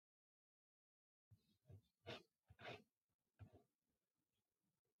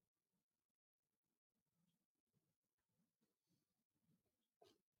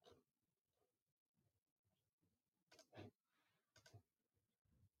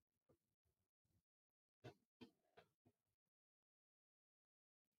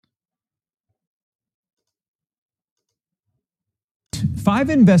News. 5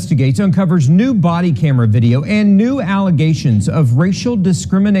 Investigates uncovers new body camera video and new allegations of racial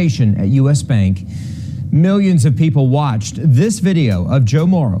discrimination at U.S. Bank. Millions of people watched this video of Joe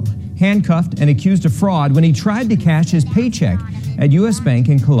Morrow handcuffed and accused of fraud when he tried to cash his paycheck at U.S. Bank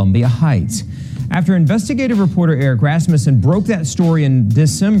in Columbia Heights. After investigative reporter Eric Rasmussen broke that story in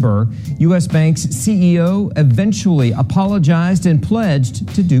December, U.S. Bank's CEO eventually apologized and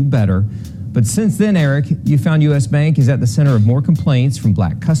pledged to do better. But since then, Eric, you found U.S. Bank is at the center of more complaints from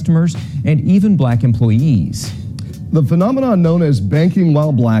black customers and even black employees. The phenomenon known as banking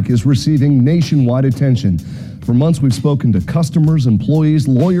while black is receiving nationwide attention. For months, we've spoken to customers, employees,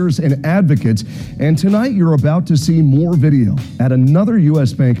 lawyers, and advocates. And tonight, you're about to see more video at another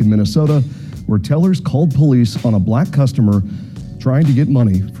U.S. bank in Minnesota where tellers called police on a black customer trying to get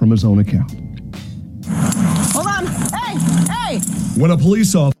money from his own account. Hold on. Hey! When a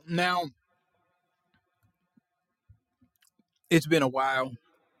police officer... Now, it's been a while.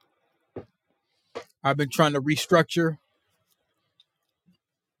 I've been trying to restructure.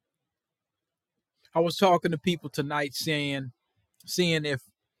 I was talking to people tonight seeing if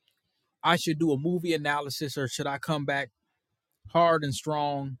I should do a movie analysis or should I come back hard and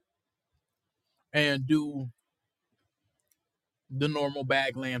strong and do the normal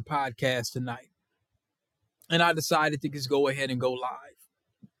Bagland podcast tonight. And I decided to just go ahead and go live.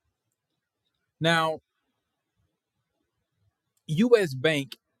 Now, U.S.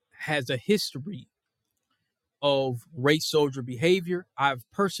 Bank has a history of race soldier behavior. I've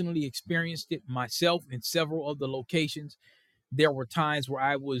personally experienced it myself in several of the locations. There were times where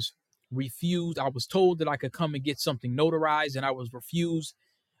I was refused. I was told that I could come and get something notarized, and I was refused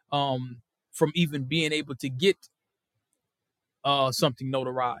from even being able to get something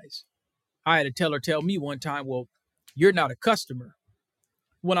notarized. I had a teller tell me one time, well, you're not a customer.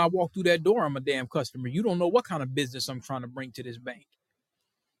 When I walk through that door, I'm a damn customer. You don't know what kind of business I'm trying to bring to this bank.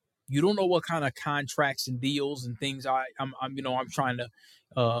 You don't know what kind of contracts and deals and things I'm trying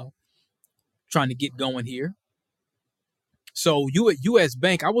to get going here. So you at U.S.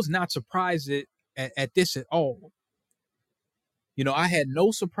 Bank, I was not surprised at this at all. You know, I had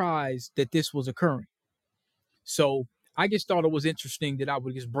no surprise that this was occurring. So I just thought it was interesting that I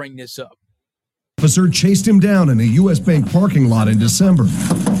would just bring this up. Officer chased him down in a U.S. Bank parking lot in December.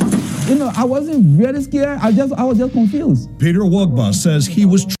 You know, I wasn't really scared. I was just confused. Peter Wogba says he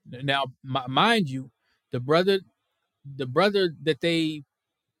was... Now, mind you, the brother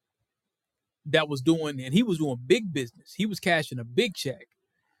that was doing, and he was doing big business. He was cashing a big check.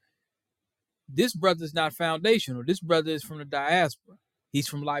 This brother's not foundational. This brother is from the diaspora. He's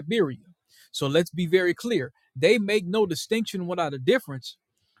from Liberia. So let's be very clear. They make no distinction without a difference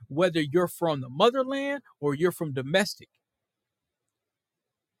whether you're from the motherland or you're from domestic.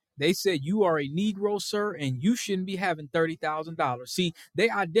 They said you are a Negro, sir, and you shouldn't be having $30,000. See, they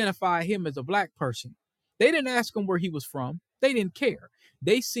identify him as a black person. They didn't ask him where he was from. They didn't care.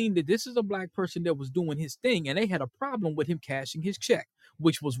 They seen that this is a black person that was doing his thing, and they had a problem with him cashing his check,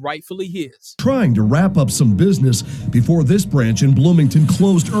 which was rightfully his. Trying to wrap up some business before this branch in Bloomington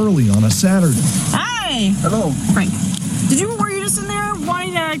closed early on a Saturday. Hi! Hello. Frank, were you just in there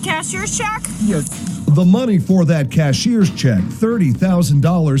wanting a cashier's check? Yes. The money for that cashier's check,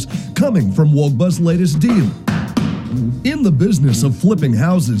 $30,000, coming from Wogba's latest deal. In the business of flipping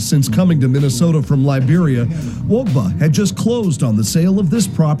houses since coming to Minnesota from Liberia, Wogba had just closed on the sale of this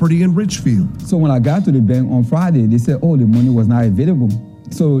property in Richfield. So when I got to the bank on Friday, they said, the money was not available.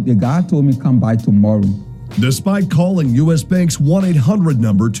 So the guy told me come by tomorrow. Despite calling U.S. Bank's 1-800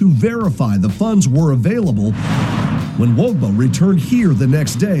 number to verify the funds were available, when Wogba returned here the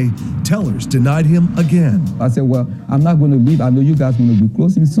next day, tellers denied him again. I said, well, I'm not going to leave. I know you guys are going to be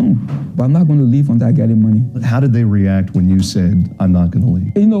closing soon, but I'm not going to leave until I get the money. How did they react when you said, I'm not going to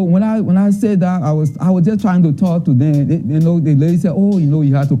leave? You know, when I said that, I was just trying to talk to them. The lady said,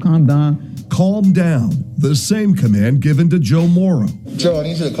 you have to calm down. Calm down. The same command given to Joe Morrow. Joe, I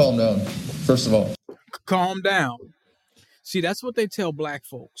need you to calm down, first of all. Calm down. See, that's what they tell black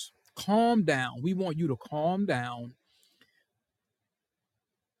folks. Calm down. We want you to calm down.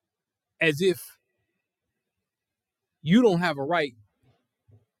 As if you don't have a right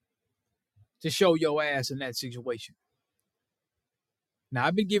to show your ass in that situation. Now,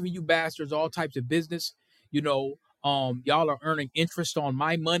 I've been giving you bastards all types of business. Y'all are earning interest on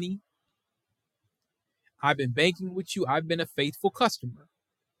my money. I've been banking with you. I've been a faithful customer.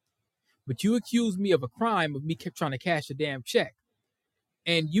 But you accuse me of a crime of me trying to cash a damn check.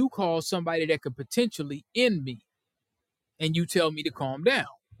 And you call somebody that could potentially end me. And you tell me to calm down.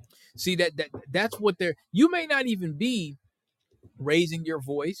 See, that's what you may not even be raising your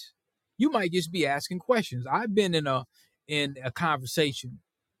voice. You might just be asking questions. I've been in in a conversation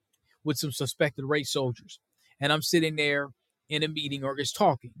with some suspected race soldiers, and I'm sitting there in a meeting or just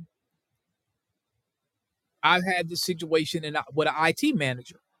talking. I've had this situation with an IT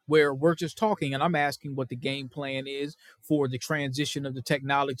manager where we're just talking and I'm asking what the game plan is for the transition of the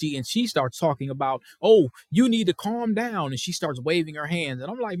technology. And she starts talking about, oh, you need to calm down. And she starts waving her hands. And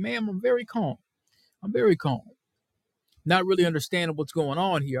I'm like, ma'am, I'm very calm. I'm very calm. Not really understanding what's going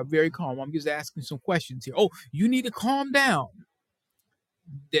on here. I'm very calm. I'm just asking some questions here. Oh, you need to calm down.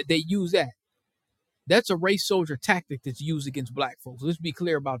 That they use that. That's a race soldier tactic that's used against black folks. Let's be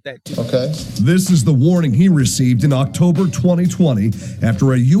clear about that, too. Okay. This is the warning he received in October 2020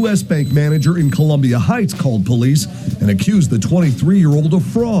 after a U.S. bank manager in Columbia Heights called police and accused the 23-year-old of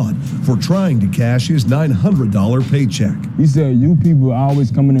fraud for trying to cash his $900 paycheck. He said, you people are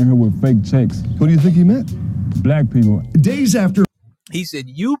always coming in here with fake checks. Who do you think he meant? Black people. Days after He said,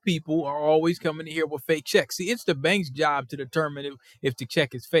 you people are always coming in here with fake checks. See, it's the bank's job to determine if the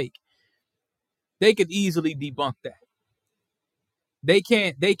check is fake. They could easily debunk that.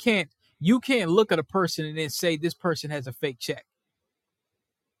 You can't look at a person and then say this person has a fake check.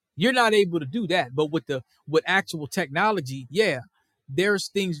 You're not able to do that. But with actual technology, yeah, there's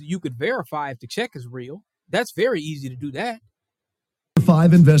things you could verify if the check is real. That's very easy to do that.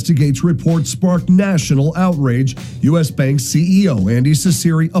 5 Investigates report sparked national outrage. U.S. Bank CEO Andy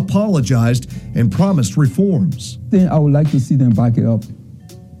Cecere apologized and promised reforms. Then I would like to see them back it up.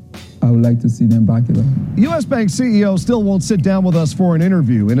 U.S. Bank CEO still won't sit down with us for an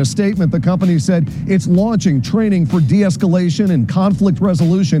interview. In a statement, the company said it's launching training for de-escalation and conflict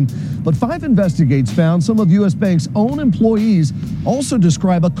resolution. But 5 Investigates found some of U.S. Bank's own employees also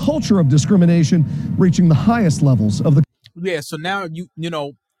describe a culture of discrimination reaching the highest levels of the. Yeah, so now you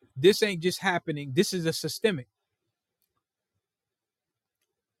know, this ain't just happening. This is a systemic.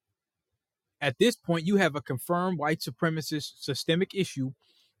 At this point, you have a confirmed white supremacist systemic issue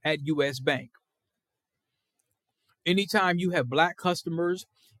at U.S. Bank. Anytime you have black customers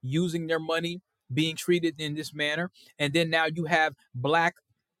using their money, being treated in this manner, and then now you have black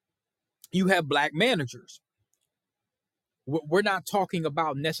managers. We're not talking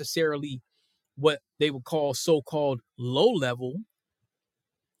about necessarily what they would call so-called low-level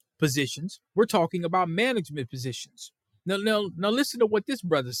positions. We're talking about management positions. Now listen to what this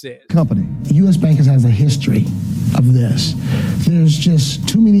brother says. Company. U.S. Bank has a history of this. There's just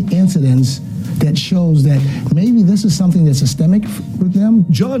too many incidents that shows that maybe this is something that's systemic with them.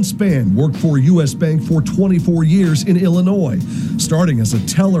 John Spann worked for U.S. Bank for 24 years in Illinois. Starting as a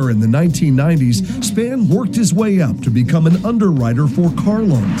teller in the 1990s, Spann worked his way up to become an underwriter for car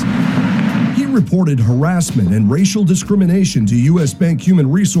loans. He reported harassment and racial discrimination to U.S. Bank Human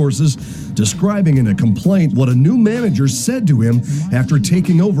Resources, describing in a complaint what a new manager said to him after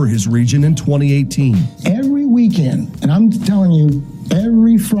taking over his region in 2018. Every weekend, and I'm telling you,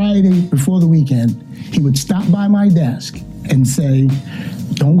 every Friday before the weekend, he would stop by my desk and say,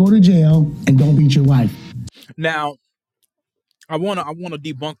 don't go to jail and don't beat your wife. Now, I want to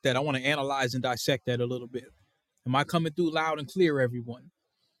debunk that. I want to analyze and dissect that a little bit. Am I coming through loud and clear, everyone?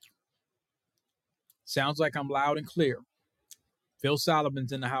 Sounds like I'm loud and clear. Phil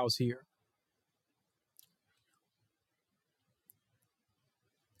Solomon's in the house here.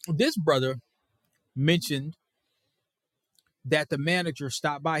 This brother mentioned that the manager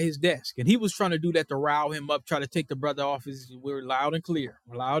stopped by his desk, and he was trying to do that to rile him up, try to take the brother off his. We're loud and clear.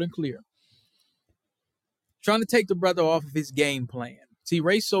 We're loud and clear. Trying to take the brother off of his game plan. See,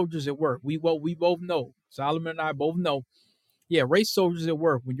 race soldiers at work. We both know. Solomon and I both know. Yeah, race soldiers at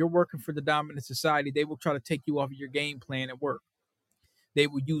work. When you're working for the dominant society, they will try to take you off of your game plan at work. They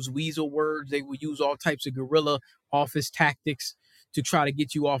will use weasel words. They will use all types of guerrilla office tactics to try to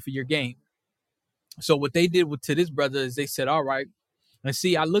get you off of your game. So what they did to this brother is they said, all right. And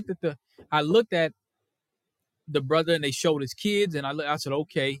see, I looked at the brother and they showed his kids, and I said,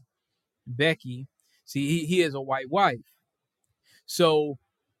 okay, Becky, see, he has a white wife. So,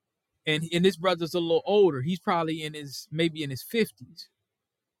 and this brother's a little older. He's probably maybe in his 50s.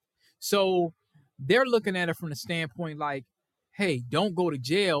 So they're looking at it from the standpoint like, hey, don't go to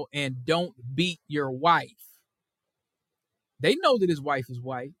jail and don't beat your wife. They know that his wife is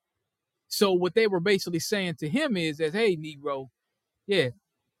white. So what they were basically saying to him is that, hey, Negro, yeah,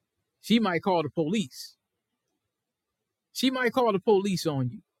 she might call the police. She might call the police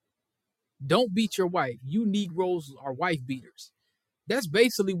on you. Don't beat your wife. You Negroes are wife beaters. That's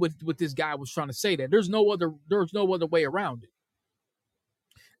basically what this guy was trying to say. That there's no other way around it.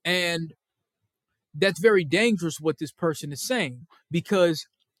 And that's very dangerous what this person is saying, because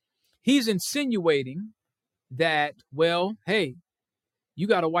he's insinuating that, well, hey, you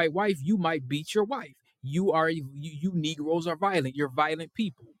got a white wife, you might beat your wife. you Negroes are violent. You're violent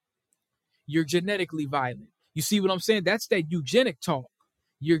people. You're genetically violent. You see what I'm saying? That's that eugenic talk.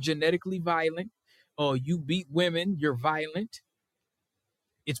 You're genetically violent. You beat women. You're violent.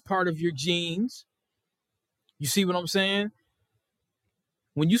 It's part of your genes. You see what I'm saying?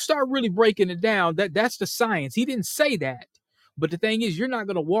 When you start really breaking it down, that's the science. He didn't say that. But the thing is, you're not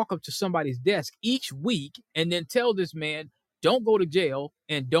going to walk up to somebody's desk each week and then tell this man, don't go to jail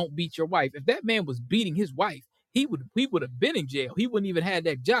and don't beat your wife. If that man was beating his wife, he would have been in jail. He wouldn't even have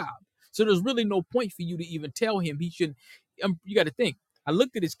that job. So there's really no point for you to even tell him he shouldn't. You got to think. I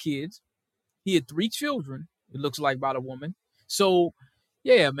looked at his kids. He had 3 children, it looks like, by the woman. So,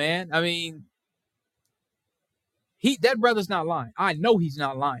 yeah, man. I mean, that brother's not lying. I know he's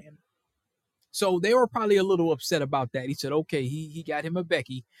not lying. So they were probably a little upset about that. He said, okay, he got him a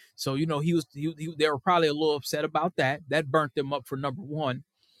Becky. So, they were probably a little upset about that. That burnt them up for number one.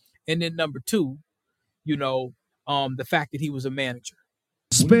 And then number two, the fact that he was a manager.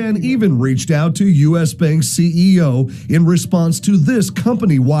 Spann even reached out to U.S. Bank's CEO in response to this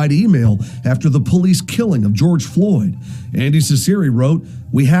company-wide email after the police killing of George Floyd. Andy Ciceri wrote,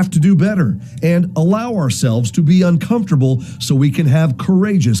 "We have to do better and allow ourselves to be uncomfortable so we can have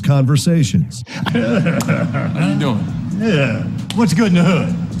courageous conversations." How you doing? Yeah. What's good in the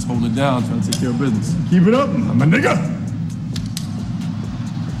hood? Just holding it down, trying to take care of business. Keep it up, I'm a nigga.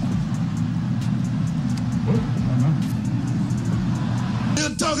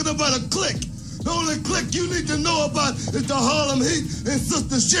 You're talking about a clique. The only clique you need to know about is the Harlem Heat and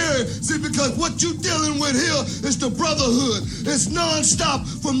Sister Sherry. See, because what you dealing with here is the brotherhood. It's nonstop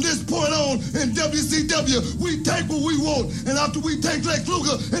from this point on in WCW. We take what we want, and after we take Lex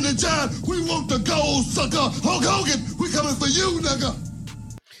Luger and the Giant, we want the gold sucker. Hulk Hogan, we coming for you, nigga.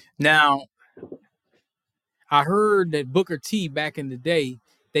 Now, I heard that Booker T back in the day,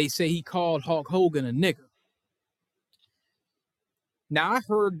 they say he called Hulk Hogan a nigger. Now, I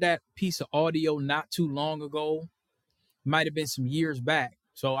heard that piece of audio not too long ago. Might have been some years back.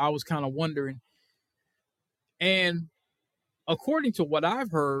 So I was kind of wondering. And according to what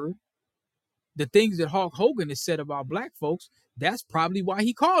I've heard, the things that Hulk Hogan has said about black folks, that's probably why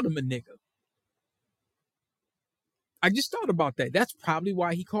he called him a nigger. I just thought about that. That's probably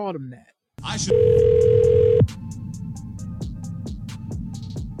why he called him that. I should.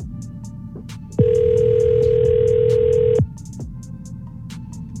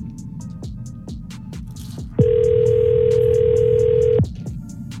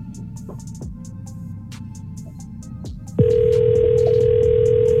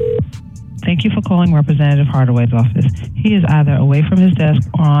 Thank you for calling Representative Hardaway's office. He is either away from his desk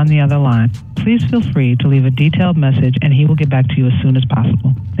or on the other line. Please feel free to leave a detailed message and he will get back to you as soon as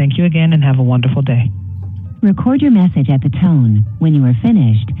possible. Thank you again and have a wonderful day. Record your message at the tone. When you are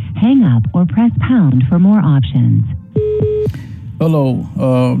finished, hang up or press pound for more options. Hello,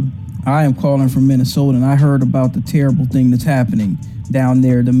 I am calling from Minnesota and I heard about the terrible thing that's happening down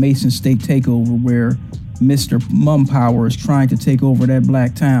there, the Mason State takeover, where Mr. Mumpower is trying to take over that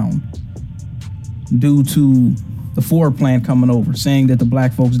black town due to the Ford plant coming over, saying that the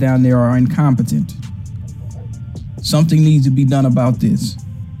black folks down there are incompetent. Something needs to be done about this.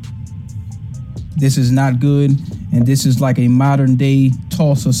 This is not good, and this is like a modern day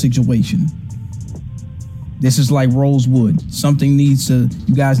Tulsa situation. This is like Rosewood.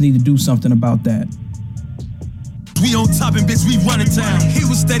 You guys need to do something about that. We on top and bitch, we running town. He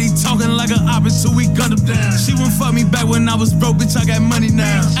was steady talking like an op until we gunned him down. She wouldn't fuck me back when I was broke, bitch, I got money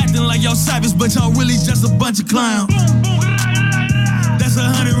now. Acting like y'all savage, but y'all really just a bunch of clowns. That's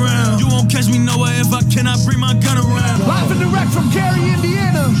 100 rounds. You won't catch me nowhere if I cannot bring my gun around. Live and direct from Cary,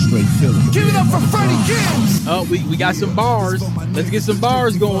 Indiana. Straight Philly. Give it up for Freddie Gibbs. Oh, we got some bars. Let's get some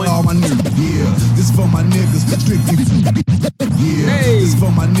bars going. All my niggas, yeah. This for my niggas, strictly. Yeah, hey. This for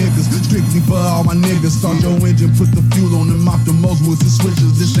my niggas, strictly for all my niggas. Start your engine, put the fuel on them, mop the most woods and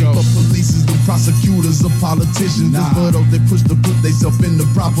switches. This ain't for police, the prosecutors, or politicians. This for those that push to put themselves in the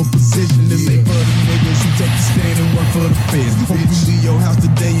proper position. This ain't for the niggas who take the stand and work for the feds. Hope you leave your house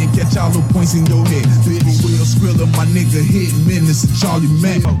today and catch all the points in your head. Big Will Skrilla, my nigga, hitting Menace and Charlie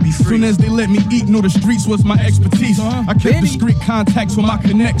Mack. Soon as they let me eat, know the streets was my expertise. I kept discreet contacts with my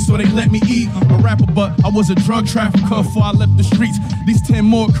connects, so they let me eat. A rapper, but I was a drug trafficker before I left the streets. These 10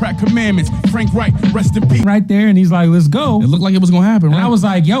 more crack commandments. Frank Wright, rest in peace. Right there, and he's like, let's go. It looked like it was gonna happen, right? And I was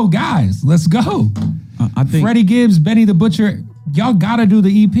like, yo, guys, let's go. I think Freddie Gibbs, Benny the Butcher, y'all gotta do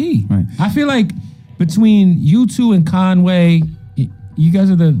the EP. Right. I feel like between you two and Conway, you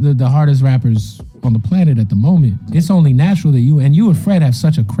guys are the hardest rappers on the planet at the moment. It's only natural that you and Fred have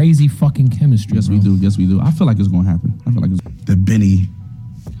such a crazy fucking chemistry. Yes, bro. we do. Yes, we do. I feel like it's gonna happen. The Benny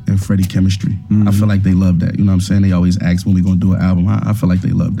and Freddie chemistry. I feel like they love that. You know what I'm saying? They always ask when we gonna do an album. I feel like they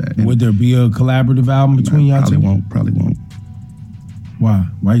love that. And would there be a collaborative album between y'all two? Probably won't. Why?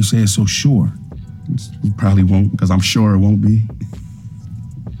 Why you say it's so sure? It probably won't, because I'm sure it won't be.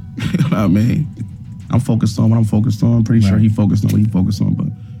 You know what I mean? I'm focused on what I'm focused on. I'm pretty sure he focused on what he focused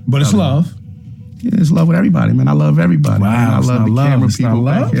on, but it's love. Yeah, it's love with everybody, man. I love everybody. Wow, man. I love the camera it's not people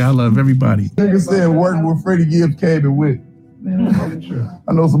back love? here. I love everybody. Nigga said working with Freddie Gibbs came and went.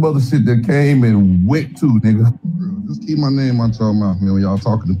 I know some other shit that came and went too, nigga. Just keep my name out y'all mouth, man, when y'all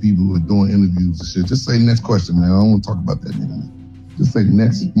talking to people who are doing interviews and shit. Just say next question, man. I don't want to talk about that nigga, man. Just say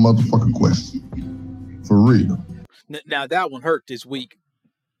next motherfucking question. For real. Now that one hurt this week.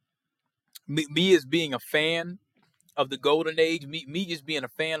 Me as being a fan of the golden age, me just being a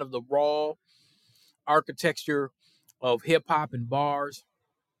fan of the raw architecture of hip-hop and bars,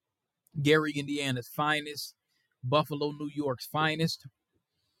 Gary, Indiana's finest, Buffalo, New York's finest.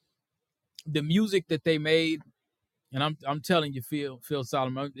 The music that they made, and I'm telling you, Phil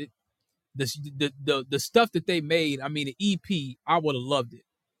Solomon, the stuff that they made. I mean, the EP, I would have loved it.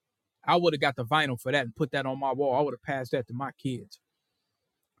 I would have got the vinyl for that and put that on my wall. I would have passed that to my kids.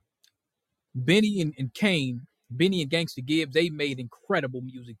 Benny and Kane, Benny and Gangsta Gibbs, they made incredible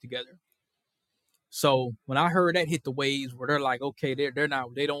music together. So when I heard that hit the waves, where they're like, okay, they're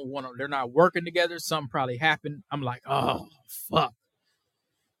not working together. Something probably happened. I'm like, oh fuck.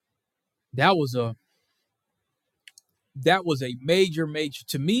 That was a major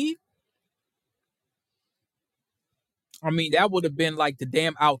to me. I mean, that would have been like the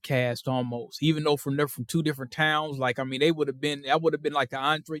damn Outcast almost, even though they're from two different towns. Like, I mean, that would have been like the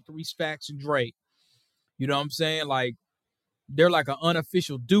Andre 3 Stacks and Dre. You know what I'm saying? Like, they're like an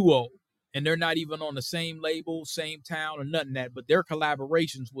unofficial duo, and they're not even on the same label, same town, or nothing that, but their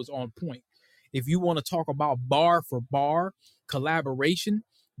collaborations was on point. If you want to talk about bar for bar collaboration,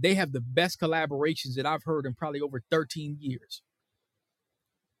 they have the best collaborations that I've heard in probably over 13 years.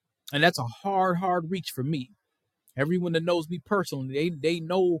 And that's a hard reach for me. Everyone that knows me personally, they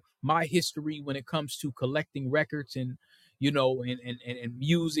know my history when it comes to collecting records and, you know, and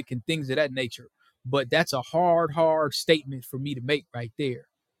music and things of that nature. But that's a hard statement for me to make right there.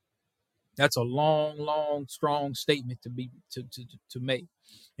 That's a long, strong statement to make.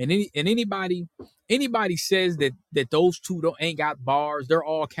 And anybody says that those two ain't got bars, they're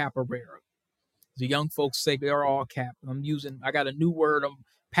all capoeira. The young folks say they're all cap. I got a new word I'm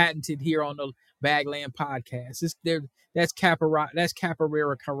patented here on the Bagland podcast. That's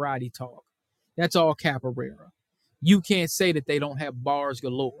capoeira karate talk. That's all capoeira. You can't say that they don't have bars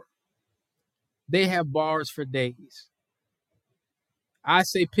galore. They have bars for days. I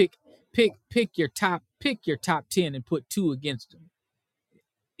say pick your top 10 and put 2 against them.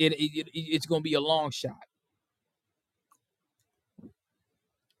 It's gonna be a long shot.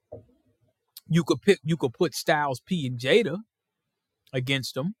 You could put Styles P and Jada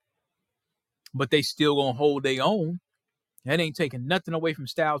against them, but they still gonna hold their own. That ain't taking nothing away from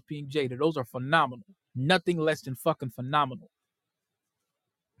Styles P and Jada. Those are phenomenal. Nothing less than fucking phenomenal.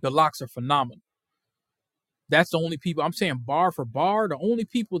 The Locks are phenomenal. That's the only people I'm saying bar for bar. The only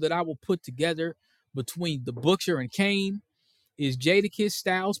people that I will put together between the Butcher and Kane is Jadakiss,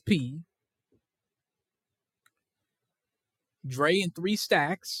 Styles P, Dre and 3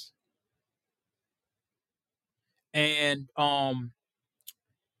 Stacks, and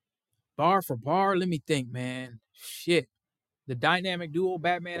bar for bar. Let me think, man. Shit, the dynamic duo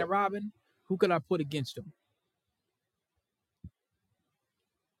Batman and Robin. Who could I put against them?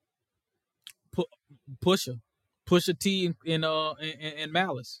 Pusha T and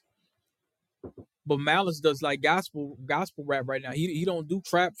Malice. But Malice does like gospel rap right now. He don't do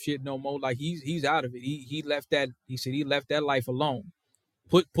trap shit no more. Like he's out of it. He left that. He said he left that life alone.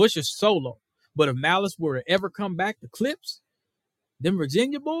 Pusha solo. But if Malice were to ever come back to Clips, them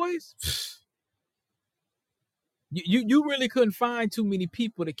Virginia boys, you really couldn't find too many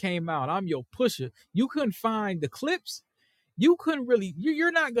people that came out. I'm your Pusha. You couldn't find the Clips. You couldn't really.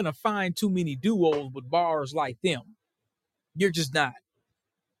 You're not gonna find too many duos with bars like them. You're just not.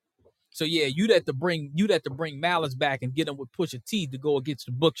 So yeah, you'd have to bring Malice back and get him with Pusha T to go against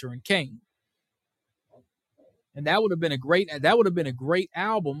the Butcher and Kane. And that would have been a great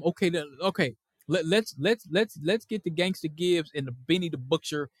album. Okay. Let's get the Gangsta Gibbs and the Benny the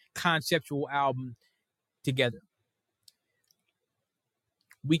Butcher conceptual album together.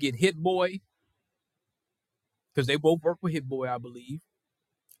 We get Hit Boy, because they both work with Hit Boy, I believe.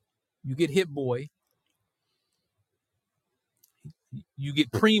 You get Hit Boy. You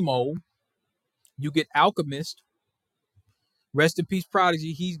get Primo. You get Alchemist. Rest in peace,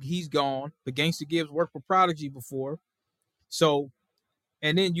 Prodigy. He's gone. But Gangsta Gibbs worked for Prodigy before. So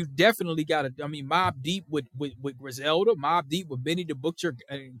And then you definitely got to, Mobb Deep with Griselda, Mobb Deep with Benny the Butcher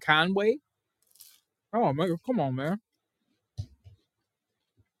and Conway. Oh, man, come on, man.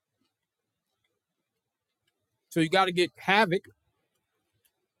 So you got to get Havoc.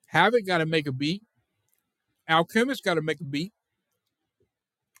 Havoc got to make a beat. Alchemist got to make a beat.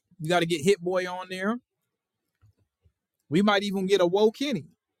 You got to get Hit Boy on there. We might even get a Woe Kenny.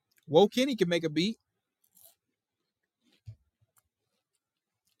 Woe Kenny can make a beat.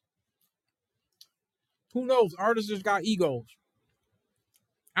 Who knows? Artists just got egos.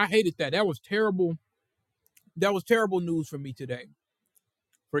 I hated that. That was terrible. That was terrible news for me today.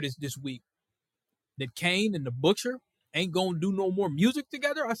 For this week. That Kane and the Butcher ain't gonna do no more music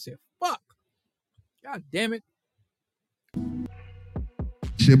together. I said, fuck. God damn it.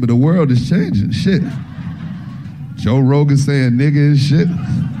 Shit, but the world is changing. Shit. Joe Rogan saying nigga and shit.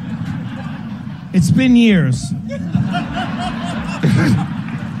 It's been years.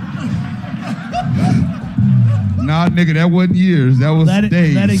 Nah, nigga, that wasn't years. That was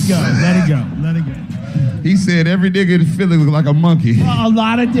days. Let it go. Let it go. Let it go. He said every nigga in Philly look like a monkey. A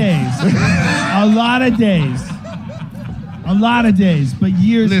lot of days. A lot of days. A lot of days, but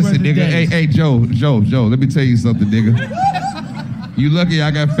years Listen, worth of nigga, days. hey, Joe, let me tell you something, nigga. You lucky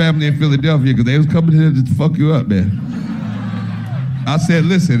I got family in Philadelphia because they was coming here to fuck you up, man. I said,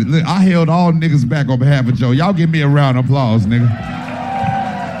 listen, I held all niggas back on behalf of Joe. Y'all give me a round of applause, nigga.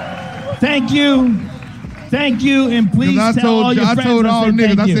 Thank you. Thank you, and please tell all your friends. I told all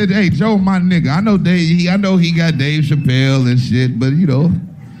niggas, I said, hey, Joe, my nigga. I know he got Dave Chappelle and shit, but you know,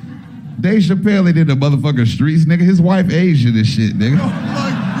 Dave Chappelle ain't in the motherfucking streets, nigga. His wife Asian and shit, nigga. Oh my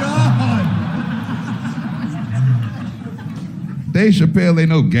God! Dave Chappelle ain't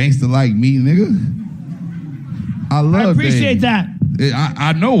no gangster like me, nigga. I appreciate Dave. that.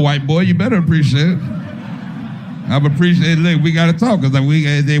 I know, white boy. You better appreciate it. I'm appreciating. Look, we gotta talk because we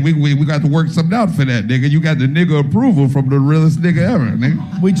got to work something out for that, nigga. You got the nigga approval from the realest nigga ever,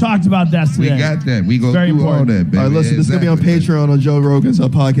 nigga. We talked about that today. We got that. We go through all that, baby. All right, listen, this is gonna be on Patreon on Joe Rogan's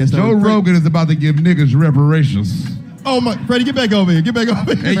podcast. Joe Rogan is about to give niggas reparations. Oh my, Freddie, get back over here. Get back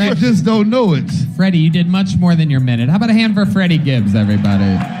over here. And you just don't know it. Freddie, you did much more than your minute. How about a hand for Freddie Gibbs,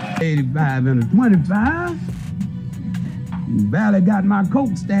 everybody? 85 and a 25. Barely got my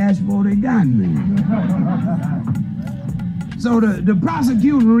coke stash before they got me. So the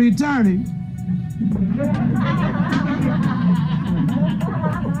prosecuting attorney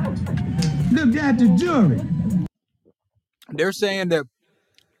looked at the jury. They're saying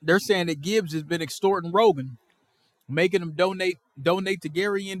that Gibbs has been extorting Rogan, making him donate to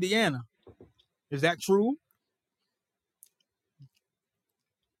Gary, Indiana. Is that true?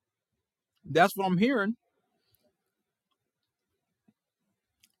 That's what I'm hearing.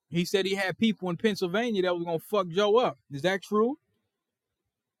 He said he had people in Pennsylvania that was going to fuck Joe up. Is that true?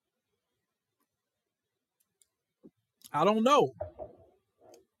 I don't know.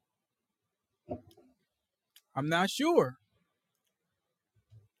 I'm not sure.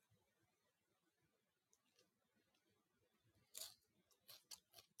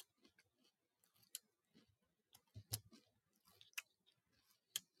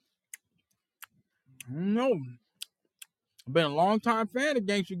 I don't know. I've been a long time fan of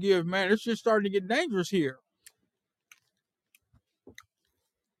Gangsta Gibbs, man. It's just starting to get dangerous here.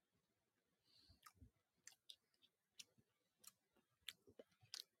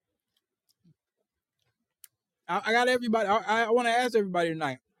 I got everybody. I want to ask everybody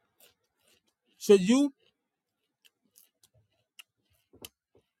tonight. Should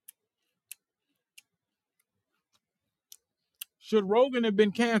Rogan have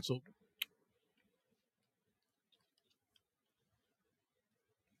been canceled?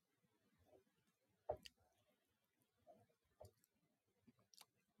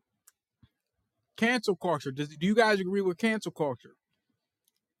 Cancel culture. Do you guys agree with cancel culture?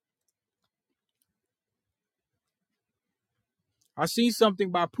 I seen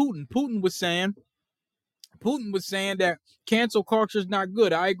something by Putin. Putin was saying that cancel culture is not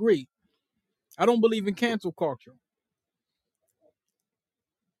good. I agree. I don't believe in cancel culture.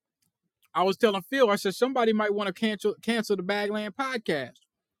 I was telling Phil, I said somebody might want to cancel the Bagland podcast.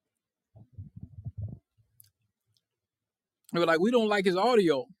 They were like, we don't like his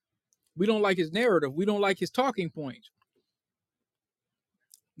audio. We don't like his narrative. We don't like his talking points.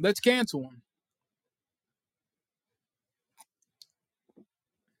 Let's cancel him.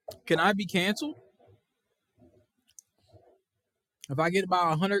 Can I be canceled? If I get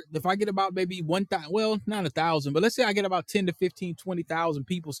about 100, if I get about maybe 1,000, well, not 1,000, but let's say I get about 10 to 15, 20,000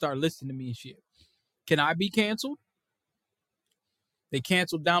 people start listening to me and shit. Can I be canceled? They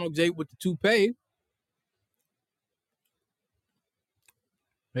canceled Donald J with the toupee.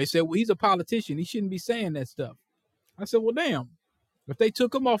 They said, well, he's a politician. He shouldn't be saying that stuff. I said, well, damn. If they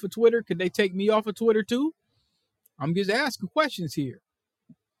took him off of Twitter, could they take me off of Twitter too? I'm just asking questions here.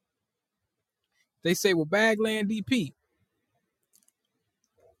 They say, well, Bagland DP,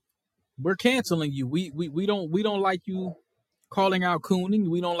 we're canceling you. We don't like you calling out cooning.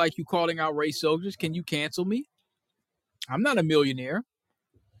 We don't like you calling out race soldiers. Can you cancel me? I'm not a millionaire.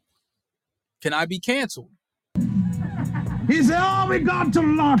 Can I be canceled? He said, oh, we got to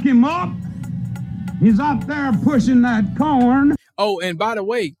lock him up. He's up there pushing that corn. Oh, and by the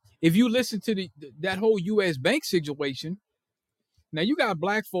way, if you listen to that whole U.S. Bank situation, now you got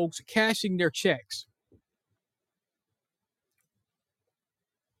black folks cashing their checks.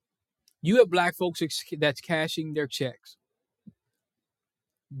 You have black folks that's cashing their checks,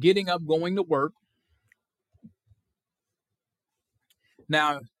 getting up, going to work.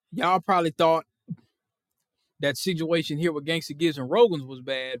 Now, y'all probably thought that situation here with Gangsta Gibbs and Rogans was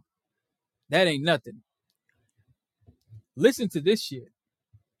bad. That ain't nothing. Listen to this shit.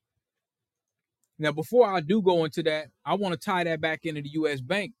 Now, before I do go into that, I want to tie that back into the U.S.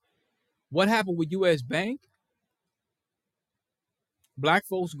 Bank. What happened with U.S. Bank? Black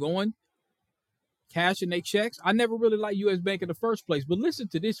folks going, cashing their checks. I never really liked U.S. Bank in the first place, but listen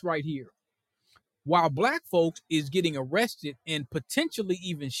to this right here. While black folks is getting arrested and potentially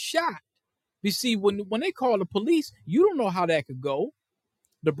even shot, you see, when they call the police, you don't know how that could go.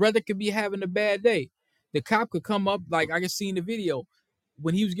 The brother could be having a bad day. The cop could come up, like I can see in the video,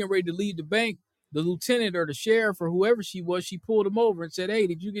 when he was getting ready to leave the bank, the lieutenant or the sheriff or whoever she was, she pulled him over and said, hey,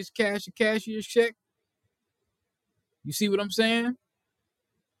 did you get cash the cashier's check? You see what I'm saying?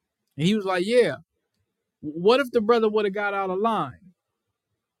 And he was like, yeah. What if the brother would have got out of line?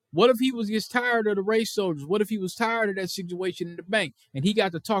 What if he was just tired of the race soldiers? What if he was tired of that situation in the bank and he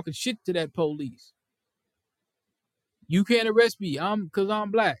got to talking shit to that police? You can't arrest me. Because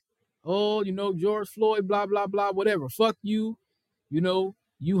I'm black. Oh, George Floyd, blah, blah, blah, whatever. Fuck you. You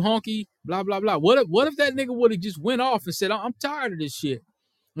honky, blah, blah, blah. What if that nigga would have just went off and said, I'm tired of this shit?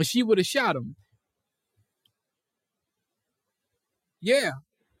 And she would have shot him. Yeah.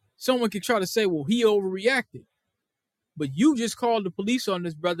 Someone could try to say, well, he overreacted. But you just called the police on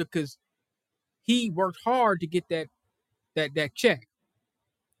this brother because he worked hard to get that check.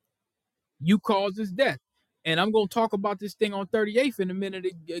 You caused his death. And I'm gonna talk about this thing on 38th in a minute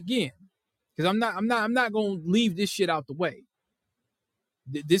again. Because I'm not gonna leave this shit out the way.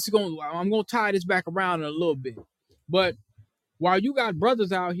 I'm gonna tie this back around in a little bit. But while you got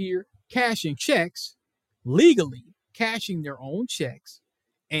brothers out here cashing checks, legally cashing their own checks,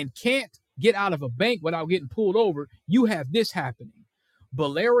 and can't get out of a bank without getting pulled over, you have this happening.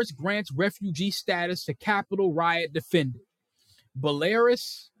 Belarus grants refugee status to Capitol riot defendant.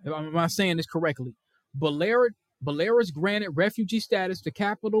 Belarus, am I saying this correctly? Belarus granted refugee status to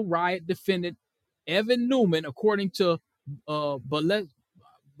Capitol riot defendant Evan Newman, according to Belarusian.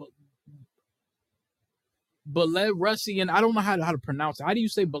 I don't know how to pronounce it. How do you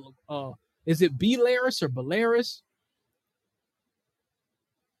say is it Belarus or Belarus?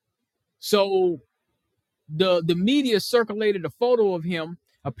 So the media circulated a photo of him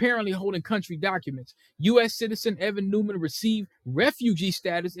apparently holding country documents. U.S. citizen Evan Newman received refugee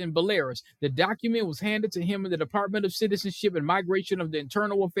status in Belarus. The document was handed to him in the Department of Citizenship and Migration of the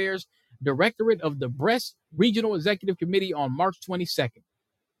Internal Affairs Directorate of the Brest Regional Executive Committee on March 22nd.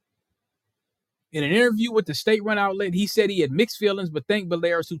 In an interview with the state-run outlet, he said he had mixed feelings, but thanked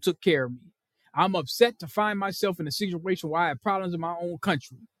Belarus who took care of me. I'm upset to find myself in a situation where I have problems in my own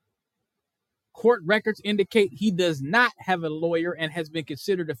country. Court records indicate he does not have a lawyer and has been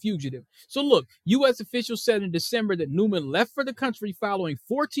considered a fugitive. So look, U.S. officials said in December that Newman left for the country following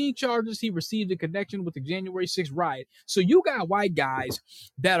 14 charges he received in connection with the January 6th riot. So you got white guys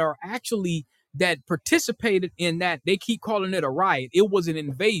that participated in that. They keep calling it a riot. It was an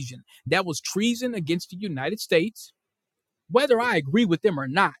invasion. That was treason against the United States. Whether I agree with them or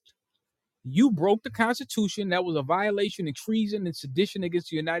not, you broke the Constitution. That was a violation of treason and sedition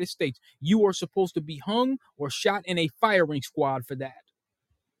against the United States. You are supposed to be hung or shot in a firing squad for that.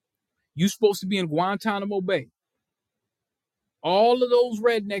 You're supposed to be in Guantanamo Bay. All of those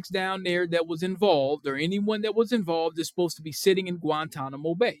rednecks down there that was involved, or anyone that was involved, is supposed to be sitting in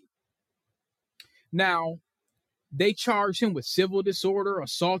Guantanamo Bay. Now, they charged him with civil disorder,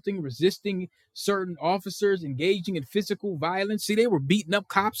 assaulting, resisting certain officers, engaging in physical violence. See, they were beating up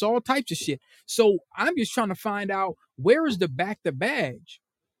cops, all types of shit. So I'm just trying to find out, where is the back the badge?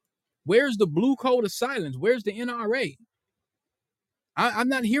 Where's the blue code of silence? Where's the NRA? I'm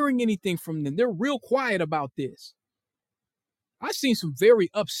not hearing anything from them. They're real quiet about this. I've seen some very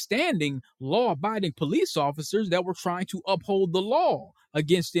upstanding, law-abiding police officers that were trying to uphold the law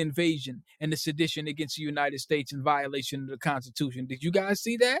against the invasion and the sedition against the United States in violation of the Constitution. Did you guys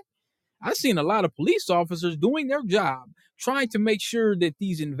see that? I've seen a lot of police officers doing their job, trying to make sure that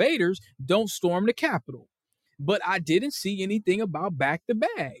these invaders don't storm the Capitol. But I didn't see anything about back the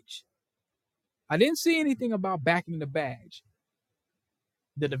badge. I didn't see anything about backing the badge.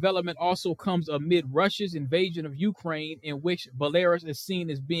 The development also comes amid Russia's invasion of Ukraine, in which Belarus is seen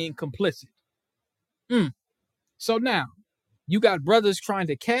as being complicit. So now, you got brothers trying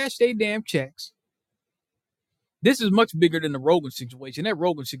to cash their damn checks. This is much bigger than the Rogan situation. That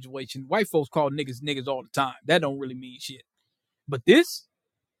Rogan situation, white folks call niggas all the time. That don't really mean shit. But this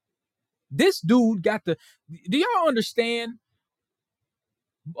dude got the... Do y'all understand?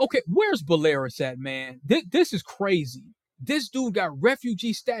 Okay, where's Belarus at, man? This is crazy. This dude got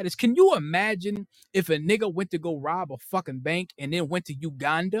refugee status. Can you imagine if a nigga went to go rob a fucking bank and then went to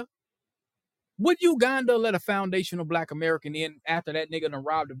Uganda? Would Uganda let a foundational black American in after that nigga done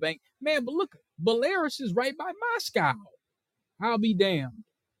robbed the bank? Man, but look, Belarus is right by Moscow. I'll be damned.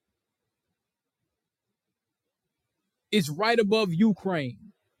 It's right above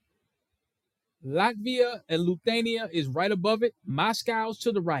Ukraine. Latvia and Lithuania is right above it. Moscow's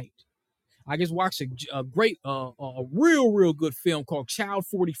to the right. I just watched a great, a real good film called Child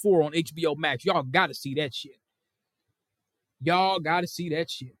 44 on HBO Max. Y'all got to see that shit. Y'all got to see that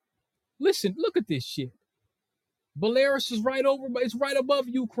shit. Listen, look at this shit. Belarus is right over, but it's right above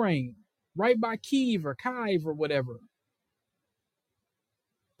Ukraine, right by Kyiv or whatever.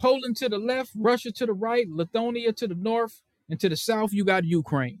 Poland to the left, Russia to the right, Lithuania to the north, and to the south, you got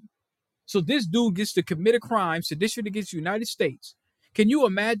Ukraine. So this dude gets to commit a crime, sedition against the United States. Can you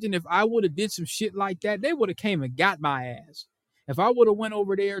imagine if I would have did some shit like that? They would have came and got my ass. If I would have went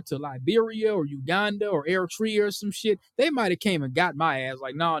over there to Liberia or Uganda or Eritrea or some shit, they might have came and got my ass.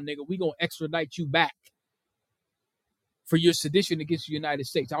 Like, nah, nigga, we gonna extradite you back for your sedition against the United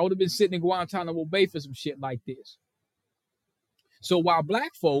States. I would have been sitting in Guantanamo Bay for some shit like this. So while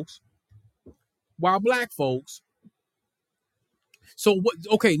black folks, so what?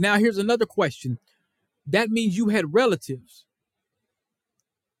 Okay, now here's another question. That means you had relatives.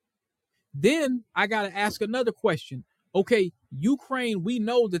 Then I got to ask another question. Okay, Ukraine, we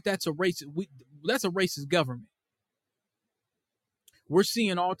know that that's a racist government. We're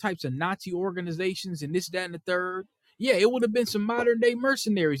seeing all types of Nazi organizations and this, that, and the third. Yeah, it would have been some modern day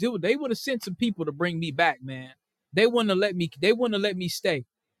mercenaries. They would have sent some people to bring me back, man. They wouldn't have let me stay.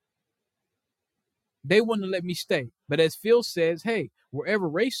 They wouldn't have let me stay. But as Phil says, hey, wherever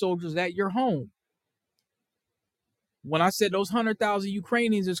race soldiers at, your home. When I said those 100,000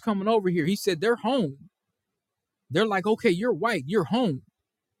 Ukrainians is coming over here, he said they're home. They're like, okay, you're white, you're home.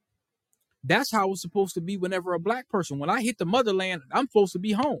 That's how it's supposed to be whenever a black person, when I hit the motherland, I'm supposed to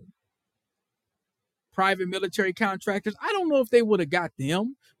be home. Private military contractors, I don't know if they would have got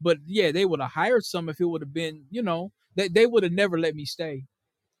them, but yeah, they would have hired some if it would have been, they would have never let me stay.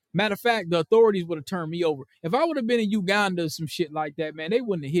 Matter of fact, the authorities would have turned me over. If I would have been in Uganda or some shit like that, man, they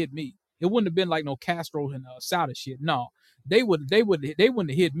wouldn't have hit me. It wouldn't have been like no Castro and Sada shit. No, they wouldn't have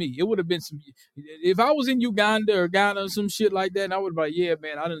hit me. It would have been some. If I was in Uganda or Ghana or some shit like that, and I would be like, yeah,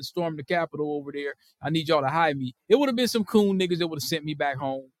 man, I done stormed the Capitol over there. I need y'all to hire me. It would have been some coon niggas that would have sent me back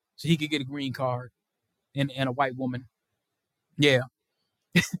home so he could get a green card and a white woman. Yeah.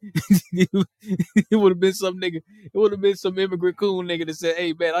 It would have been some nigga. It would have been some immigrant coon nigga that said,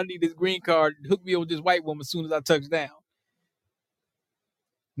 hey, man, I need this green card. Hook me up with this white woman as soon as I touch down.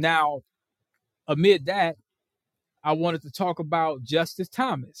 Now, amid that, I wanted to talk about Justice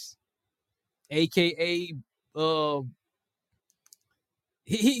Thomas, aka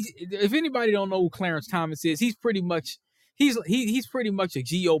if anybody don't know who Clarence Thomas is, he's pretty much a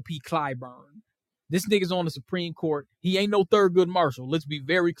GOP Clyburn. This nigga's on the Supreme Court. He ain't no Thurgood Marshall. Let's be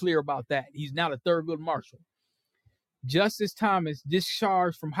very clear about that. He's not a Thurgood Marshall. Justice Thomas,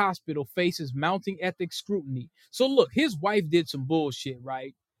 discharged from hospital, faces mounting ethics scrutiny. So look, his wife did some bullshit,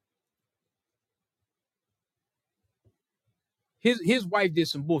 right? His wife did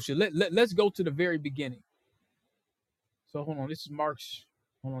some bullshit. Let's go to the very beginning. So hold on, this is March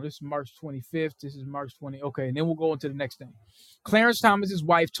 25th. This is March 20. Okay, and then we'll go into the next thing. Clarence Thomas's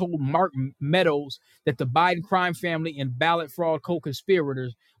wife told Mark Meadows that the Biden crime family and ballot fraud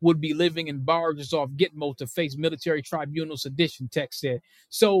co-conspirators would be living in barges off Gitmo to face military tribunal sedition, text said.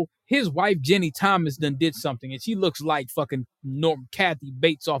 So his wife, Jenny Thomas, done did something, and she looks like fucking Kathy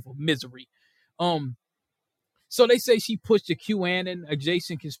Bates off of Misery. So they say she pushed a QAnon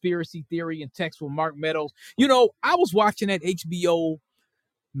adjacent conspiracy theory and text with Mark Meadows. I was watching that HBO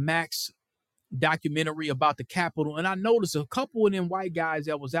Max documentary about the Capitol, and I noticed a couple of them white guys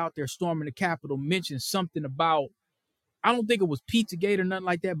that was out there storming the Capitol mentioned something about, I don't think it was Pizzagate or nothing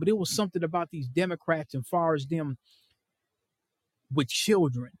like that, but it was something about these Democrats and far as them with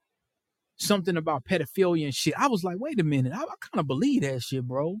children, something about pedophilia and shit. I was like, wait a minute, I kind of believe that shit,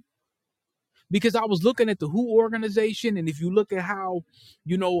 bro. Because I was looking at the WHO organization, and if you look at how,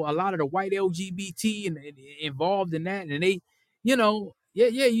 a lot of the white LGBT and involved in that, and they, you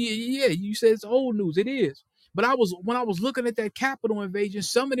said it's old news. It is. But when I was looking at that Capitol invasion,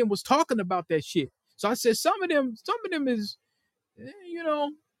 some of them was talking about that shit. So I said, some of them is,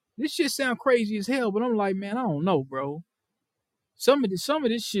 this shit sound crazy as hell, but I'm like, man, I don't know, bro. Some of this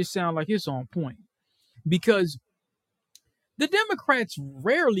shit sound like it's on point, because the Democrats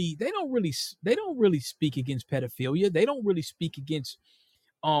they don't really speak against pedophilia. They don't really speak against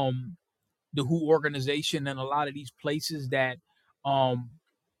the WHO organization and a lot of these places that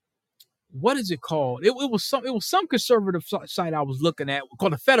what is it called? It was some conservative site I was looking at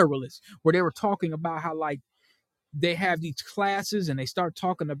called the Federalist, where they were talking about how like they have these classes and they start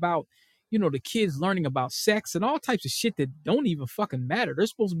talking about, the kids learning about sex and all types of shit that don't even fucking matter. They're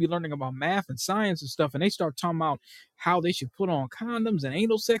supposed to be learning about math and science and stuff, and they start talking about how they should put on condoms and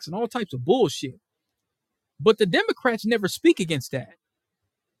anal sex and all types of bullshit. But the Democrats never speak against that.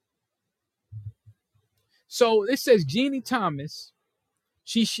 So it says Jeannie Thomas,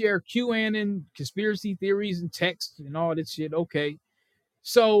 she shared QAnon conspiracy theories and texts and all this shit. Okay.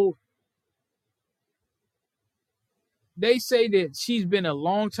 So they say that she's been a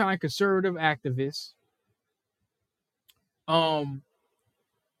longtime conservative activist.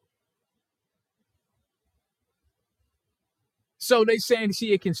 So they saying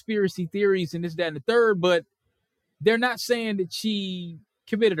she had conspiracy theories and this, that, and the third, but they're not saying that she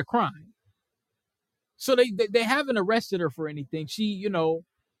committed a crime. So they haven't arrested her for anything. They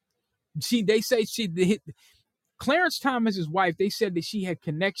say Clarence Thomas's wife, they said that she had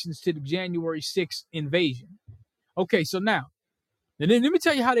connections to the January 6th invasion. Okay, so now let me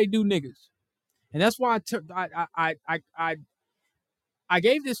tell you how they do niggas. And that's why I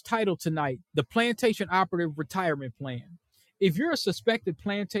gave this title tonight, The Plantation Operative Retirement Plan. If you're a suspected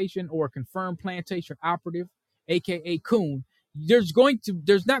plantation or a confirmed plantation operative, aka coon, there's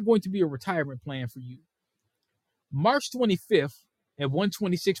not going to be a retirement plan for you. March 25th at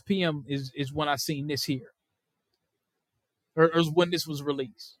 1:26 p.m. is when I seen this here. Or when this was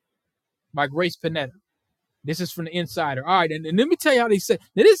released by Grace Panetta. This is from the Insider. All right, and let me tell you how they say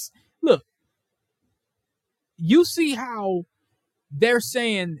this. Look, you see how they're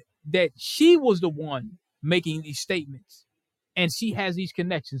saying that she was the one making these statements and she has these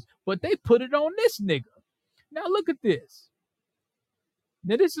connections, but they put it on this nigga. Now look at this.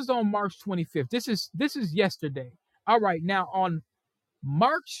 Now this is on March 25th. This is yesterday. All right, now on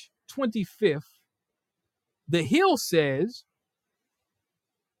March 25th, The Hill says,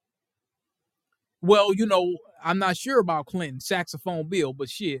 well, I'm not sure about Clinton, Saxophone Bill, but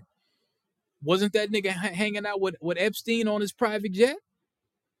shit, wasn't that nigga hanging out with Epstein on his private jet?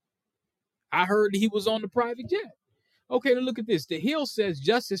 I heard he was on the private jet. Okay, now look at this. The Hill says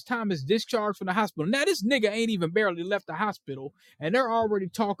Justice Thomas discharged from the hospital. Now, this nigga ain't even barely left the hospital, and they're already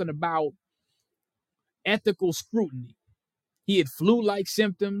talking about ethical scrutiny. He had flu-like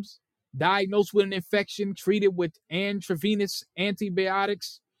symptoms, diagnosed with an infection, treated with intravenous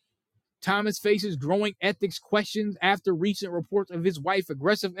antibiotics. Thomas faces growing ethics questions after recent reports of his wife's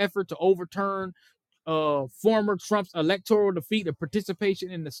aggressive effort to overturn former Trump's electoral defeat and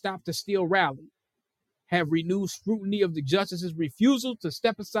participation in the Stop the Steal rally. Have renewed scrutiny of the justice's refusal to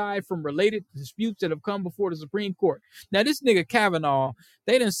step aside from related disputes that have come before the Supreme Court. Now, this nigga Kavanaugh,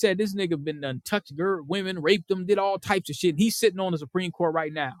 they done said this nigga been done touched women, raped them, did all types of shit. He's sitting on the Supreme Court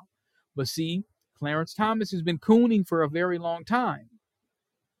right now. But see, Clarence Thomas has been cooning for a very long time.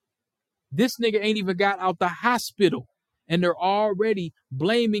 This nigga ain't even got out the hospital, and they're already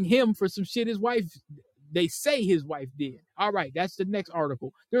blaming him for some shit his wife, they say his wife did. All right, that's the next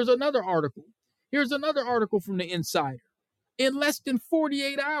article. There's another article. Here's another article from the Insider. In less than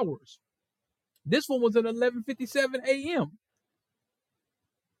 48 hours. This one was at 11:57 a.m.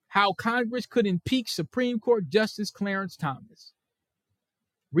 How Congress could impeach Supreme Court Justice Clarence Thomas.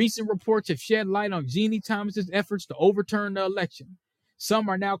 Recent reports have shed light on Jeannie Thomas's efforts to overturn the election. Some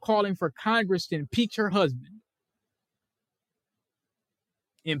are now calling for Congress to impeach her husband.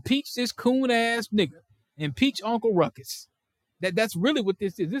 Impeach this coon-ass nigga. Impeach Uncle Ruckus. That's really what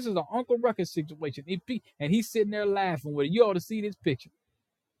this is. This is an Uncle Ruckus situation. And he's sitting there laughing with it. You ought to see this picture.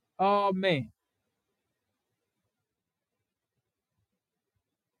 Oh, man.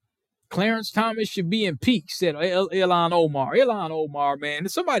 Clarence Thomas should be impeached, said Ilhan Omar. Ilhan Omar, man.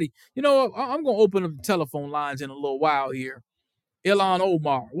 Somebody, I'm going to open up the telephone lines in a little while here. Ilhan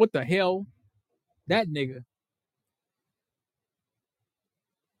Omar, what the hell? That nigga.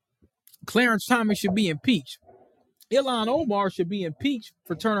 Clarence Thomas should be impeached. Ilhan Omar should be impeached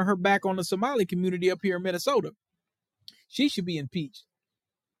for turning her back on the Somali community up here in Minnesota. She should be impeached.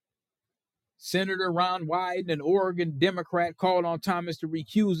 Senator Ron Wyden, an Oregon Democrat, called on Thomas to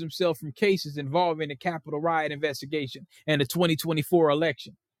recuse himself from cases involving the Capitol riot investigation and the 2024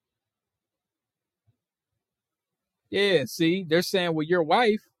 election. Yeah, see, they're saying, well, your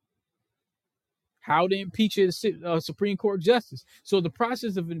wife, how to impeach a Supreme Court justice. So the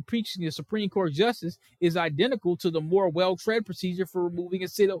process of impeaching a Supreme Court justice is identical to the more well-tread procedure for removing a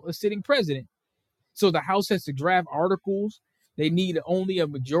sitting president. So the House has to draft articles. They need only a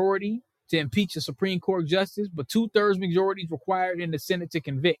majority to impeach a Supreme Court justice, but 2/3 majority is required in the Senate to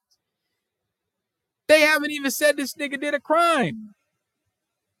convict. They haven't even said this nigga did a crime.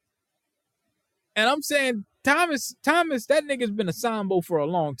 And I'm saying, Thomas, that nigga's been a Sambo for a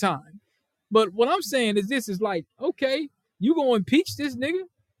long time. But what I'm saying is this is like, okay, you gonna impeach this nigga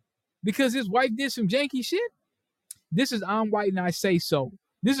because his wife did some janky shit? This is I'm white and I say so.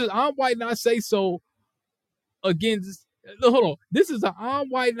 This is I'm white and I say so against, hold on. This is a I'm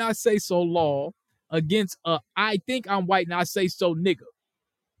white and I say so law against a I think I'm white and I say so nigga.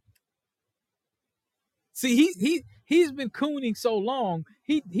 See, he's been cooning so long,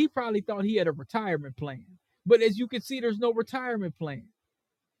 he probably thought he had a retirement plan. But as you can see, there's no retirement plan.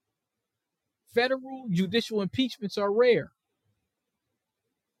 Federal judicial impeachments are rare.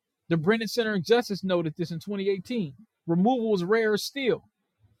 The Brennan Center on Justice noted this in 2018. Removal is rare still.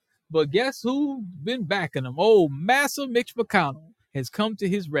 But guess who's been backing him? Old Massa Mitch McConnell has come to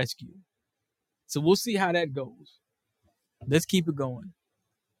his rescue. So we'll see how that goes. Let's keep it going.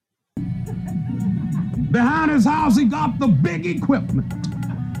 Behind his house, he got the big equipment.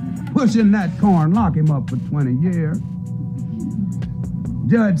 Pushing that corn, lock him up for 20 years.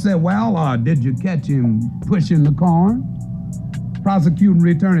 Judge said, well, did you catch him pushing the corn? Prosecuting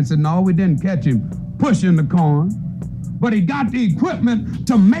attorney said, no, we didn't catch him pushing the corn. But he got the equipment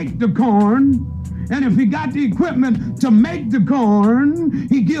to make the corn. And if he got the equipment to make the corn,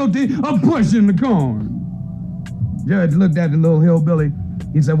 he's guilty of pushing the corn. Judge looked at the little hillbilly.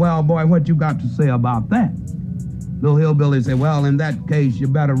 He said, well, boy, what you got to say about that? Little hillbilly said, well, in that case, you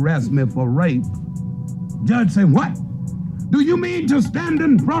better arrest me for rape. Judge said, what? Do you mean to stand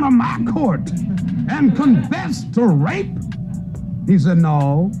in front of my court and confess to rape? He said,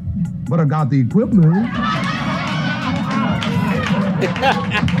 no, but I got the equipment.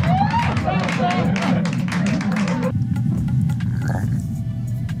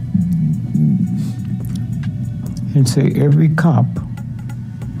 And say every cop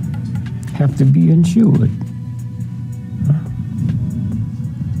have to be insured.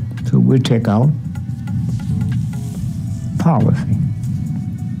 So we take out policy.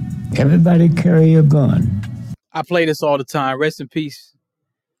 Everybody carry a gun. I play this all the time. Rest in peace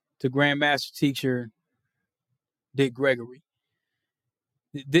to Grandmaster Teacher Dick Gregory.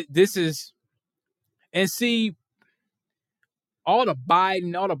 This is, and see, all the black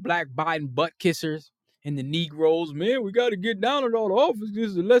Biden butt kissers and the Negroes, man, we got to get down on all the office. This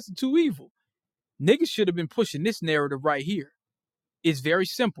is the lesser two evil. Niggas should have been pushing this narrative right here. It's very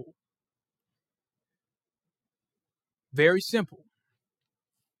simple. Very simple.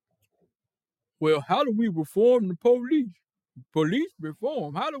 Well, how do we reform the police? Police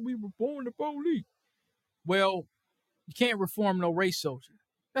reform. How do we reform the police? Well, you can't reform no race soldier.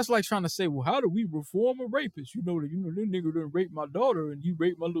 That's like trying to say, well, how do we reform a rapist? You know, that nigga done raped my daughter and you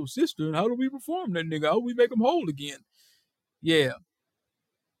raped my little sister, and how do we reform that nigga? How do we make him whole again? Yeah.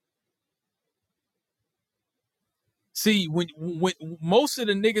 See, when most of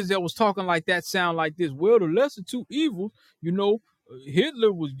the niggas that was talking like that sound like this, well, the lesser two evils,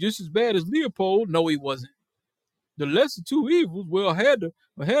 Hitler was just as bad as Leopold. No, he wasn't. The lesser two evils, well, I had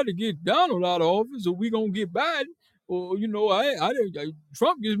to get Donald out of office, or we gonna get Biden, or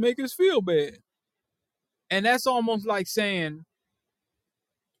Trump just make us feel bad. And that's almost like saying,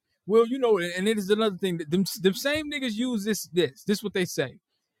 well, and it is another thing that them same niggas use this is what they say.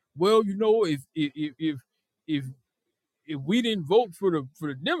 Well, if we didn't vote for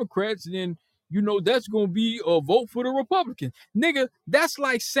the Democrats, then that's gonna be a vote for the Republicans. Nigga, that's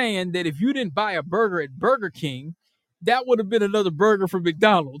like saying that if you didn't buy a burger at Burger King, that would have been another burger from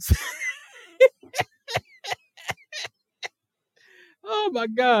McDonald's. Oh my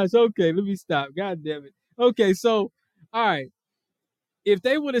gosh. Okay, let me stop. God damn it. Okay, so all right. If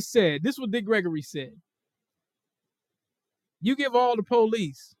they would have said, this is what Dick Gregory said. You give all the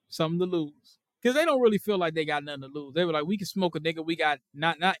police something to lose. Because they don't really feel like they got nothing to lose. They were like, we can smoke a nigga. We got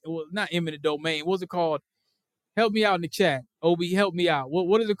not eminent domain. What's it called? Help me out in the chat. Obi, help me out.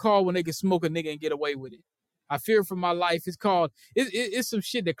 What is it called when they can smoke a nigga and get away with it? I fear for my life. It's called, it's some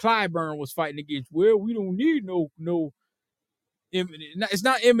shit that Clyburn was fighting against. Well, we don't need no it's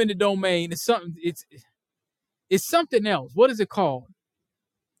not eminent domain. It's something, it's something else. What is it called?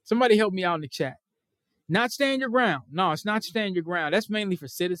 Somebody help me out in the chat. Not stand your ground. No, it's not stand your ground. That's mainly for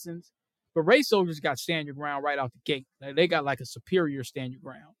citizens. But race soldiers got stand your ground right out the gate. Like, they got like a superior stand your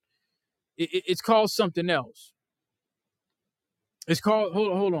ground. It's called something else. It's called,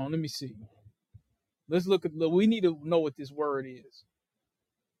 hold on, let me see. Let's look at, we need to know what this word is.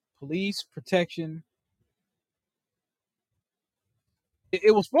 Police protection.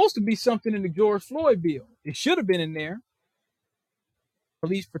 It was supposed to be something in the George Floyd bill. It should have been in there.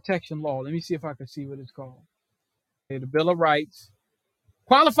 Police protection law. Let me see if I can see what it's called. Okay, the Bill of Rights.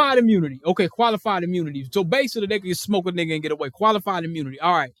 Qualified immunity. Okay, qualified immunity. So basically they can just smoke a nigga and get away. Qualified immunity.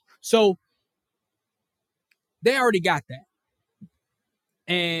 All right. So they already got that.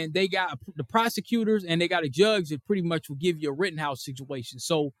 And they got the prosecutors and they got a judge that pretty much will give you a Rittenhouse situation.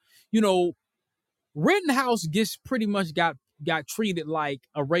 So, Rittenhouse pretty much got treated like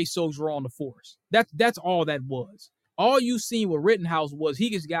a race soldier on the force. That's all that was. All you seen with Rittenhouse was he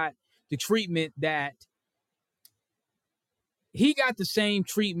just got the treatment that he got the same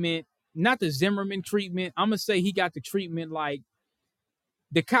treatment, not the Zimmerman treatment. I'm gonna say he got the treatment like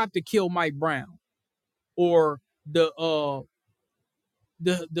the cop that killed Mike Brown, or the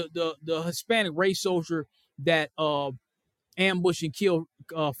Hispanic race soldier that ambushed and killed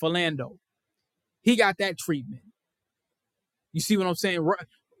Philando. He got that treatment. You see what I'm saying?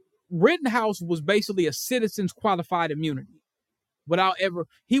 Rittenhouse was basically a citizen's qualified immunity.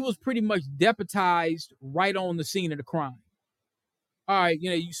 He was pretty much deputized right on the scene of the crime. All right,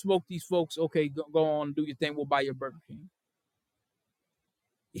 you smoke these folks. Okay, go on and do your thing. We'll buy your Burger King.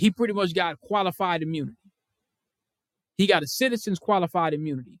 He pretty much got qualified immunity. He got a citizen's qualified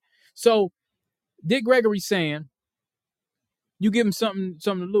immunity. So Dick Gregory's saying, you give him something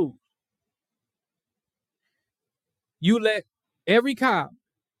to lose. You let every cop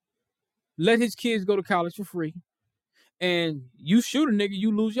let his kids go to college for free, and you shoot a nigga,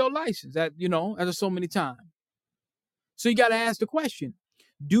 you lose your license. After so many times. So you got to ask the question: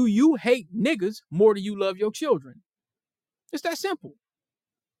 do you hate niggas more than you love your children? It's that simple.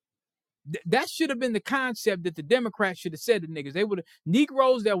 That should have been the concept that the Democrats should have said to niggas. They would have,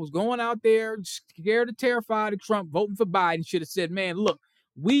 Negroes that was going out there scared and terrified of Trump voting for Biden should have said, man, look,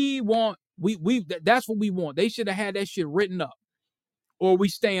 that's what we want. They should have had that shit written up. Or we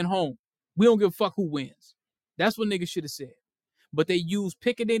staying home. We don't give a fuck who wins. That's what niggas should have said. But they use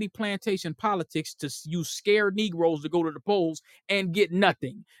Piccadilly plantation politics to use scared Negroes to go to the polls and get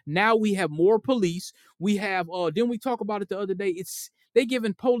nothing. Now we have more police. We have, didn't we talk about it the other day? They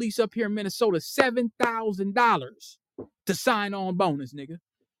giving police up here in Minnesota $7,000 to sign on bonus, nigga.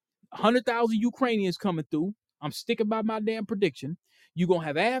 100,000 Ukrainians coming through. I'm sticking by my damn prediction. You're going to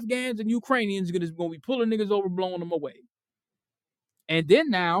have Afghans and Ukrainians going to be pulling niggas over, blowing them away. And then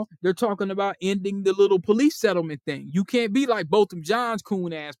now they're talking about ending the little police settlement thing. You can't be like both them John's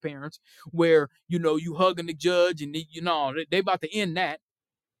coon ass parents where, you hugging the judge and, they about to end that.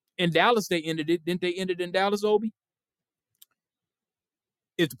 In Dallas, they ended it. Didn't they end it in Dallas, Obi?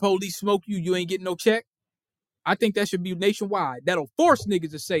 If the police smoke you, you ain't getting no check. I think that should be nationwide. That'll force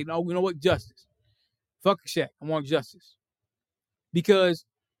niggas to say, no, you know what? Justice. Fuck a check. I want justice. Because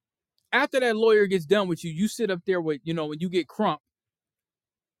after that lawyer gets done with you, you sit up there with, when you get Crump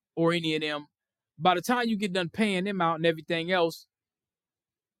or any of them, by the time you get done paying them out and everything else,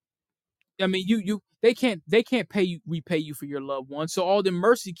 I mean, they can't repay you for your loved ones. So all the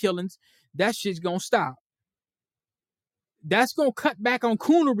mercy killings, that shit's gonna stop. That's gonna cut back on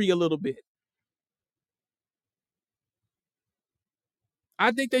coonery a little bit.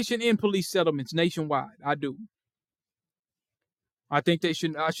 I think they should end police settlements nationwide. I do. I think they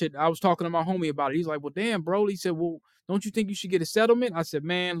should. I was talking to my homie about it. He's like, well, damn, bro. He said, well, don't you think you should get a settlement? I said,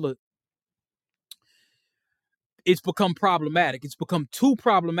 man, look, it's become problematic. It's become too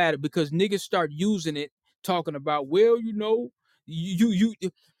problematic because niggas start using it, talking about, well,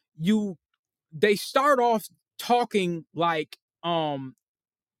 they start off talking like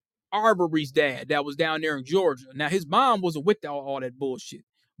Arbery's dad that was down there in Georgia. Now, his mom wasn't with all that bullshit.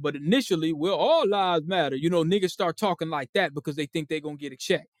 But initially, well, all lives matter. Niggas start talking like that because they think they're going to get a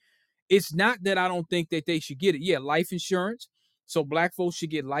check. It's not that I don't think that they should get it. Yeah, life insurance. So black folks should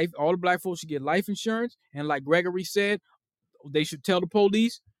get all the black folks should get life insurance. And like Gregory said, they should tell the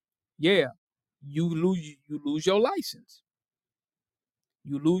police, yeah, you lose your license.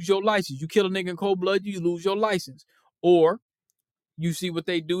 you lose your license. You kill a nigga in cold blood, you lose your license. Or you see what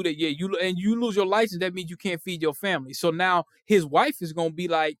they do that, you lose your license, that means you can't feed your family. So now his wife is going to be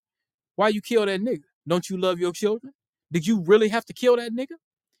like, why you kill that nigga? Don't you love your children? Did you really have to kill that nigga?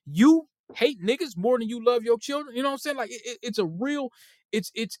 You hate niggas more than you love your children? You know what I'm saying? Like it's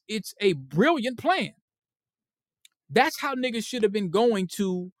a brilliant plan. That's how niggas should have been going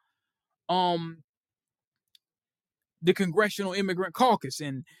to the Congressional Immigrant Caucus,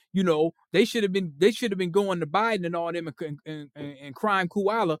 and they should have been going to Biden and all them and Crime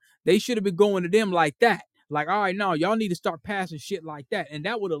Koala. They should have been going to them like that. Like, all right, no, y'all need to start passing shit like that, and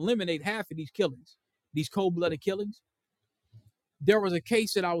that would eliminate half of these killings, these cold-blooded killings. There was a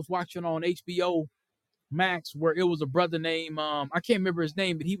case that I was watching on HBO Max where it was a brother named I can't remember his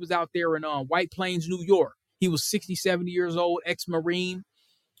name, but he was out there in White Plains, New York. He was 60, 70 years old, ex-Marine.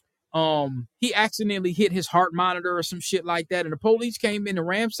 He accidentally hit his heart monitor or some shit like that, and the police came in and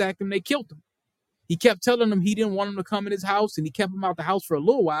ransacked him. They killed him. He kept telling them he didn't want him to come in his house, and he kept him out the house for a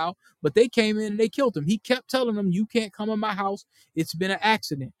little while, but they came in and they killed him. He kept telling them, you can't come in my house. It's been an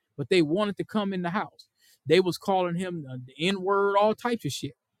accident, but they wanted to come in the house. They was calling him the N-word, all types of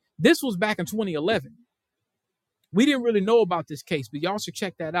shit. This was back in 2011. We didn't really know about this case, but y'all should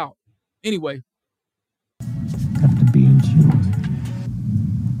check that out. Anyway. Have to be insured.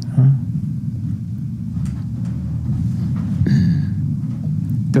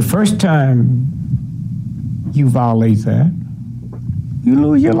 The first time you violate that, you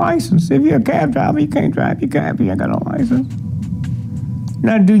lose your license. If you're a cab driver, you can't drive your cab. You ain't got no license.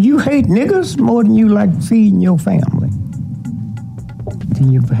 Now, do you hate niggas more than you like feeding your family?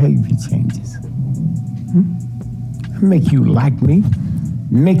 Then your behavior changes. Make you like me.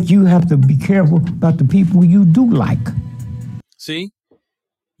 Make you have to be careful about the people you do like. See?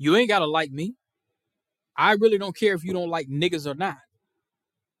 You ain't got to like me. I really don't care if you don't like niggas or not.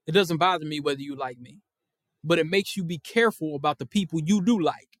 It doesn't bother me whether you like me. But it makes you be careful about the people you do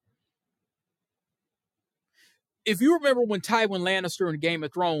like. If you remember when Tywin Lannister in Game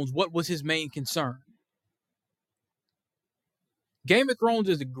of Thrones, what was his main concern? Game of Thrones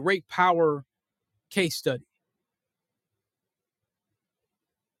is a great power case study.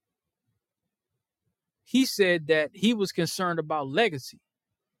 He said that he was concerned about legacy.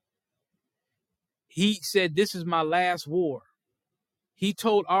 He said, this is my last war. He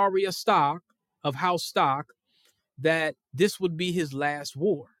told Arya Stark of House Stark that this would be his last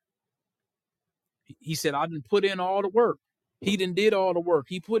war. He said, I didn't put in all the work. He did all the work.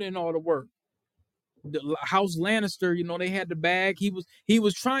 He put in all the work. The House Lannister, they had the bag. He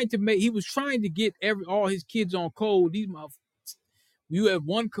was trying to get all his kids on code. These motherfuckers. You had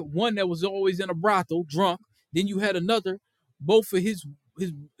one that was always in a brothel, drunk. Then you had another, both of his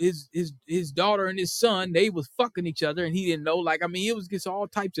daughter and his son, they was fucking each other, and he didn't know. It was just all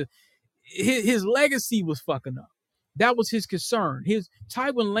types of. His legacy was fucking up. That was his concern. His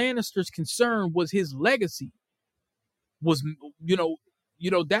Tywin Lannister's concern was his legacy. Was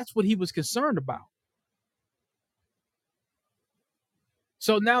that's what he was concerned about.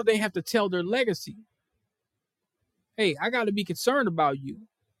 So now they have to tell their legacy. Hey, I got to be concerned about you.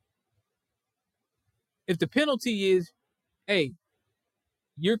 If the penalty is, hey,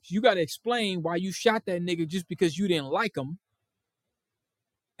 you got to explain why you shot that nigga just because you didn't like him,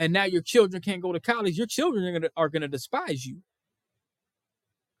 and now your children can't go to college, your children are gonna despise you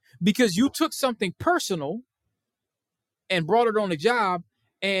because you took something personal and brought it on the job,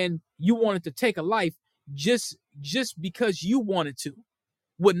 and you wanted to take a life just because you wanted to,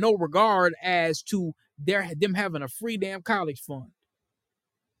 with no regard as to them having a free damn college fund.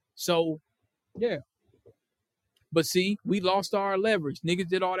 So, yeah. But see, we lost our leverage. Niggas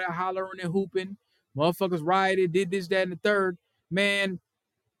did all that hollering and hooping. Motherfuckers rioted, did this, that, and the third. Man,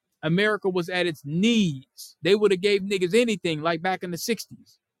 America was at its knees. They would have gave niggas anything like back in the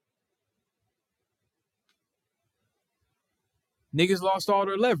 60s. Niggas lost all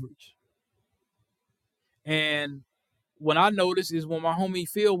their leverage. And what I noticed is when my homie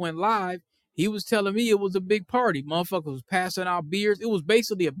Phil went live, he was telling me it was a big party. Motherfuckers was passing out beers. It was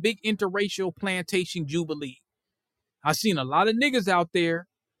basically a big interracial plantation jubilee. I seen a lot of niggas out there.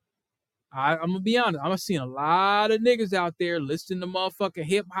 I'm going to be honest. I've seen a lot of niggas out there listening to motherfucking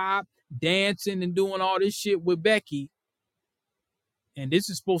hip hop, dancing and doing all this shit with Becky. And this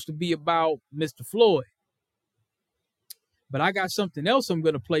is supposed to be about Mr. Floyd. But I got something else I'm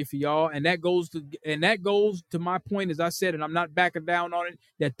going to play for y'all, and that goes to my point, as I said, and I'm not backing down on it,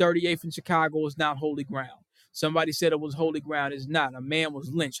 that 38th in Chicago is not holy ground. Somebody said it was holy ground. It's not. A man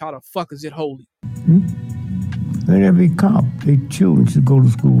was lynched. How the fuck is it holy? Let every cop, their children should go to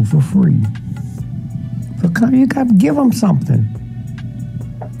school for free. Because you got to give them something.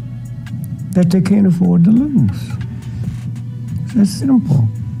 that they can't afford to lose. It's that simple.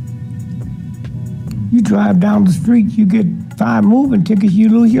 You drive down the street, you get 5 moving tickets, you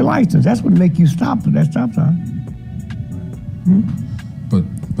lose your license. That's what make you stop at that stop sign.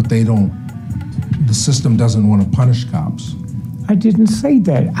 But they don't, the system doesn't want to punish cops. I didn't say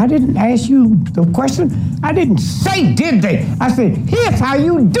that. I didn't ask you the question. I didn't say, did they? I said, here's how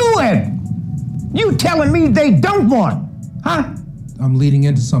you do it. You telling me they don't want, huh? I'm leading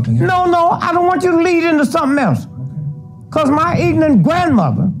into something else. No, I don't want you to lead into something else. Because my ignorant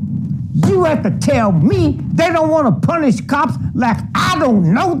grandmother, you have to tell me they don't want to punish cops like I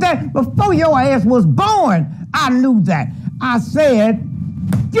don't know that. Before your ass was born, I knew that. I said,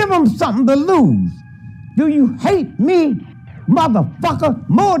 give them something to lose. Do you hate me, motherfucker,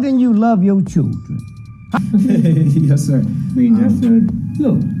 more than you love your children? Yes, sir. I mean,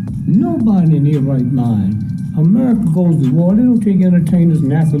 look, nobody in their right mind. America goes to war. They don't take entertainers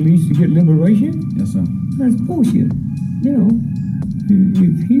and athletes to get liberation. Yes, sir. That's bullshit. You know,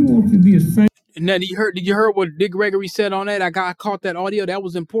 if he wants to be a saint. And then did you hear what Dick Gregory said on that? I caught that audio. That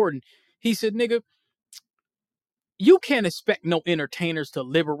was important. He said, nigga, you can't expect no entertainers to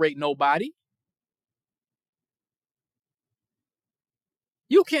liberate nobody.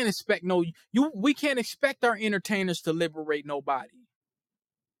 You can't expect we can't expect our entertainers to liberate nobody.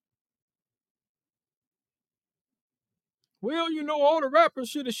 Well, all the rappers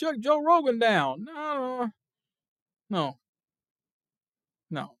should have shut Joe Rogan down. No.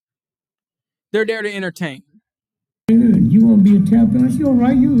 They're there to entertain. You want to be a tap dance? You're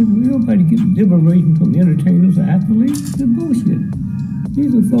right. Nobody get liberation from entertainers or athletes. It's bullshit.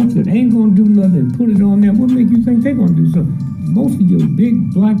 These are folks that ain't going to do nothing and put it on them. What make you think they're going to do something? Most of your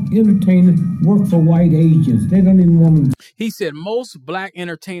big black entertainers work for white agents. They don't even want to. He said most black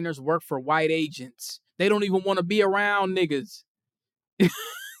entertainers work for white agents. They don't even want to be around niggas. He's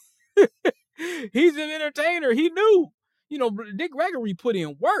an entertainer. He knew. Dick Gregory put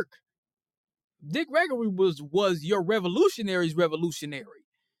in work. Dick Gregory was your revolutionary's revolutionary.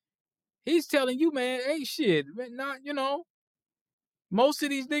 He's telling you, man, ain't shit. Not, most of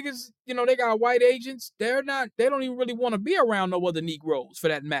these niggas, they got white agents. They don't even really want to be around no other Negroes for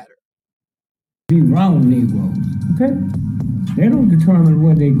that matter. Be around Negroes, okay? They don't determine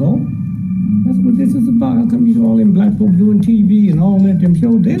where they go. That's what this is about. How come all them black folks doing TV and all that them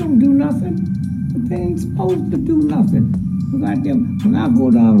shows? They don't do nothing. But they ain't supposed to do nothing. When I go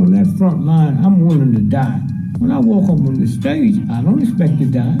down on that front line, I'm willing to die. When I walk up on the stage, I don't expect to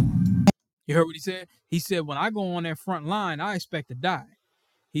die. You heard what he said? He said, when I go on that front line, I expect to die.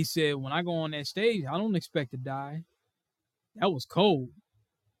 He said, when I go on that stage, I don't expect to die. That was cold.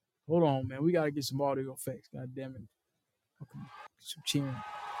 Hold on, man. We got to get some audio effects. God damn it. Okay. Some cheering.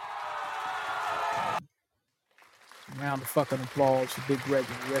 Round of fucking applause for Big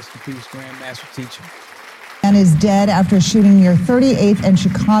Gregory. Rest in peace, Grandmaster Teacher. Man is dead after shooting near 38th and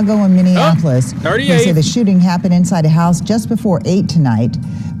Chicago and Minneapolis. 38th. Police say the shooting happened inside a house just before 8 tonight.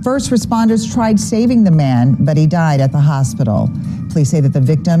 First responders tried saving the man, but he died at the hospital. Police say that the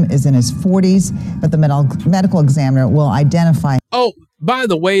victim is in his 40s, but the medical examiner will identify. Oh, by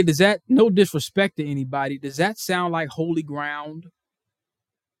the way, no disrespect to anybody, does that sound like holy ground?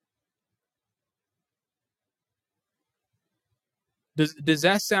 Does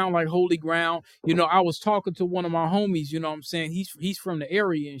that sound like holy ground? I was talking to one of my homies, what I'm saying? He's from the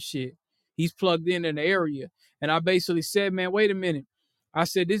area and shit. He's plugged in the area. And I basically said, man, wait a minute. I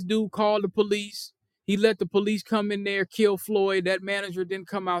said, this dude called the police. He let the police come in there, kill Floyd. That manager didn't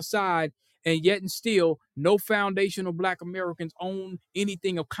come outside. And yet and still, no foundational black Americans own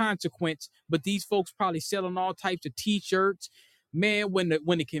anything of consequence. But these folks probably selling all types of T-shirts. Man, when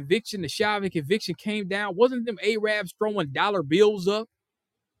the conviction, the Chauvin conviction came down, wasn't them Arabs throwing dollar bills up?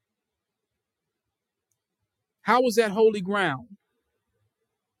 How was that holy ground?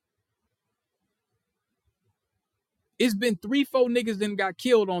 It's been 3-4 niggas that got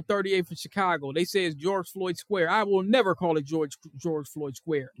killed on 38th in Chicago. They say it's George Floyd Square. I will never call it George Floyd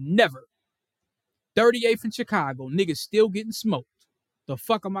Square. Never. 38th in Chicago. Niggas still getting smoked. The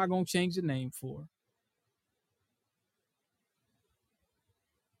fuck am I going to change the name for?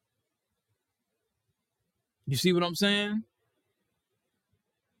 You see what I'm saying?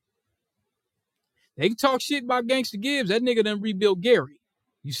 They can talk shit about Gangsta Gibbs. That nigga done rebuilt Gary.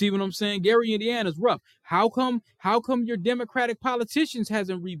 You see what I'm saying? Gary, Indiana's rough. How come your Democratic politicians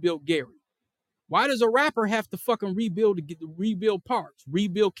hasn't rebuilt Gary? Why does a rapper have to fucking rebuild parks,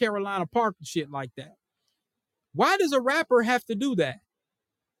 rebuild Carolina Park and shit like that? Why does a rapper have to do that?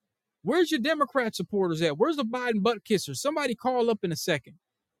 Where's your Democrat supporters at? Where's the Biden butt kissers? Somebody call up in a second.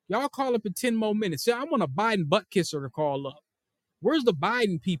 Y'all call up in 10 more minutes. I want a Biden butt kisser to call up. Where's the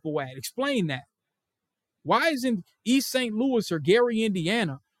Biden people at? Explain that. Why isn't East St. Louis or Gary,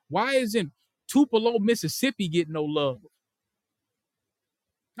 Indiana? Why isn't Tupelo, Mississippi getting no love?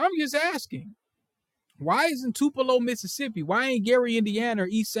 I'm just asking. Why isn't Tupelo, Mississippi? Why ain't Gary, Indiana or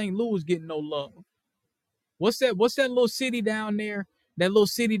East St. Louis getting no love? What's that little city down there? That little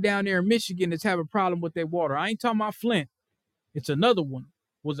city down there in Michigan that's having a problem with their water. I ain't talking about Flint. It's another one.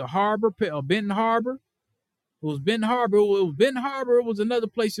 Was it Benton Harbor? It was Benton Harbor. It was Benton Harbor. It was another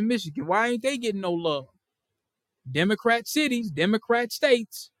place in Michigan. Why ain't they getting no love? Democrat cities, Democrat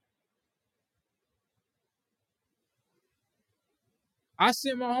states. I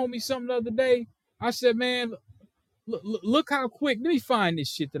sent my homie something the other day. I said, man, look how quick. Let me find this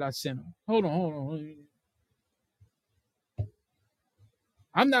shit that I sent him. Hold on.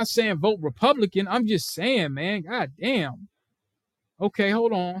 I'm not saying vote Republican. I'm just saying, man, god damn. Okay,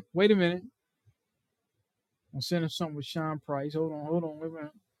 hold on. Wait a minute. I'm sending something with Sean Price. Hold on. Wait a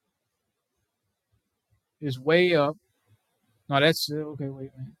minute. It's way up. No, that's okay.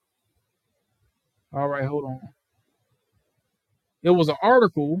 Wait a minute. All right, hold on. It was an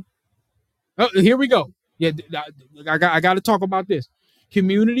article. Oh, here we go. Yeah, I got to talk about this.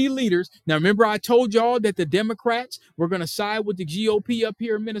 Community leaders. Now, remember I told y'all that the Democrats were going to side with the GOP up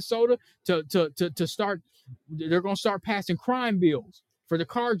here in Minnesota to start. They're going to start passing crime bills for the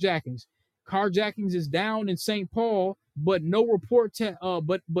carjackings. Carjackings is down in St. Paul, but no reports.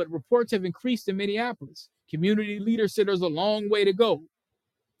 But reports have increased in Minneapolis. Community leaders said there's a long way to go.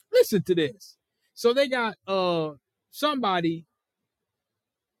 Listen to this. So they got somebody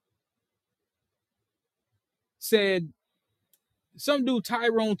said, some dude,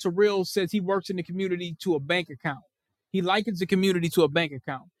 Tyrone Terrell, says he works in the community to a bank account. He likens the community to a bank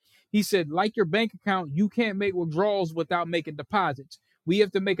account. He said, like your bank account, you can't make withdrawals without making deposits. We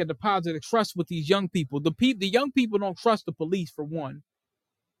have to make a deposit of trust with these young people. The young people don't trust the police, for one.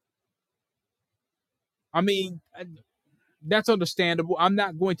 I mean, that's understandable. I'm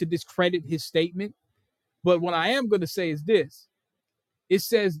not going to discredit his statement. But what I am going to say is this. It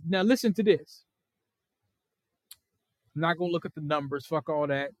says, now listen to this. I'm not going to look at the numbers. Fuck all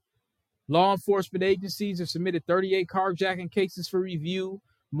that. Law enforcement agencies have submitted 38 carjacking cases for review.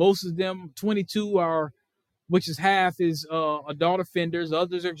 Most of them, 22 are, which is half, is adult offenders.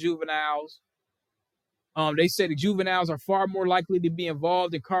 Others are juveniles. They say the juveniles are far more likely to be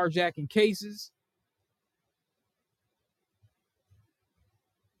involved in carjacking cases.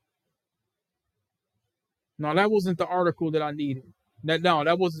 No, that wasn't the article that I needed. No,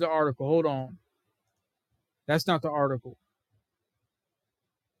 that wasn't the article. Hold on. That's not the article.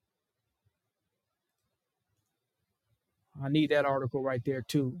 I need that article right there,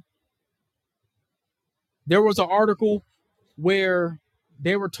 too. There was an article where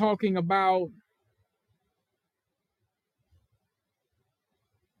they were talking about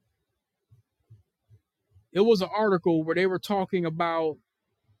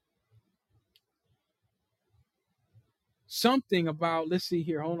something about, let's see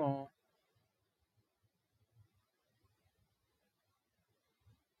here, hold on.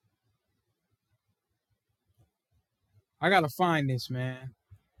 I gotta find this, man.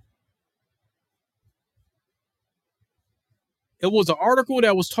 It was an article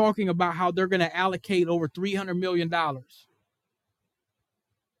that was talking about how they're going to allocate over $300 million. Hold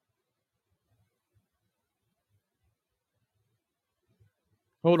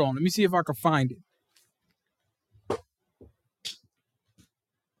on. Let me see if I can find it.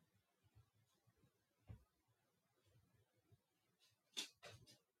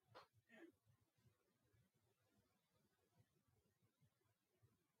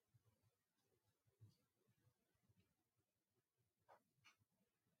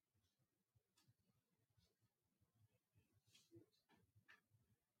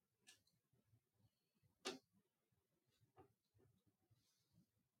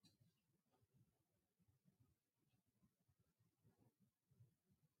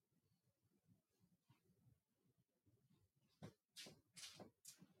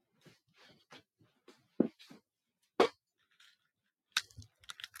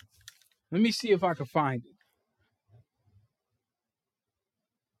 Let me see if I can find it.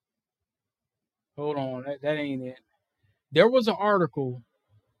 Hold on. That ain't it. There was an article.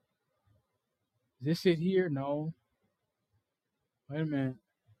 Is this it here? No. Wait a minute.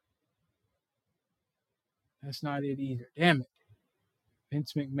 That's not it either. Damn it.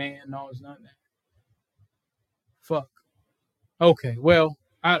 Vince McMahon. No, it's not that. Fuck. Okay, well,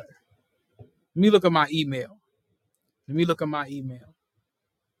 let me look at my email.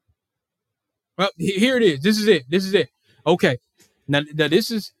 Well, here it is. This is it. Okay. Now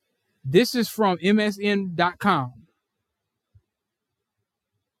this is from MSN.com.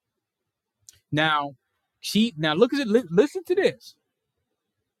 Now, look at it. Listen to this.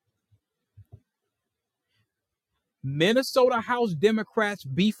 Minnesota House Democrats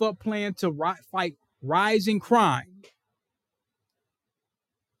beef up plan to fight rising crime.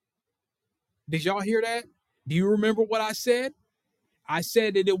 Did y'all hear that? Do you remember what I said? I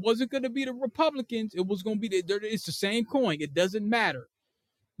said that it wasn't going to be the Republicans. It was going to be it's the same coin. It doesn't matter.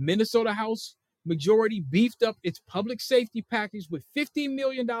 Minnesota House majority beefed up its public safety package with $50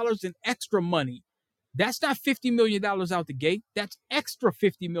 million in extra money. That's not $50 million out the gate. That's extra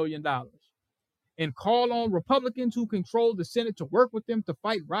 $50 million. And call on Republicans who control the Senate to work with them to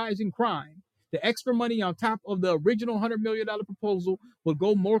fight rising crime. The extra money on top of the original $100 million proposal will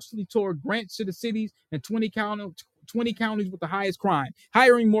go mostly toward grants to the cities and 20 counties with the highest crime,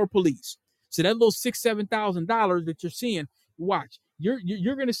 hiring more police. So that little $6,000-$7,000 that you're seeing, watch,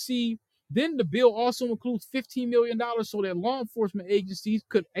 you're going to see. Then the bill also includes $15 million so that law enforcement agencies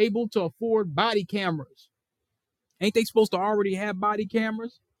could able to afford body cameras. Ain't they supposed to already have body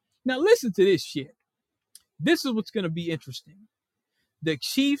cameras? Now listen to this shit. This is what's going to be interesting.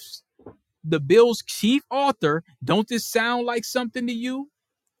 The bill's chief author, don't this sound like something to you?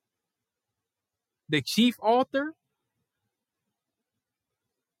 The chief author,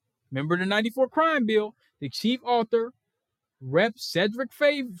 remember the 94 crime bill, the chief author, Rep. Cedric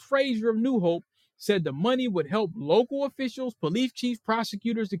Frazier of New Hope, said the money would help local officials, police chiefs,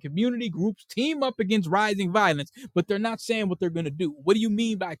 prosecutors, and community groups team up against rising violence, but they're not saying what they're going to do. What do you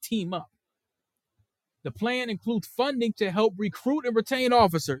mean by team up? The plan includes funding to help recruit and retain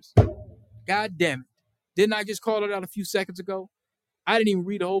officers. God damn it. Didn't I just call it out a few seconds ago? I didn't even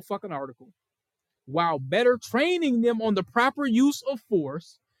read the whole fucking article. While better training them on the proper use of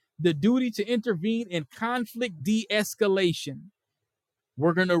force, the duty to intervene in conflict de-escalation.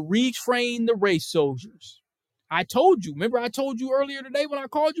 We're going to retrain the race soldiers. I told you. Remember I told you earlier today when I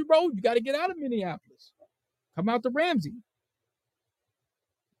called you, bro? You got to get out of Minneapolis. Come out to Ramsey.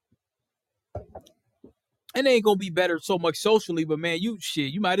 And it ain't going to be better so much socially, but man,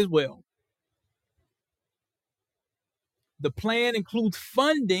 you might as well. The plan includes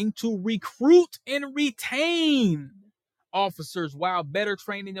funding to recruit and retain officers while better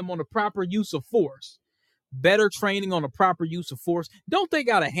training them on the proper use of force. Better training on the proper use of force. Don't they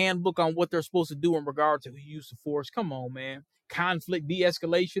got a handbook on what they're supposed to do in regard to the use of force? Come on, man. Conflict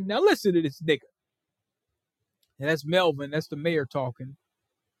de-escalation. Now listen to this nigga. And that's Melvin. That's the mayor talking.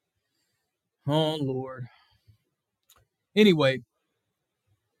 Oh, Lord. Anyway,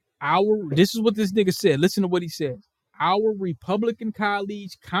 this is what this nigga said. Listen to what he said. Our Republican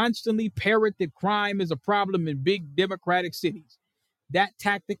colleagues constantly parrot that crime is a problem in big Democratic cities. That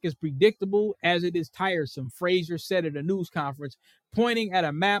tactic is predictable as it is tiresome, Frazier said at a news conference, pointing at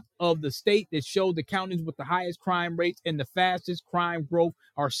a map of the state that showed the counties with the highest crime rates and the fastest crime growth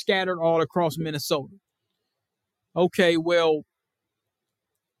are scattered all across Minnesota. Okay, well,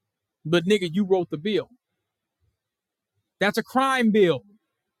 but nigga, you wrote the bill. That's a crime bill.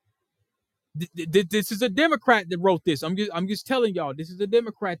 This is a Democrat that wrote this. I'm just telling y'all, this is a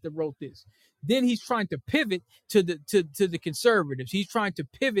Democrat that wrote this. Then he's trying to pivot to the conservatives. He's trying to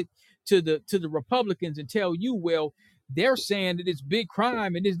pivot to the Republicans and tell you, well, they're saying that it's big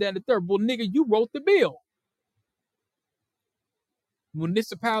crime and this, that, and the third. Well, nigga, you wrote the bill.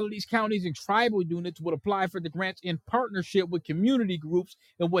 Municipalities, counties, and tribal units would apply for the grants in partnership with community groups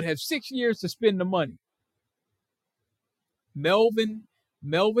and would have 6 years to spend the money.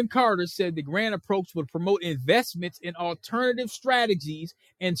 Melvin Carter said the grant approach would promote investments in alternative strategies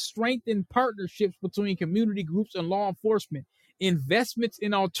and strengthen partnerships between community groups and law enforcement. Investments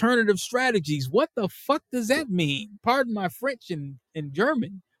in alternative strategies. What the fuck does that mean? Pardon my French and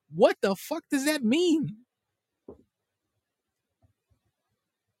German. What the fuck does that mean?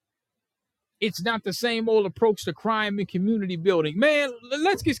 It's not the same old approach to crime and community building. Man,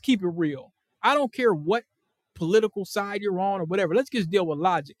 let's just keep it real. I don't care what political side you're on or whatever. Let's just deal with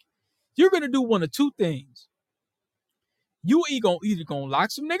logic. You're going to do one of two things. You either going to lock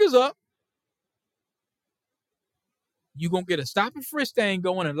some niggas up. You're going to get a stop and frisk thing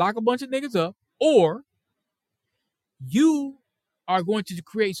going and lock a bunch of niggas up. Or you are going to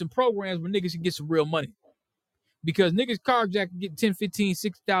create some programs where niggas can get some real money. Because niggas carjacking get $10,000,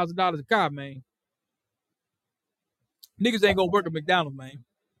 $15,000, $60,000 a car, man. Niggas ain't going to work at McDonald's, man.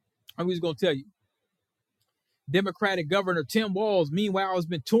 I'm just going to tell you. Democratic Governor Tim Walz, meanwhile, has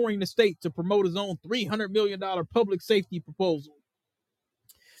been touring the state to promote his own $300 million public safety proposal.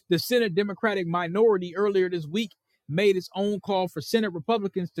 The Senate Democratic minority earlier this week made its own call for Senate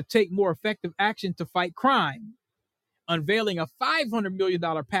Republicans to take more effective action to fight crime, unveiling a $500 million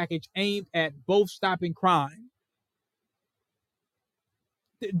package aimed at both stopping crime.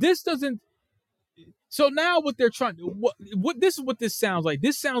 This doesn't, So now what they're trying to what this is what this sounds like.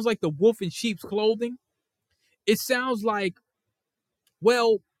 This sounds like the wolf in sheep's clothing. It sounds like,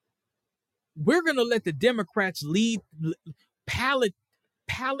 well, we're gonna let the Democrats pallet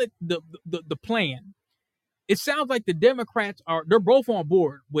the plan. It sounds like the Democrats they're both on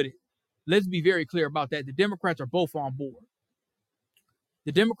board with it. Let's be very clear about that. The Democrats are both on board.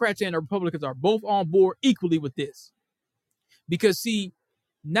 The Democrats and the Republicans are both on board equally with this. Because see,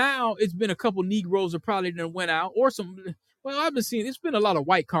 now it's been a couple Negroes that probably done went out, or some. Well, I've been seeing it's been a lot of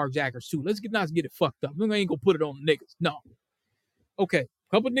white carjackers too. Let's not get it fucked up. We ain't gonna put it on the niggas. No. Okay,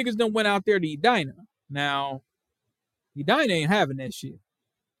 a couple niggas done went out there to Edina. Now, Edina ain't having that shit.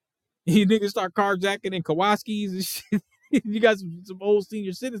 You niggas start carjacking in Kowalskis and shit. You got some old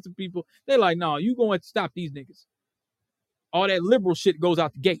senior citizen people. They're like, no, you gonna have to stop these niggas. All that liberal shit goes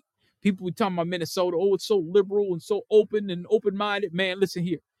out the gate. People we talking about Minnesota, oh, it's so liberal and so open and open-minded. Man, listen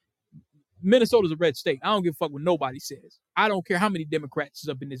here. Minnesota's a red state. I don't give a fuck what nobody says. I don't care how many Democrats is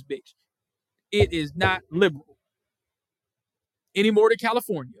up in this bitch. It is not liberal. Any more than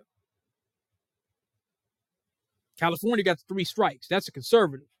California. California got the 3 strikes. That's a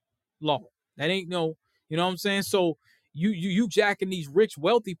conservative law. That ain't no, you know what I'm saying? So you jacking these rich,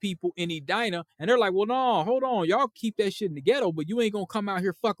 wealthy people in Edina, and they're like, well, no, hold on. Y'all keep that shit in the ghetto, but you ain't gonna come out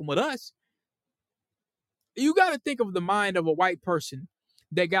here fucking with us. You got to think of the mind of a white person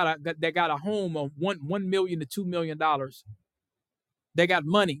that got a home of $1 million to $2 million. They got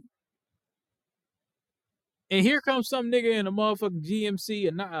money. And here comes some nigga in a motherfucking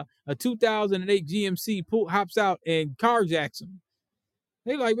GMC, a 2008 GMC, hops out and carjacks them.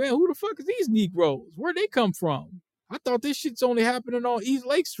 They like, man, who the fuck is these Negroes? Where'd they come from? I thought this shit's only happening on East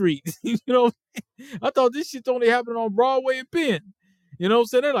Lake Street. You know, I thought this shit's only happening on Broadway and Penn. You know what I'm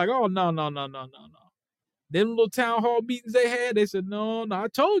saying? They're like, oh, no. Them little town hall meetings they had, they said, no, I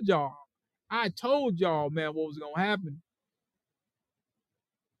told y'all. Man, what was going to happen.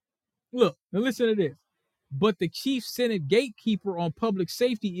 Look, now listen to this. But the chief Senate gatekeeper on public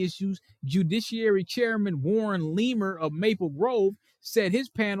safety issues, Judiciary Chairman Warren Leamer of Maple Grove, said his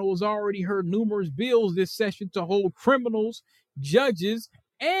panel has already heard numerous bills this session to hold criminals, judges,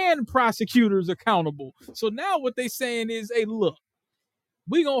 and prosecutors accountable. So now what they saying is, hey, look,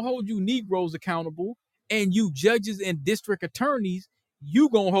 we gonna hold you Negroes accountable, and you judges and district attorneys, you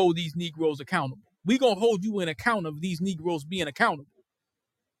gonna hold these Negroes accountable. We gonna hold you in account of these Negroes being accountable.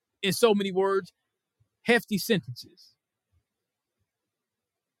 In so many words, hefty sentences.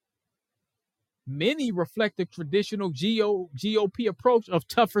 Many reflect the traditional GOP approach of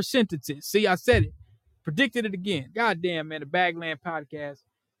tougher sentences. See, I said it. Predicted it again. Goddamn, man, the Bagland Podcast.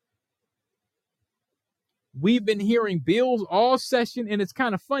 We've been hearing bills all session, and it's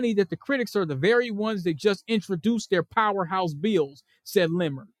kind of funny that the critics are the very ones that just introduced their powerhouse bills, said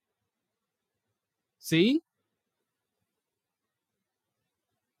Limmer. See?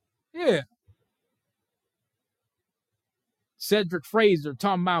 Yeah. Cedric Fraser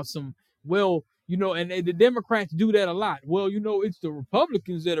talking about some, well, you know, and the Democrats do that a lot. Well, you know, it's the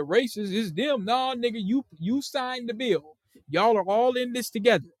Republicans that are racist. It's them. Nah, nigga, you signed the bill. Y'all are all in this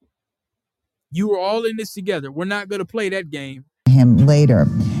together. You are all in this together. We're not going to play that game. Him later.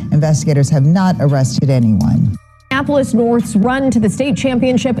 Investigators have not arrested anyone. Minneapolis North's run to the state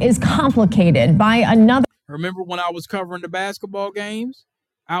championship is complicated by another. Remember when I was covering the basketball games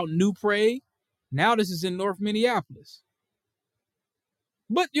out in New Prague? Now this is in North Minneapolis.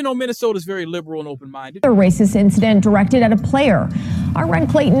 But, you know, Minnesota's very liberal and open-minded. A racist incident directed at a player. Our Ren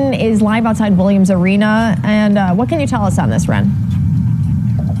Clayton is live outside Williams Arena. And what can you tell us on this, Ren?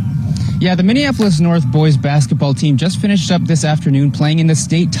 Yeah, the Minneapolis North boys basketball team just finished up this afternoon playing in the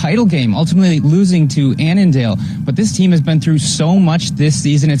state title game, ultimately losing to Annandale. But this team has been through so much this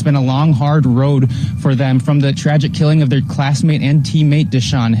season. It's been a long, hard road for them, from the tragic killing of their classmate and teammate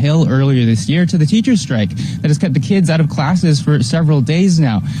Deshaun Hill earlier this year to the teacher's strike that has kept the kids out of classes for several days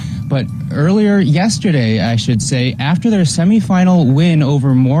now. But earlier yesterday, I should say, after their semifinal win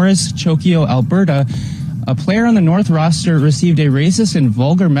over Morris Chokio, Alberta, a player on the North roster received a racist and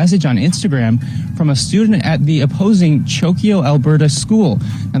vulgar message on Instagram from a student at the opposing Chokio, Alberta school.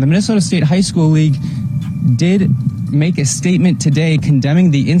 Now, the Minnesota State High School League did make a statement today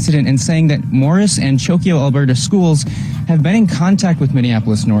condemning the incident and saying that Morris and Chokio, Alberta schools have been in contact with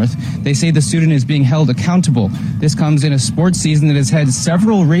Minneapolis North. They say the student is being held accountable. This comes in a sports season that has had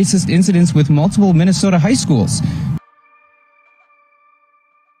several racist incidents with multiple Minnesota high schools.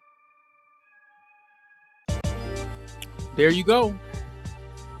 There you go.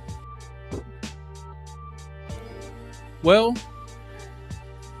 Well,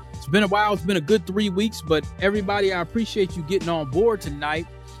 it's been a while. It's been a good 3 weeks, but everybody, I appreciate you getting on board tonight.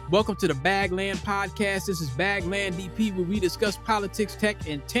 Welcome to the Bagland Podcast. This is Bagland DP, where we discuss politics, tech,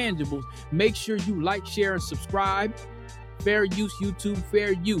 and tangibles. Make sure you like, share, and subscribe. Fair use, YouTube,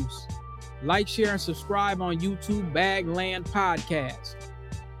 fair use. Like, share, and subscribe on YouTube, Bagland Podcast.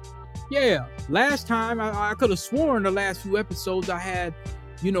 Yeah, last time, I could have sworn the last few episodes I had,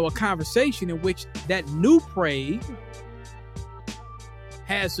 a conversation in which that new Prague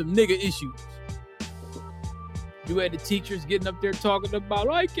had some nigga issues. You had the teachers getting up there talking about,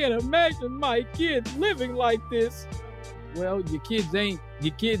 I can't imagine my kids living like this. Well, your kids ain't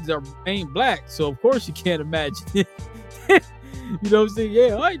black, so of course you can't imagine it. You know what I'm saying?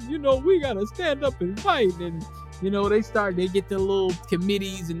 Yeah, we gotta stand up and fight. And they get the little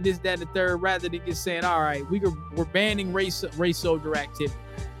committees and this, that, and the third, rather than just saying, all right, we're banning race soldier activity.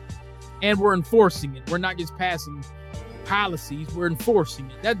 And we're enforcing it. We're not just passing policies, we're enforcing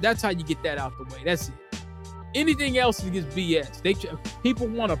it. That's how you get that out the way. That's it. Anything else is just BS. People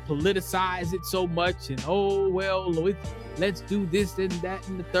want to politicize it so much, and let's do this and that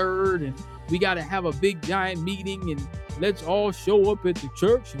and the third, and we got to have a big giant meeting, and let's all show up at the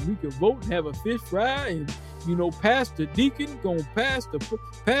church, and we can vote and have a fish fry, and Pastor Deacon gonna pass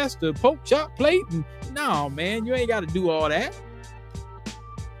the pork chop plate. And no, man, you ain't got to do all that.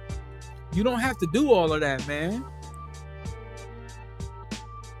 You don't have to do all of that, man.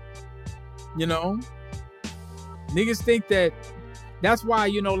 Niggas think that's why,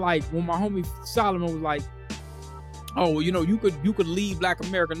 like when my homie Solomon was like, oh, well, you could lead Black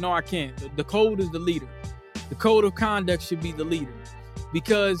America. No, I can't. The code is the leader. The code of conduct should be the leader.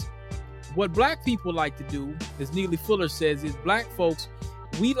 Because what black people like to do, as Neely Fuller says, is black folks,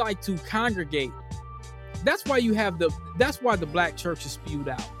 we like to congregate. That's why the black church is spewed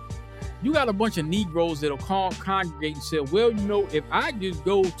out. You got a bunch of Negroes that'll congregate and say, well, if I just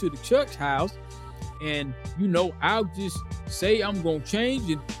go to the church house and, I'll just say I'm going to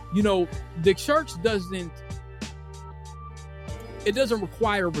change. And, the church doesn't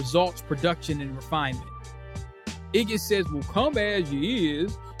require results, production, and refinement. It just says, well, come as you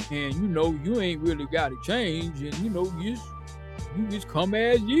is, and, you ain't really got to change. And, you just come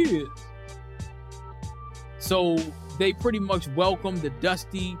as you is. So they pretty much welcome the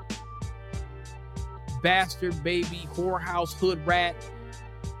dusty bastard baby whorehouse hood rat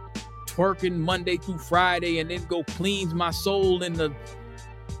twerking Monday through Friday, and then go cleans my soul in the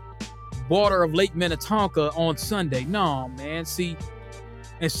water of Lake Minnetonka on Sunday. No, man. See,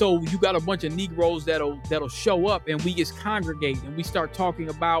 and so you got a bunch of Negroes that'll show up, and we just congregate, and we start talking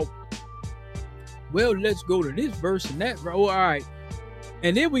about, well, let's go to this verse and that. Oh, all right.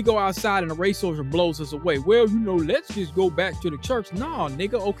 And then we go outside and the race soldier blows us away. Well, let's just go back to the church. No,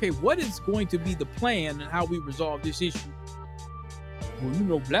 nigga. Okay, what is going to be the plan and how we resolve this issue?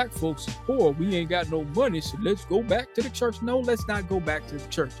 Well, black folks are poor. We ain't got no money, so let's go back to the church. No, let's not go back to the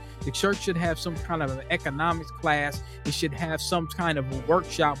church. The church should have some kind of an economics class. It should have some kind of a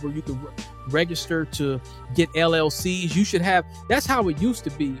workshop where you can register to get LLCs. You should have, that's how it used to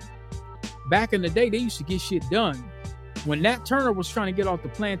be. Back in the day, they used to get shit done. When Nat Turner was trying to get off the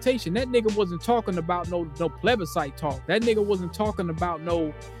plantation, that nigga wasn't talking about no plebiscite talk. That nigga wasn't talking about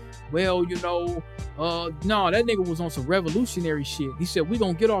no, no, that nigga was on some revolutionary shit. He said, we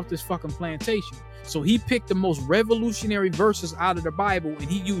gonna get off this fucking plantation. So he picked the most revolutionary verses out of the Bible, and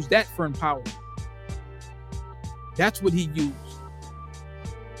he used that for empowerment. That's what he used.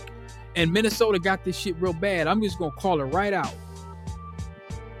 And Minnesota got this shit real bad. I'm just gonna call it right out.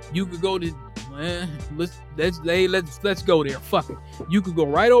 You could go to, let's go there. Fuck it. You could go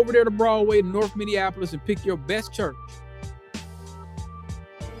right over there to Broadway to North Minneapolis and pick your best church.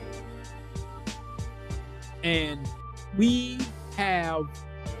 And we have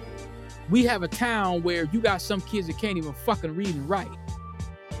a town where you got some kids that can't even fucking read and write.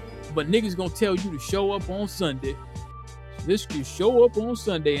 But niggas gonna tell you to show up on Sunday. This can show up on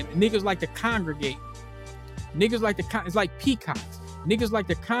Sunday, and niggas like to congregate. It's like peacocks. Niggas like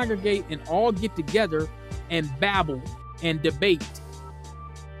to congregate and all get together and babble and debate.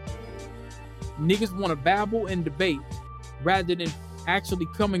 Niggas want to babble and debate rather than actually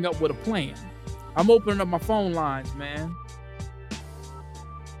coming up with a plan. I'm opening up my phone lines, man.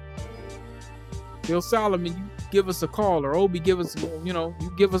 Bill Solomon, you give us a call, or Obi, give us,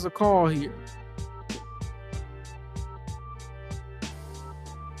 you give us a call here.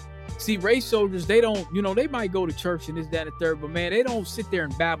 See, race soldiers, they don't, they might go to church and this, that, and the third, but man, they don't sit there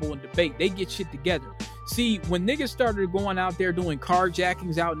and babble and debate. They get shit together. See, when niggas started going out there doing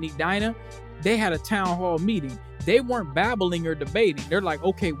carjackings out in Edina, they had a town hall meeting. They weren't babbling or debating. They're like,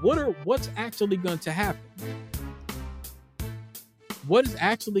 okay, what's actually going to happen? What is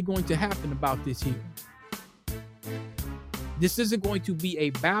actually going to happen about this here? This isn't going to be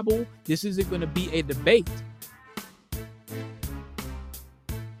a babble. This isn't going to be a debate.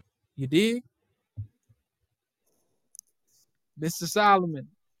 You dig? Mr. Solomon.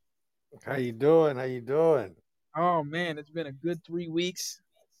 How you doing? How you doing? Oh, man, it's been a good 3 weeks.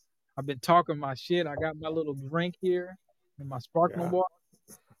 I've been talking my shit. I got my little drink here and my sparkling water.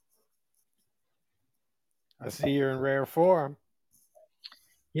 I see you're in rare form.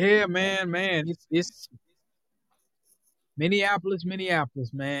 Yeah, man. It's Minneapolis,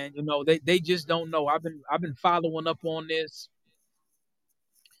 man. You know, they just don't know. I've been following up on this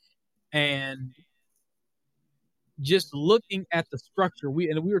and just looking at the structure.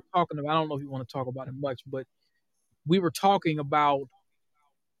 We were talking about, I don't know if you want to talk about it much, but we were texting about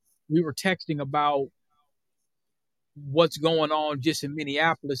what's going on just in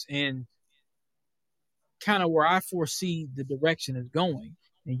Minneapolis and kind of where I foresee the direction is going.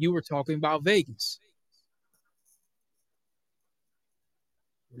 And you were talking about Vegas.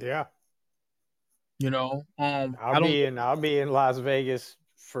 Yeah. You know, I'll be in Las Vegas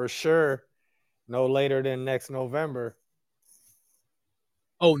for sure, no later than next November.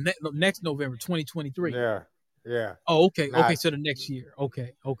 Oh, next November, 2023. Yeah. Oh, okay. So the next year.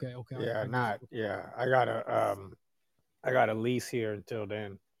 Okay. Yeah, I got a lease here until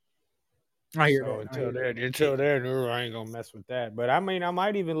then. I hear that. Until then, I ain't gonna mess with that. But I mean, I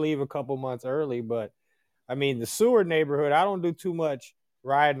might even leave a couple months early. But I mean, the Seward neighborhood, I don't do too much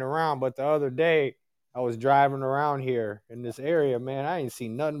riding around. But the other day, I was driving around here in this area, man. I ain't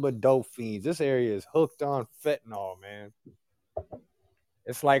seen nothing but dope fiends. This area is hooked on fentanyl, man.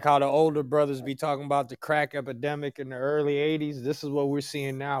 It's like how the older brothers be talking about the crack epidemic in the early 80s. This is what we're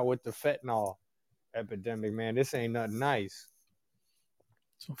seeing now with the fentanyl epidemic, man. This ain't nothing nice.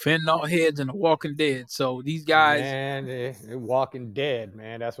 So fentanyl heads and the Walking Dead. So these guys, man, they're Walking Dead,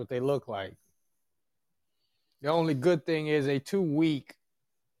 man. That's what they look like. The only good thing is they too weak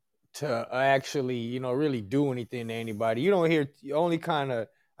to actually, really do anything to anybody. You don't hear only kind of.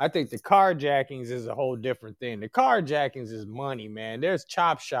 I think the carjackings is a whole different thing. The carjackings is money, man. There's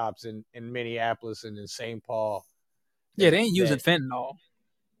chop shops in Minneapolis and in St. Paul. Yeah, they ain't using fentanyl.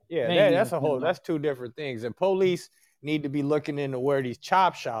 Yeah, that's two different things. And police need to be looking into where these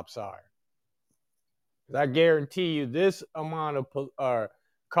chop shops are. I guarantee you this amount of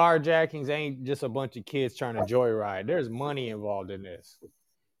carjackings ain't just a bunch of kids trying to joyride. There's money involved in this.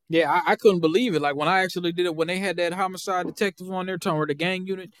 Yeah, I couldn't believe it. Like when I actually did it, when they had that homicide detective on there talking about the gang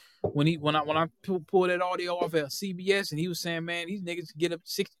unit, when I pulled that audio off at CBS and he was saying, man, these niggas get up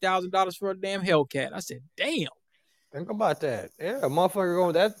 $60,000 for a damn Hellcat. I said, damn. Think about that. Yeah, a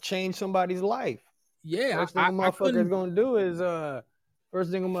motherfucker that changed somebody's life. Yeah, first thing a motherfucker's gonna do is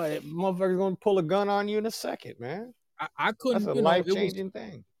motherfucker's gonna pull a gun on you in a second, man. I couldn't. That's a life-changing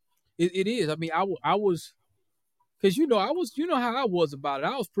thing. It is. I mean, I was, because how I was about it.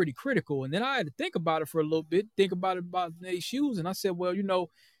 I was pretty critical, and then I had to think about it for a little bit, about their shoes, and I said, well,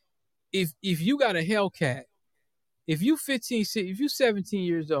 if you got a Hellcat, if you 17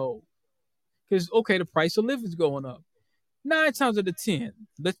 years old, because the price of living is going up. 9 times out of 10,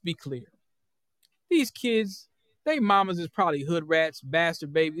 let's be clear. These kids, they mamas is probably hood rats,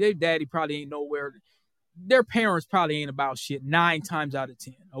 bastard baby. Their daddy probably ain't nowhere. Their parents probably ain't about shit 9 times out of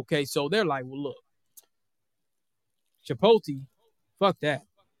 10. Okay, so they're like, well, look, Chipotle, fuck that.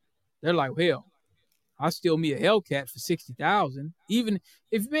 They're like, hell, I'll steal me a Hellcat for $60,000. Even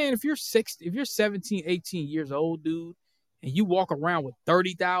if you're 17, 18 years old, dude, and you walk around with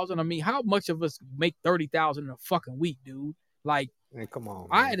 $30,000, I mean, how much of us make $30,000 in a fucking week, dude? Like, man, come on.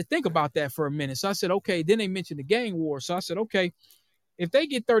 I had to think about that for a minute. So I said, okay. Then they mentioned the gang war. So I said, okay, if they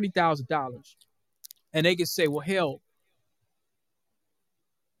get $30,000 and they can say, well, hell,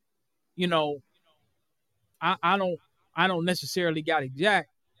 I don't necessarily got exact.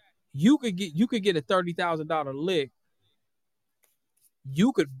 You could get a $30,000 lick.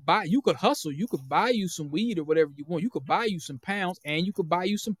 You could hustle. You could buy you some weed or whatever you want. You could buy you some pounds and you could buy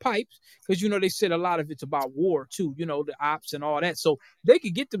you some pipes because, they said a lot of it's about war too, the ops and all that. So they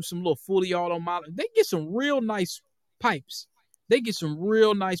could get them some little fully auto model. They get some real nice pipes. They get some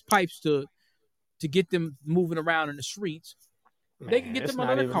real nice pipes to get them moving around in the streets. Man, they can get them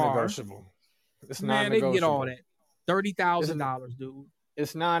under the car. It's man, they can get all that. $30,000, dude.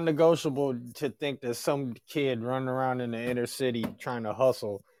 It's non-negotiable to think that some kid running around in the inner city trying to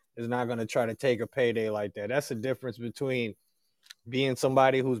hustle is not going to try to take a payday like that. That's the difference between being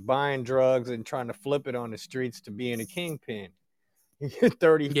somebody who's buying drugs and trying to flip it on the streets to being a kingpin. You get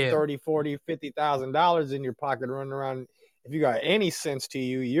 $30, $40, $50,000 in your pocket running around. If you got any sense to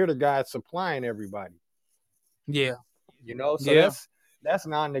you, you're the guy supplying everybody. Yeah. So that's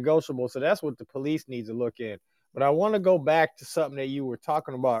non-negotiable. So that's what the police need to look at. But I want to go back to something that you were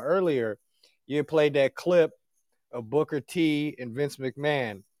talking about earlier. You had played that clip of Booker T and Vince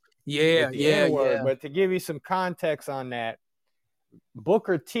McMahon. Yeah, with the yeah, N-word. yeah. But to give you some context on that,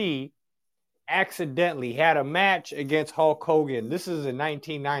 Booker T accidentally had a match against Hulk Hogan. This is in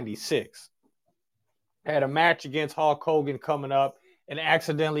 1996. Had a match against Hulk Hogan coming up and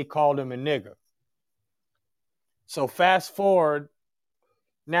accidentally called him a nigger. So fast forward.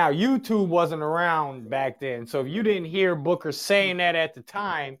 Now, YouTube wasn't around back then. So if you didn't hear Booker saying that at the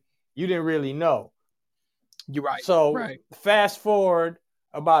time, you didn't really know. You're right. So right. fast forward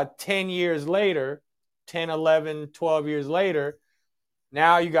about 10 years later, 10, 11, 12 years later,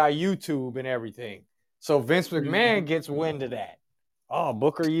 now you got YouTube and everything. So Vince McMahon gets wind of that. Oh,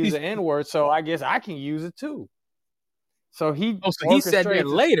 Booker used the N-word, so I guess I can use it too. So he said that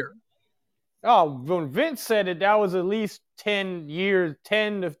later. Oh, when Vince said it, that was at least 10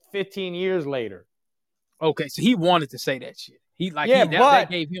 to 15 years later. Okay, so he wanted to say that shit. That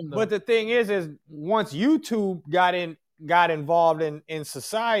gave him the... But the thing is once YouTube got involved in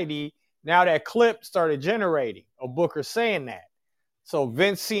society, now that clip started generating of Booker saying that. So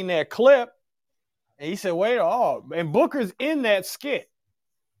Vince seen that clip and he said, and Booker's in that skit.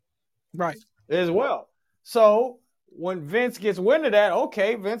 Right. As well. So when Vince gets wind of that,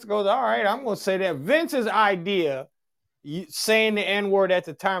 okay, Vince goes, all right, I'm going to say that. Vince's idea, saying the N-word at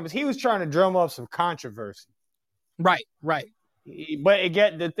the time, was he was trying to drum up some controversy. Right. But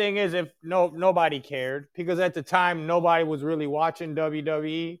the thing is, if nobody cared, because at the time, nobody was really watching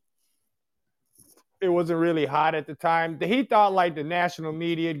WWE. It wasn't really hot at the time. He thought like the national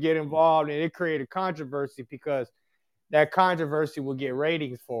media would get involved and it created controversy because that controversy would get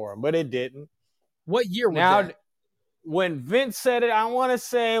ratings for him, but it didn't. What year was that? When Vince said it, I want to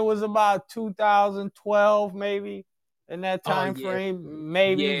say it was about 2012, maybe in that time frame,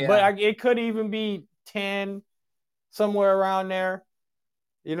 maybe. Yeah. But it could even be 10, somewhere around there.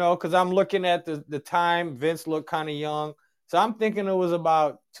 Because I'm looking at the time. Vince looked kind of young, so I'm thinking it was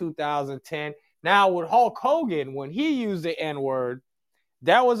about 2010. Now with Hulk Hogan, when he used the N-word,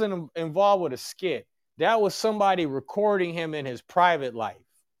 that wasn't involved with a skit. That was somebody recording him in his private life.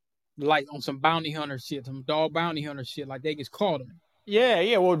 Like on some bounty hunter shit, some dog bounty hunter shit, like they just called him.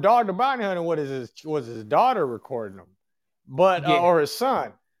 Yeah. Well, Dog the Bounty Hunter was his daughter recording him, but or his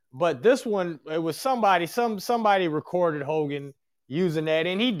son. But this one, it was somebody recorded Hogan using that,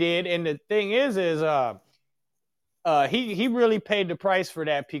 and he did. And the thing is he really paid the price for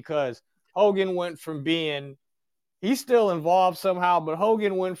that because Hogan went from being, he's still involved somehow, but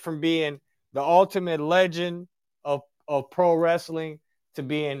Hogan went from being the ultimate legend of pro wrestling to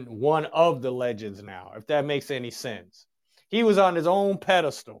being one of the legends now, if that makes any sense. He was on his own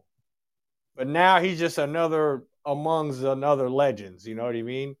pedestal, but now he's just another amongst another legends. You know what I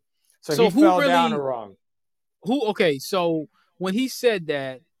mean? So he fell down the wrong. So when he said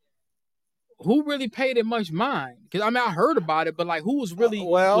that, who really paid it much mind? Because I heard about it, but like, who was really?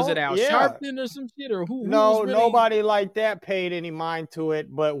 Was it Al Sharpton or some shit, or who? No, was really... nobody like that paid any mind to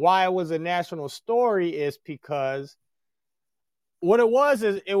it. But why it was a national story is because what it was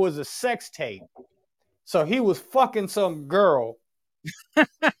is it was a sex tape. So he was fucking some girl,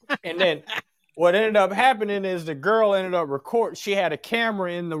 and then what ended up happening is the girl ended up recording. She had a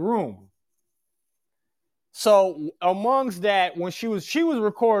camera in the room. So amongst that, when she was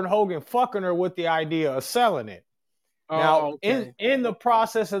recording Hogan fucking her with the idea of selling it. Now, in the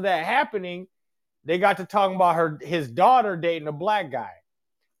process of that happening, they got to talking about his daughter dating a black guy.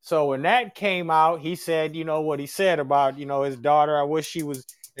 So when that came out, he said, what he said about, his daughter. I wish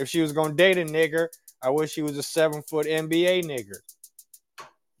if she was going to date a nigger, I wish she was a 7-foot NBA nigger.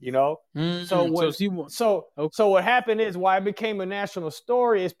 So what happened is why it became a national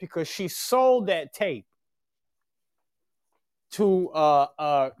story is because she sold that tape to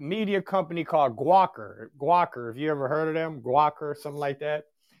a media company called Gawker. Gawker, if you ever heard of them, Gawker, something like that.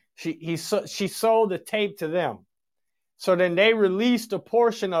 She sold the tape to them. So then they released a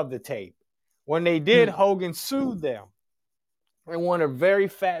portion of the tape. When they did, Hogan sued them and won a very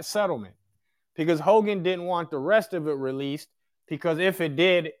fat settlement because Hogan didn't want the rest of it released because if it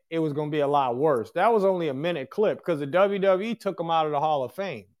did, it was going to be a lot worse. That was only a minute clip because the WWE took him out of the Hall of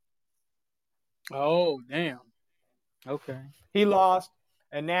Fame. Oh, damn. Okay. He lost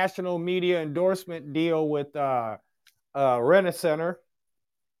a national media endorsement deal with Rent-A-Center.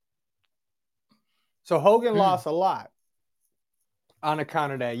 So Hogan lost a lot on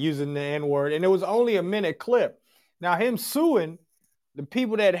account of that, using the N-word. And it was only a minute clip. Now, him suing, the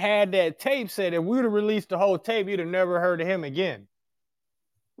people that had that tape said if we would have released the whole tape, you'd have never heard of him again.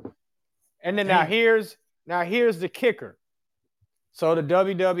 And then now here's the kicker. So the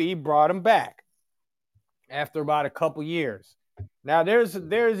WWE brought him back. after about a couple years. Now there's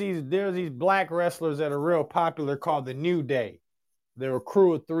these black wrestlers that are real popular called the New Day. They're a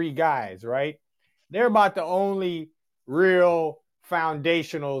crew of 3 guys, right? They're about the only real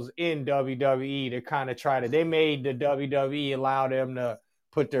foundationals in WWE to kind of they made the WWE allow them to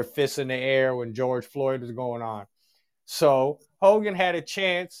put their fists in the air when George Floyd was going on. So Hogan had a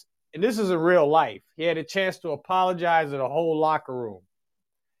chance, and this is in real life. He had a chance to apologize to the whole locker room.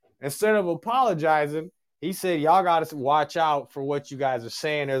 Instead of apologizing, he said, y'all got to watch out for what you guys are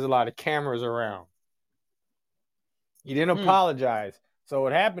saying. There's a lot of cameras around. He didn't apologize. So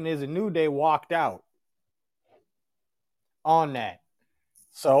what happened is the New Day walked out on that.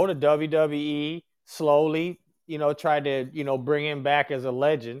 So the WWE slowly, tried to, bring him back as a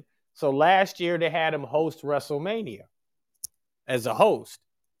legend. So last year they had him host WrestleMania as a host.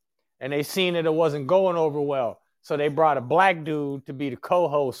 And they seen that it wasn't going over well. So they brought a black dude to be the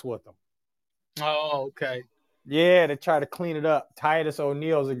co-host with them. Oh, okay. Yeah, to try to clean it up. Titus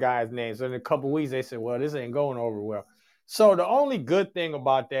O'Neil's the guy's name. So in a couple of weeks, they said, well, this ain't going over well. So the only good thing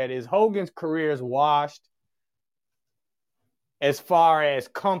about that is Hogan's career is washed as far as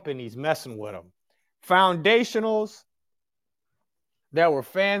companies messing with him. Foundationals that were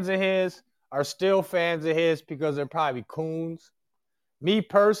fans of his are still fans of his because they're probably coons. Me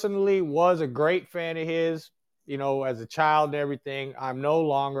personally was a great fan of his, as a child and everything. I'm no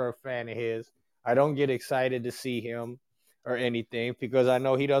longer a fan of his. I don't get excited to see him or anything because I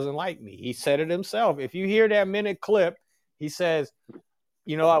know he doesn't like me. He said it himself. If you hear that minute clip, he says,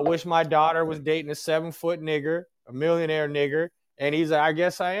 I wish my daughter was dating a 7-foot nigger, a millionaire nigger. And he's like, I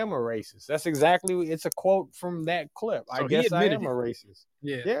guess I am a racist. That's exactly, it's a quote from that clip. So I guess I am a racist.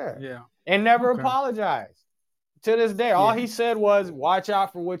 Yeah. And never apologized. To this day, all he said was, watch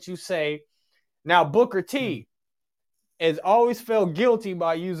out for what you say. Now, Booker T has always felt guilty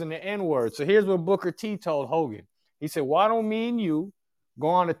by using the N-word. So here's what Booker T told Hogan. He said, why don't me and you go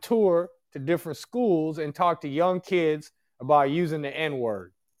on a tour to different schools and talk to young kids about using the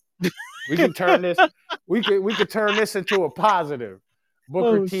N-word? We can turn this, we could turn this into a positive.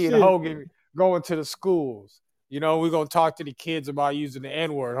 Booker T and Hogan going to the schools. We're going to talk to the kids about using the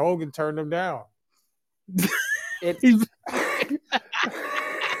N-word. Hogan turned them down. And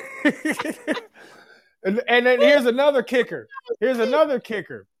then here's another kicker.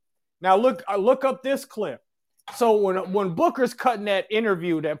 Now look up this clip. So when Booker's cutting that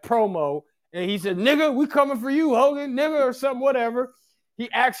interview, that promo, and he said, nigga, we coming for you, Hogan, nigga, or something, whatever. He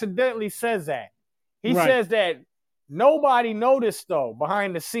accidentally says that. He says that nobody noticed, though,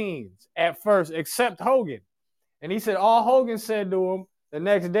 behind the scenes at first, except Hogan. And he said all Hogan said to him the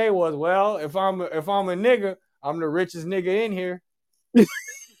next day was, well, if I'm a nigga, I'm the richest nigga in here.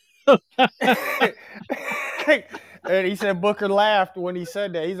 And he said Booker laughed when he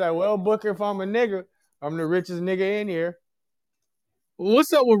said that. He's like, well, Booker, if I'm a nigga, I'm the richest nigga in here.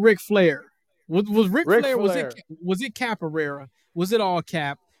 What's up with Ric Flair? Was Ric Flair, was it Capoeira? Was it all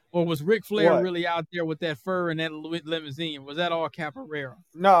Cap? Or was Ric Flair really out there with that fur and that limousine? Was that all Capoeira?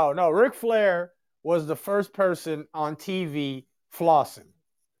 No. Ric Flair was the first person on TV flossing.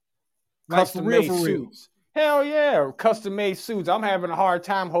 Custom-made suits. Hell yeah, custom-made suits. I'm having a hard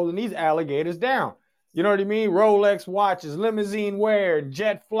time holding these alligators down. You know what I mean? Rolex watches, limousine wear,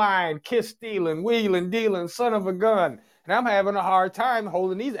 jet flying, kiss stealing, wheeling, dealing, son of a gun. And I'm having a hard time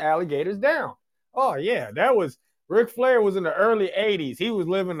holding these alligators down. Oh, yeah, Ric Flair was in the early 80s. He was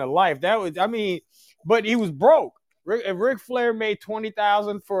living the life. But he was broke. If Ric Flair made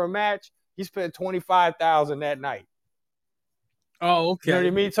 $20,000 for a match, he spent $25,000 that night. Oh, okay. You know what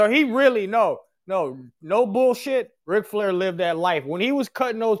I mean? So he really, no bullshit. Ric Flair lived that life. When he was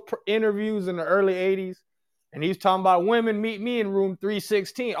cutting those interviews in the early 80s, and he's talking about women meet me in room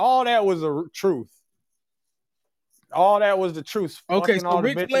 316, all that was the truth. All that was the truth. Okay, so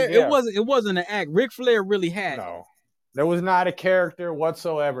Ric Flair, it wasn't an act. Ric Flair really had it. There was not a character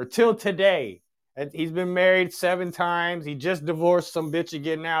whatsoever till today. And he's been married 7 times. He just divorced some bitch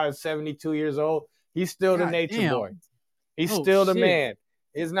again now at 72 years old. He's still the nature boy. He's still the man.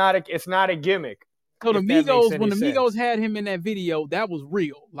 It's not a gimmick. So the Migos, when the Migos had him in that video, that was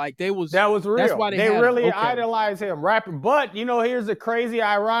real. That was real. That's why they really idolized him, rapping. But here's the crazy,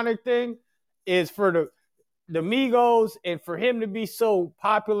 ironic thing: is for the Migos and for him to be so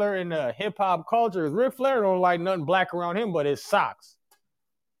popular in the hip hop culture, Ric Flair don't like nothing black around him but his socks.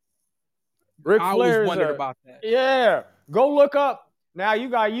 I always wondered about that. Yeah, go look up. Now you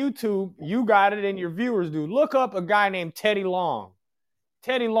got YouTube, you got it, and your viewers do. Look up a guy named Teddy Long.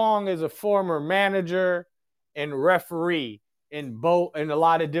 Teddy Long is a former manager and referee in a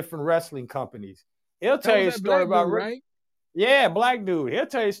lot of different wrestling companies. He'll tell you a story about right? Yeah, black dude. He'll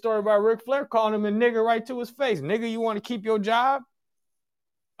tell you a story about Ric Flair calling him a nigga right to his face. Nigga, you want to keep your job?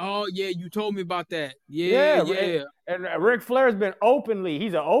 Oh yeah, you told me about that. Yeah. And Ric Flair's been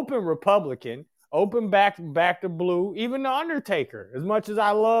he's an open Republican, open back to blue. Even the Undertaker. As much as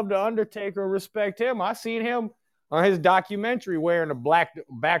I love the Undertaker and respect him, I seen him on his documentary wearing a back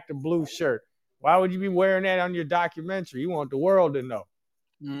to blue shirt. Why would you be wearing that on your documentary? You want the world to know.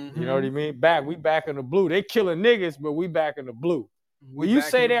 Mm-hmm. You know what I mean? We back in the blue. They killing niggas, but we back in the blue. When you back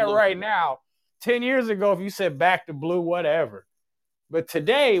say in the that blue. right now, 10 years ago, if you said back to blue, whatever. But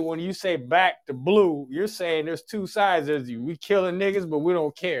today, when you say back to blue, you're saying there's two sides. We killing niggas, but we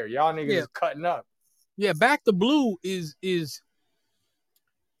don't care. Y'all niggas is cutting up. Yeah, back to blue is.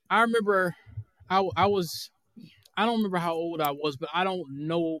 I remember, I don't remember how old I was, but I don't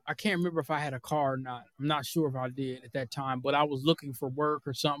know. I can't remember if I had a car or not. I'm not sure if I did at that time, but I was looking for work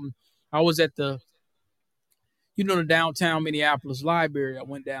or something. I was at the downtown Minneapolis library. I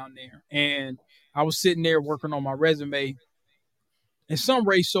went down there and I was sitting there working on my resume. And some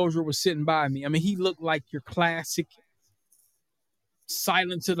race soldier was sitting by me. I mean, he looked like your classic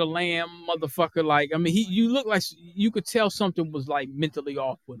Silence of the Lamb motherfucker. Like, I mean, you look like you could tell something was like mentally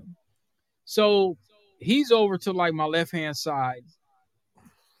off with him. So he's over to like my left-hand side.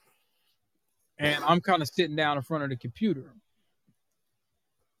 And I'm kind of sitting down in front of the computer.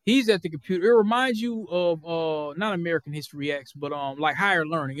 He's at the computer. It reminds you of not American History X, but like Higher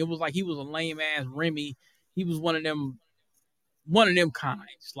Learning. It was like he was a lame-ass Remy. He was one of them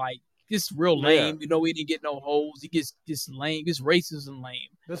kinds, like just real lame. You know, he didn't get no hoes. He gets just lame, just racist and lame.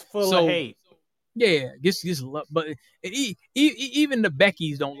 Just full of hate. Yeah, just but even the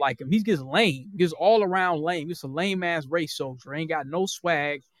Beckys don't like him. He's just lame. He's all around lame. He's a lame ass race soldier. Ain't got no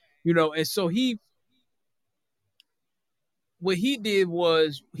swag, you know. And so what he did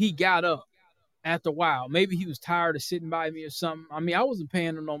was he got up after a while. Maybe he was tired of sitting by me or something. I mean, I wasn't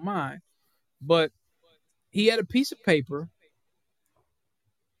paying him no mind, but he had a piece of paper.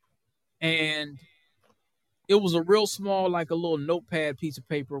 And it was a real small, like a little notepad piece of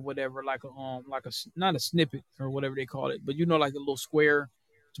paper or whatever, like a not a snippet or whatever they call it, but like a little square.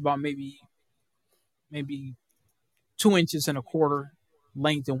 It's about maybe 2 inches and a quarter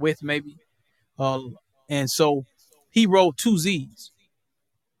length and width, maybe. And so he wrote 2 Z's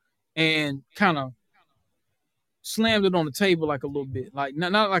and kind of slammed it on the table like a little bit, like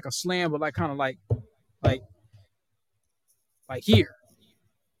not like a slam, but like kind of like here.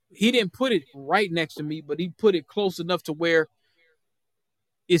 He didn't put it right next to me, but he put it close enough to where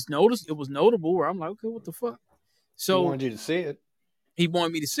it was notable, where I'm like, okay, what the fuck? So he wanted you to see it. He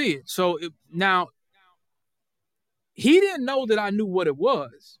wanted me to see it. So now he didn't know that I knew what it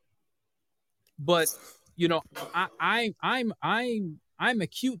was, but you know, I'm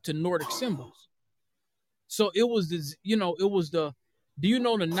acute to Nordic symbols. So it was this, do you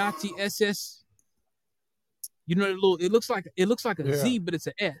know the Nazi SS? You know, it looks like a Z, but it's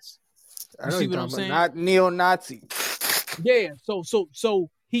an S. You see what I'm saying? Not neo-Nazi. Yeah. So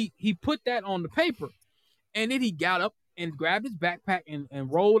he put that on the paper, and then he got up and grabbed his backpack and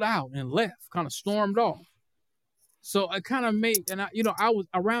rolled out and left, kind of stormed off. So I kind of I was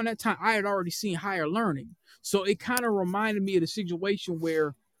around that time. I had already seen Higher Learning, so it kind of reminded me of the situation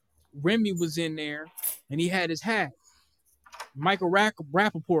where Remy was in there and he had his hat. Michael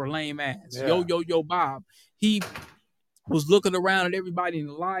Rappaport, lame ass. Yeah. Yo, Bob. He was looking around at everybody in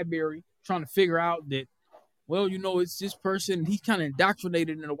the library trying to figure out that, well, it's this person. He's kind of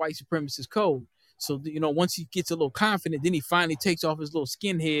indoctrinated in the white supremacist code. So, once he gets a little confident, then he finally takes off his little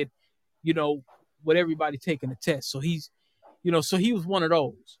skinhead, with everybody taking the test. So he's, so he was one of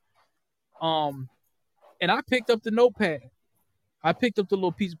those. And I picked up the notepad. I picked up the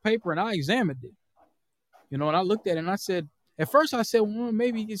little piece of paper and I examined it. And I looked at it and I said, at first I said, well,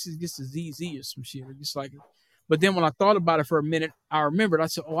 maybe this is just a ZZ or some shit. Just like, but then when I thought about it for a minute, I remembered. I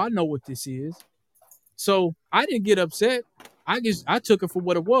said, oh, I know what this is. So I didn't get upset. I took it for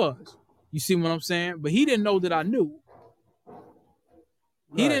what it was. You see what I'm saying? But he didn't know that I knew.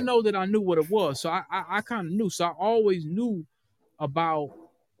 He didn't know that I knew what it was. So I kind of knew. So I always knew about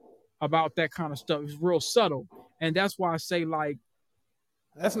that kind of stuff. It's real subtle. And that's why I say, like,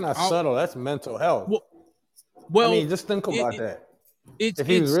 that's not subtle. That's mental health. Well, I mean, just think about that. If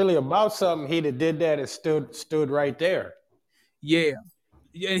he was really about something, he'd have did that and stood right there. Yeah.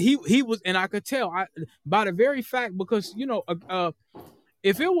 And he was, and I could tell by the very fact, because,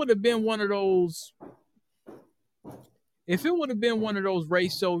 if it would have been one of those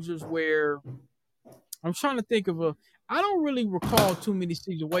race soldiers where, I'm trying to think of I don't really recall too many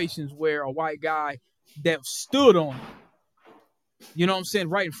situations where a white guy that stood on it, you know what I'm saying,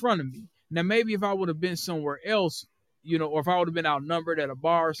 right in front of me. Now, maybe if I would have been somewhere else, or if I would have been outnumbered at a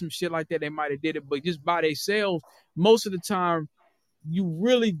bar or some shit like that, they might have did it. But just by themselves, most of the time, you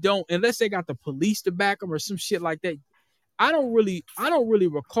really don't, unless they got the police to back them or some shit like that. I don't really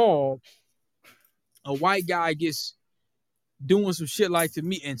recall a white guy gets doing some shit like to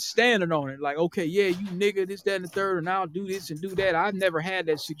me and standing on it. Like, okay, yeah, you nigga, this, that, and the third, and I'll do this and do that. I've never had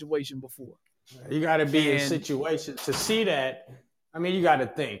that situation before. You got to be in situations to see that. I mean, you got to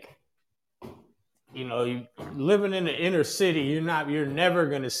think. You living in the inner city, you're never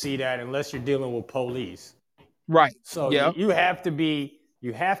going to see that unless you're dealing with police. Right. So you have to be,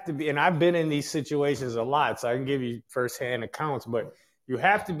 and I've been in these situations a lot, so I can give you firsthand accounts, but you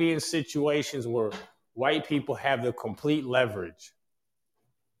have to be in situations where white people have the complete leverage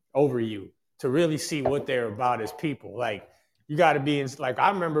over you to really see what they're about as people. Like, you got to be in, like, I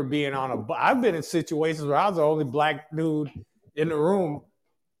remember being I've been in situations where I was the only black dude in the room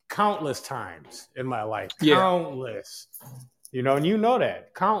countless times in my life. Yeah. Countless. And you know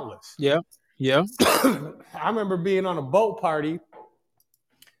that. Countless. Yeah. Yeah. I remember being on a boat party and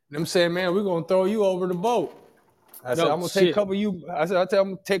them saying, man, we're going to throw you over the boat. I said, I'm going to take a couple of you. I said, I'm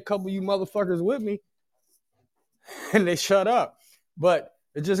going to take a couple of you motherfuckers with me. And they shut up. But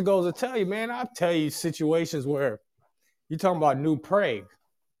it just goes to tell you, man, I'll tell you situations where you're talking about New Prague.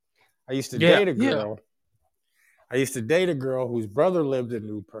 I used to date a girl. I used to date a girl whose brother lived in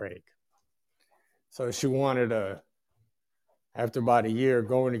New Prague. So she wanted after about a year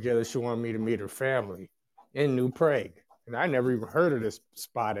going together, she wanted me to meet her family in New Prague. And I never even heard of this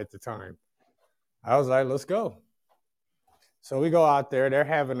spot at the time. I was like, let's go. So we go out there. They're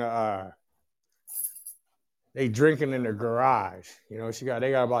having they drinking in the garage. They got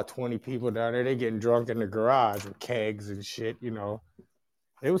about 20 people down there. They getting drunk in the garage with kegs and shit,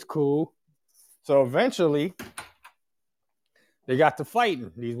 It was cool. So eventually, they got to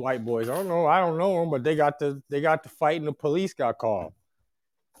fighting, these white boys. I don't know them, but they got to fighting. The police got called.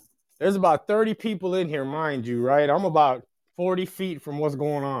 There's about 30 people in here, mind you, right? I'm about 40 feet from what's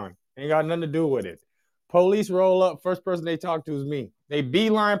going on. Ain't got nothing to do with it. Police roll up. First person they talk to is me. They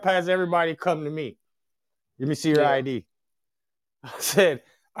beeline past everybody, come to me. Let me see your ID. I said,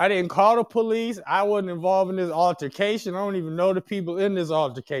 I didn't call the police. I wasn't involved in this altercation. I don't even know the people in this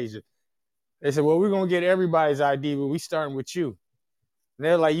altercation. They said, well, we're going to get everybody's ID, but we starting with you. And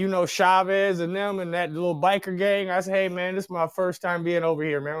they're like, Chavez and them and that little biker gang. I said, hey, man, this is my first time being over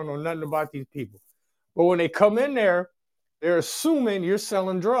here, man. I don't know nothing about these people. But when they come in there, they're assuming you're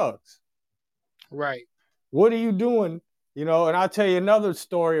selling drugs. Right. What are you doing? And I'll tell you another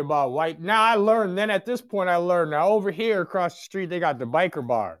story about white. Now I learned, then at this point I learned, now over here across the street, they got the biker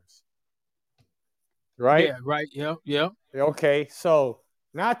bars. Right? Yeah, right. Yeah. Okay, so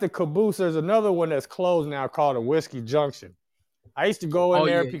not the Caboose. There's another one that's closed now called a Whiskey Junction. I used to go in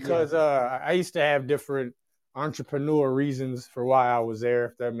there because I used to have different entrepreneur reasons for why I was there,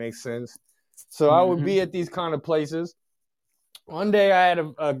 if that makes sense. So I would be at these kind of places. One day I had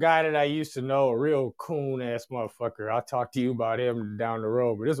a guy that I used to know, a real coon-ass motherfucker. I'll talk to you about him down the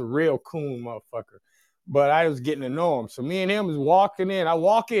road, but it's a real coon motherfucker. But I was getting to know him. So me and him was walking in. I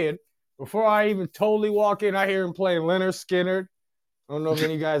walk in. Before I even totally walk in, I hear him playing Leonard Skinner. I don't know if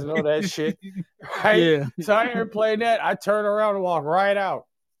any of you guys know that shit. Right? Yeah. So I hear him playing that. I turn around and walk right out.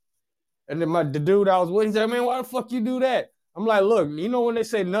 And then the dude I was with, he said, man, why the fuck you do that? I'm like, look, when they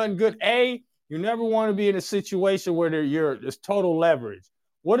say nothing good, you never want to be in a situation where there's total leverage.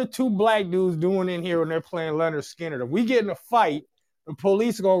 What are two black dudes doing in here when they're playing Leonard Skinner? If we get in a fight, the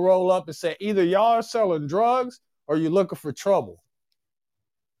police are going to roll up and say, either y'all are selling drugs or you're looking for trouble.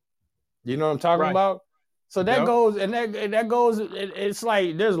 You know what I'm talking about? So that goes, and that goes, it's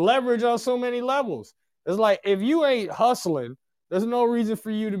like there's leverage on so many levels. It's like if you ain't hustling, there's no reason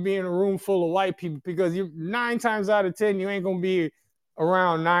for you to be in a room full of white people because 9 times out of 10, you ain't going to be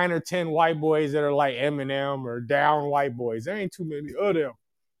around 9 or 10 white boys that are like Eminem or down white boys. There ain't too many of them.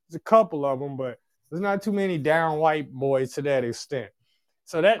 There's a couple of them, but there's not too many down white boys to that extent.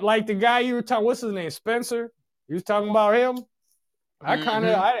 So that, like the guy you were talking, what's his name, Spencer? You was talking about him?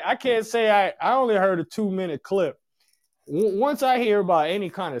 I can't say I only heard a 2-minute clip. Once I hear about any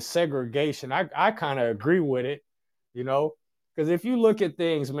kind of segregation, I kind of agree with it, because if you look at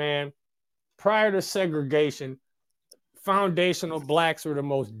things, man, prior to segregation, foundational blacks were the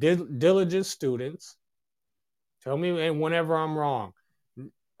most diligent students. Tell me, and whenever I'm wrong,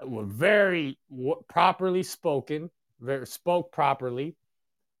 were very properly spoken, spoke properly,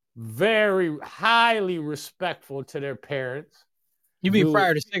 very highly respectful to their parents. You mean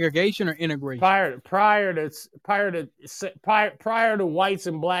prior to segregation or integration? Prior to whites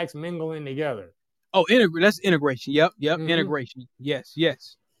and blacks mingling together. Oh, that's integration. Yep. Integration. Yes.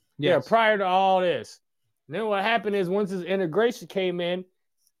 Yeah, prior to all this. And then what happened is once this integration came in,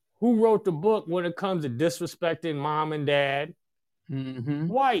 who wrote the book when it comes to disrespecting mom and dad? Mm-hmm.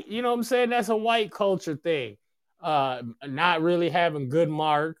 White. You know what I'm saying? That's a white culture thing. Not really having good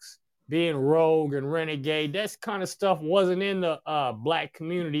marks, being rogue and renegade. That kind of stuff wasn't in the black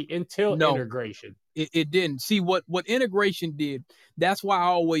community until integration. It didn't. See what integration did. That's why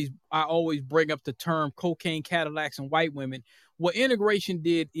I always bring up the term cocaine Cadillacs and white women. What integration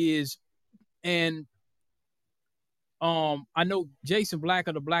did is, and I know Jason Black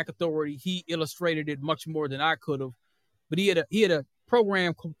of the Black Authority, he illustrated it much more than I could have, but he had a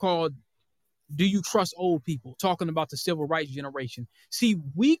program called Do You Trust Old People, talking about the civil rights generation. See,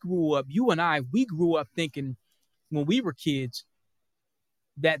 we grew up thinking when we were kids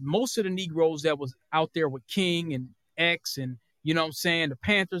that most of the Negroes that was out there with King and X and, you know what I'm saying, the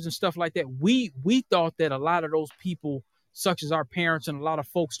Panthers and stuff like that, we thought that a lot of those people, such as our parents and a lot of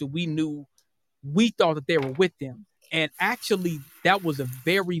folks that we knew, we thought that they were with them. And actually, that was a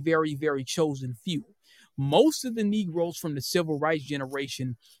very, very, very chosen few. Most of the Negroes from the civil rights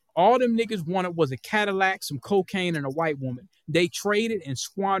generation, all them niggas wanted was a Cadillac, some cocaine, and a white woman. They traded and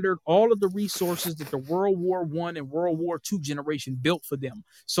squandered all of the resources that the World War I and World War II generation built for them.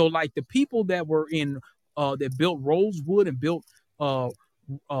 So, like the people that were in, that built Rosewood and built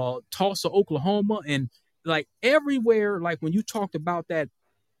Tulsa, Oklahoma, and like everywhere, like when you talked about that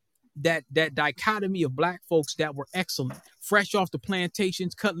dichotomy of black folks that were excellent, fresh off the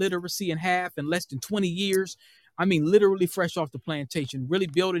plantations, cut literacy in half in less than 20 years. I mean, literally fresh off the plantation, really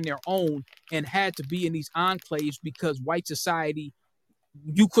building their own, and had to be in these enclaves because white society,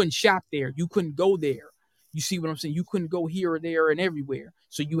 you couldn't shop there. You couldn't go there. You see what I'm saying? You couldn't go here or there and everywhere.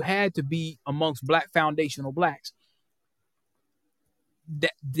 So you had to be amongst black foundational blacks.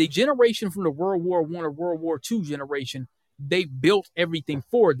 The generation from the World War I or World War II generation, they built everything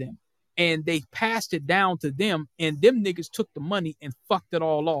for them. And they passed it down to them, and them niggas took the money and fucked it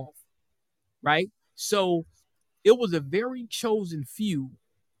all off, right? So it was a very chosen few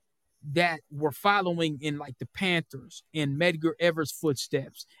that were following in like the Panthers, in Medgar Evers'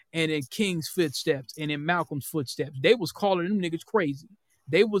 footsteps, and in King's footsteps, and in Malcolm's footsteps. They was calling them niggas crazy.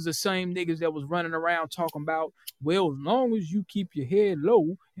 They was the same niggas that was running around talking about, well, as long as you keep your head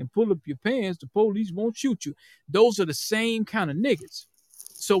low and pull up your pants, the police won't shoot you. Those are the same kind of niggas.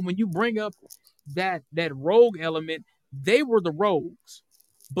 So when you bring up that rogue element, they were the rogues.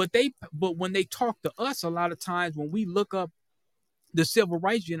 But when they talk to us, a lot of times when we look up the civil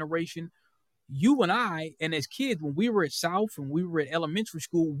rights generation, you and I, and as kids, when we were at South and we were at elementary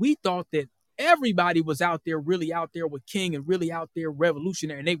school, we thought that everybody was out there, really out there with King and really out there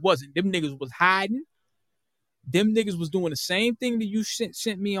revolutionary, and they wasn't. Them niggas was hiding. Them niggas was doing the same thing that you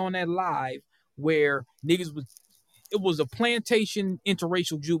sent me on that live, where niggas was. It was a plantation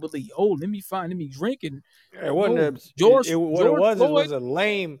interracial jubilee. Oh, let me drink and it wasn't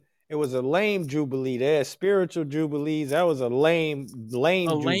It was a lame jubilee. They had spiritual jubilees. That was a lame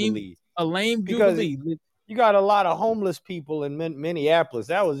jubilee. A lame jubilee. You got a lot of homeless people in Minneapolis.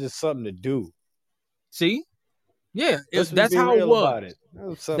 That was just something to do. See? Yeah, that's how it was.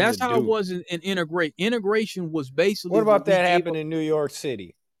 That's how it was in integrate. Integration was basically. What about that happened in New York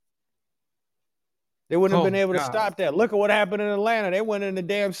City? They wouldn't have been able to stop that. Look at what happened in Atlanta. They went in the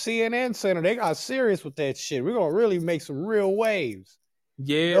damn CNN Center. They got serious with that shit. We're going to really make some real waves.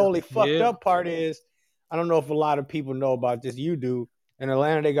 Yeah. The only fucked up part is, I don't know if a lot of people know about this. You do. In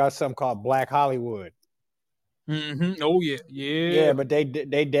Atlanta, they got something called Black Hollywood. Mm-hmm. Oh, yeah. Yeah. Yeah, but they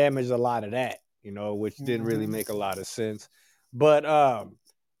damaged a lot of that, which didn't really make a lot of sense. But,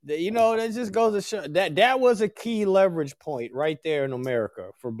 that just goes to show that was a key leverage point right there in America.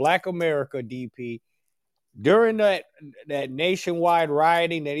 For Black America, DP, during that nationwide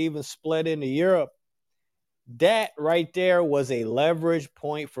rioting that even split into Europe, that right there was a leverage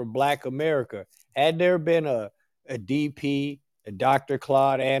point for Black America. Had there been a DP, a Dr.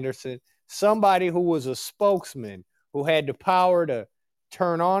 Claude Anderson, somebody who was a spokesman, who had the power to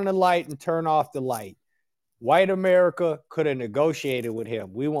turn on the light and turn off the light, white America could have negotiated with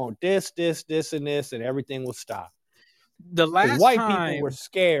him. We want this, and this, and everything will stop. The last white time, people were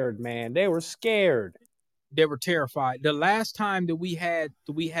scared, man. They were scared. They were terrified. The last time that we had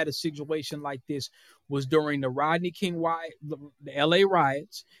a situation like this was during the Rodney King riot, the LA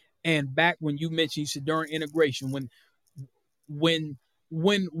riots, and back when you mentioned, you said during integration, when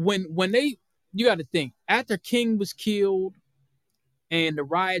they, you got to think, after King was killed and the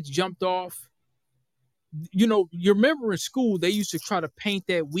riots jumped off, you remember in school they used to try to paint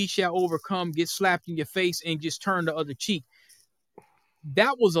that we shall overcome, get slapped in your face, and just turn the other cheek.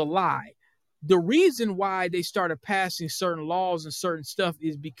 That was a lie. The reason why they started passing certain laws and certain stuff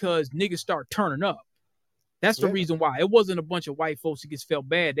is because niggas start turning up. That's the Yeah. reason why. It wasn't a bunch of white folks that just felt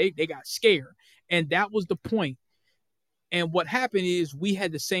bad. They got scared. And that was the point. And what happened is we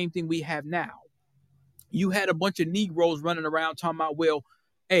had the same thing we have now. You had a bunch of Negroes running around talking about, well,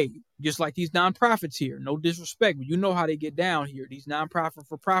 hey, just like these nonprofits here, no disrespect, but you know how they get down here, these nonprofit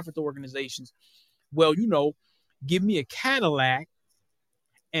for-profit organizations. Well, give me a Cadillac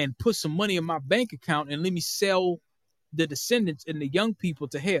and put some money in my bank account and let me sell the descendants and the young people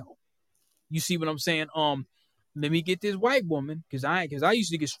to hell. You see what I'm saying? Let me get this white woman, because I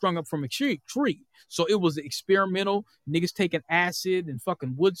used to get strung up from a tree. So it was experimental, niggas taking acid and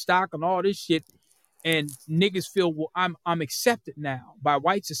fucking Woodstock and all this shit. And niggas feel, well, I'm accepted now by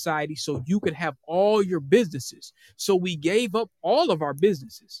white society, so you could have all your businesses. So we gave up all of our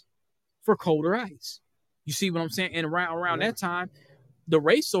businesses for colder ice. You see what I'm saying? And around that time, the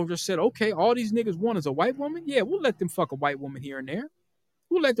race soldiers said, okay, all these niggas want is a white woman. Yeah, we'll let them fuck a white woman here and there.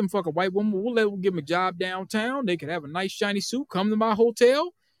 We'll let them fuck a white woman. We'll give them a job downtown. They could have a nice shiny suit, come to my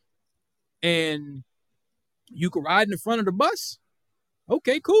hotel, and you could ride in the front of the bus.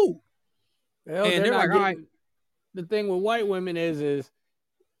 Okay, cool. Well, And they're like, all right. The thing with white women is,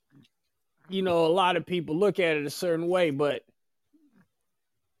 a lot of people look at it a certain way, but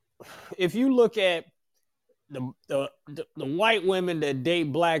if you look at the white women that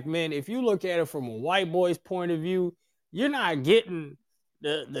date black men, if you look at it from a white boy's point of view, you're not getting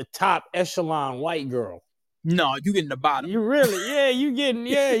the top echelon white girl. No, you getting the bottom. You really, you getting,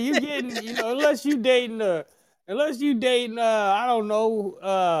 unless you dating, I don't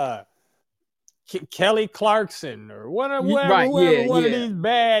know, Kelly Clarkson or whatever one of these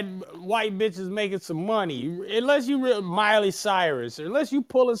bad white bitches making some money. Unless you Miley Cyrus, or unless you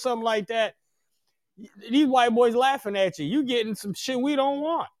pulling something like that, these white boys laughing at you. You getting some shit we don't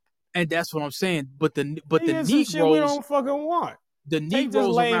want. And that's what I'm saying. But the Negroes, some shit we don't fucking want. The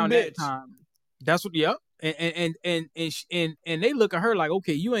Negroes around that time. That's what. Yep. And they look at her like,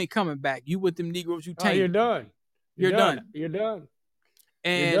 okay, you ain't coming back. You with them Negroes, you take. You're done. You're done. You're done.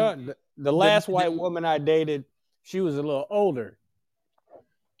 And you're done. The last white woman I dated, she was a little older.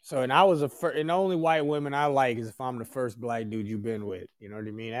 So, and I was and the only white women I like is if I'm the first black dude you've been with. You know what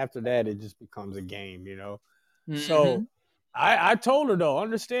I mean? After that, it just becomes a game, Mm-hmm. So I told her, though,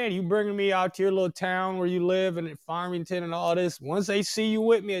 understand, you bringing me out to your little town where you live and in Farmington and all this. Once they see you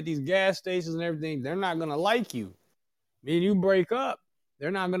with me at these gas stations and everything, they're not going to like you. Me and you break up, they're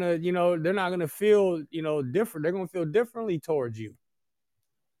not going to, they're not going to feel, different. They're going to feel differently towards you.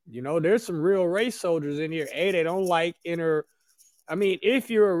 There's some real race soldiers in here. They don't like if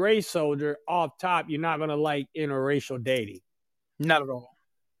you're a race soldier, off top, you're not going to like interracial dating. Not at all.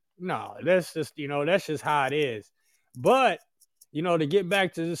 No, that's just, that's just how it is. But, to get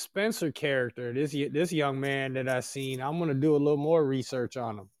back to this Spencer character, this young man that I seen, I'm going to do a little more research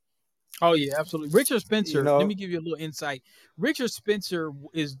on him. Oh, yeah, absolutely. Richard Spencer, let me give you a little insight. Richard Spencer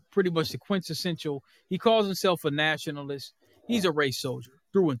is pretty much the quintessential. He calls himself a nationalist. He's a race soldier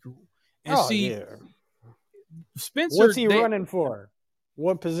through and through. And Spencer, what's he running for?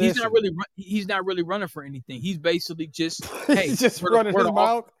 What position? He's not really running for anything. He's basically just, hey, he's just running his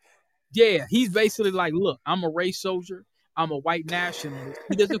mouth. Yeah, he's basically like, look, I'm a race soldier. I'm a white nationalist.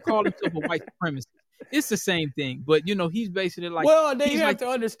 He doesn't call himself a white supremacist. It's the same thing, but he's basically like. Well, you have to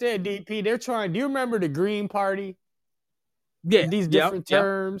understand, DP. They're trying. Do you remember the Green Party? Yeah, these different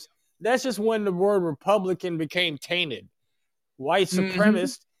terms. That's just when the word Republican became tainted. White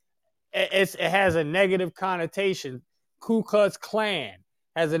supremacist. It has a negative connotation. Ku Klux Klan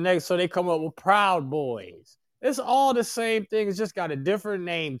has a negative, so they come up with Proud Boys. It's all the same thing. It's just got a different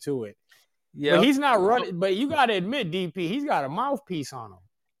name to it. Yeah, but he's not running. But you got to admit, DP, he's got a mouthpiece on him.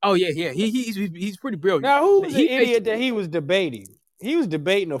 Oh yeah. He's pretty brilliant. Now, who was the idiot that he was debating? He was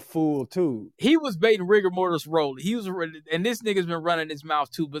debating a fool too. He was baiting rigor mortis Rowley. And this nigga's been running his mouth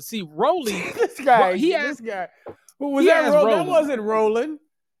too. But see, Rowley, this guy. Who was that? That wasn't Roland.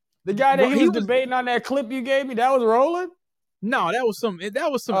 The guy that he was debating on that clip you gave me, that was Roland? No, that was some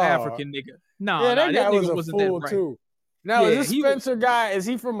African nigga. No, that guy nigga was a fool too. Now, is this Spencer guy, is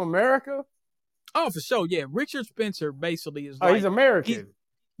he from America? Oh, for sure, yeah. Richard Spencer basically is he's American.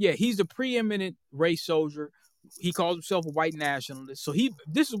 He's a preeminent race soldier. He calls himself a white nationalist. So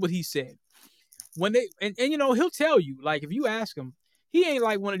this is what he said. When they and he'll tell you, like, if you ask him, he ain't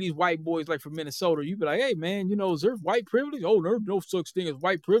like one of these white boys like from Minnesota. You be like, hey man, is there white privilege? Oh, there's no such thing as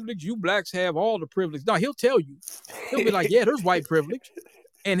white privilege. You blacks have all the privilege. No, he'll tell you. He'll be like, yeah, there's white privilege.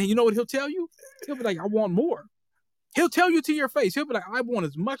 And you know what he'll tell you? He'll be like, I want more. He'll tell you to your face. He'll be like, I want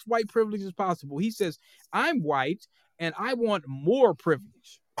as much white privilege as possible. He says, I'm white and I want more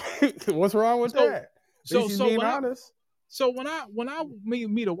privilege. What's wrong with that? So being honest. So when I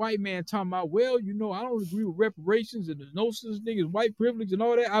meet a white man talking about, well, you know, I don't agree with reparations and there's no such thing as white privilege and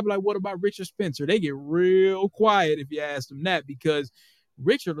all that, I'd be like, what about Richard Spencer? They get real quiet if you ask them that, because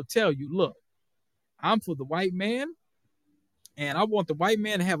Richard will tell you, look, I'm for the white man, and I want the white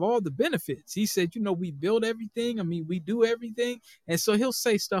man to have all the benefits. He said, you know, we build everything. I mean, we do everything. And so he'll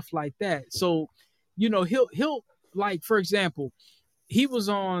say stuff like that. So, you know, he'll like, for example, he was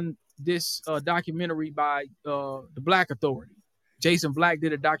on this documentary by the Black Authority. Jason Black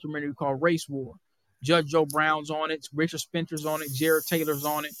did a documentary called Race War. Judge Joe Brown's on it. Richard Spencer's on it. Jared Taylor's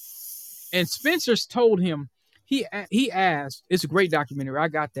on it. And Spencer's told him, he asked, it's a great documentary. I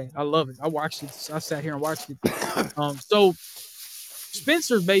got that. I love it. I watched it. I sat here and watched it. So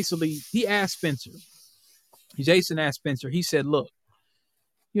Spencer basically, he asked Spencer, Jason asked Spencer, he said, look,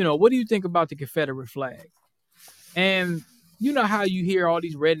 you know, what do you think about the Confederate flag? And you know how you hear all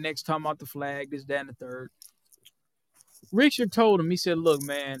these rednecks talking about the flag, this, that, and the third. Richard told him, he said, look,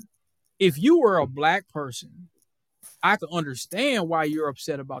 man, if you were a black person, I could understand why you're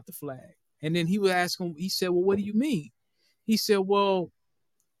upset about the flag. And then he was asking, he said, well, what do you mean? He said, well,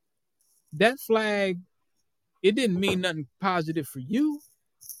 that flag, it didn't mean nothing positive for you.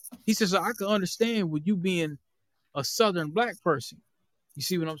 He says, so I can understand with you being a Southern black person. You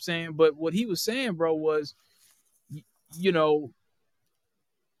see what I'm saying? But what he was saying, bro, was, you know,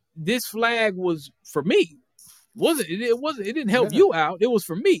 this flag was for me. It didn't help you out. It was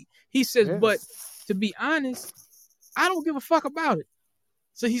for me. He says, but to be honest, I don't give a fuck about it.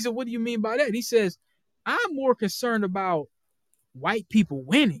 So he said, what do you mean by that? He says, I'm more concerned about white people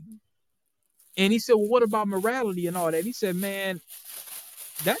winning. And he said, well, what about morality and all that? He said, man,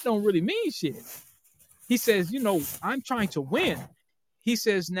 that don't really mean shit. He says, you know, I'm trying to win. He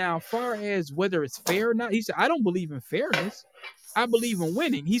says, now, far as whether it's fair or not, he said, I don't believe in fairness. I believe in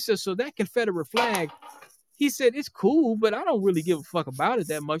winning. He says, so that Confederate flag, he said, it's cool, but I don't really give a fuck about it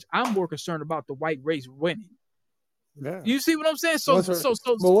that much. I'm more concerned about the white race winning. Yeah. You see what I'm saying?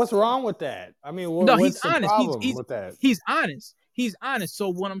 But what's wrong with that? I mean, what's the problem with that? He's honest. He's honest. So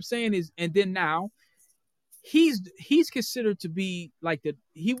what I'm saying is, and then now, he's considered to be like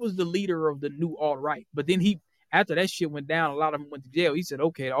he was the leader of the new alt-right. But then after that shit went down, a lot of them went to jail. He said,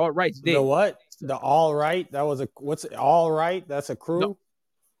 okay, the alt-right's dead. The what? The alt-right? What's alt-right? That's a crew? No.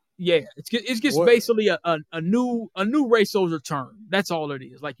 Yeah, it's just basically a new race soldier term. That's all it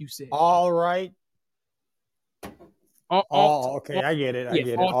is, like you said. Alt-right? Okay, I get it. I get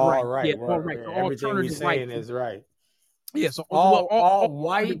it. All right. Yeah, all right. Everything we're saying is right. Yeah, so all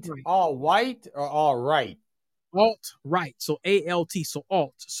white or all right? Alt-right. So ALT. So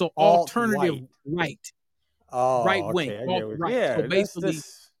alt. So alternative right. Oh, right okay, wing. Alt-right. Yeah, so basically,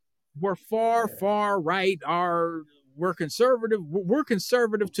 we're far right. We're conservative. We're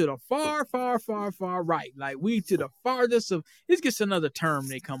conservative to the far right. Like we to the farthest of. It's just another term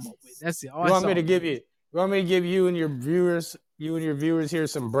they come up with. That's it. You want me to give you and your viewers here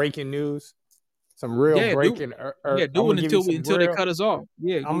some breaking news, some real breaking. Do it until they cut us off.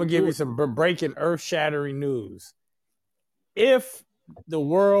 Yeah, I'm gonna give you some breaking, earth-shattering news. If the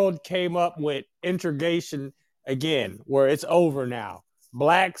world came up with integration again, where it's over now,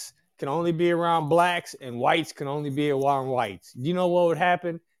 blacks can only be around blacks and whites can only be around whites. You know what would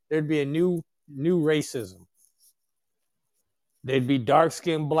happen? There'd be a new racism. There'd be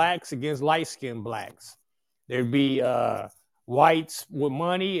dark-skinned blacks against light-skinned blacks. There'd be whites with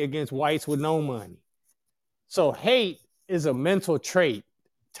money against whites with no money. So hate is a mental trait.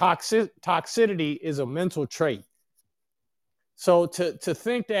 Toxicity is a mental trait. So to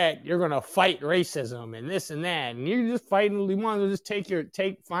think that you're gonna fight racism and this and that, and you're just fighting, you want to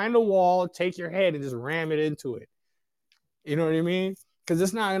just find a wall, take your head and just ram it into it. You know what I mean? Because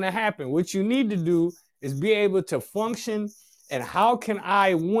it's not gonna happen. What you need to do is be able to function. And how can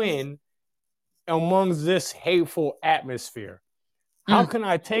I win amongst this hateful atmosphere? How can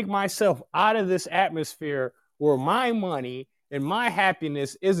I take myself out of this atmosphere where my money and my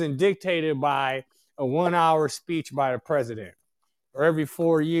happiness isn't dictated by a 1-hour speech by the president or every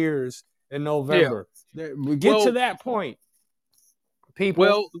 4 years in November? Yeah. We get to that point,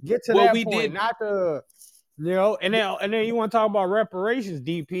 people. Get to that point. Not the, and then you want to talk about reparations,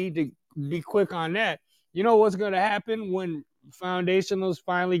 DP, to be quick on that. You know what's going to happen when foundationals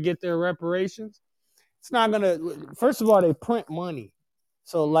finally get their reparations? It's not going to, first of all, they print money.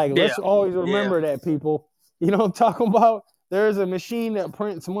 So, let's always remember that, people. You know what I'm talking about? There's a machine that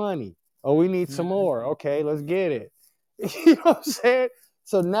prints money. Oh, we need some more. Okay, let's get it. You know what I'm saying?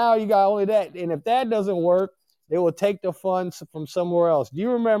 So now you got only that. And if that doesn't work, they will take the funds from somewhere else. Do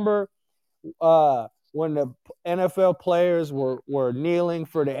you remember when the NFL players were kneeling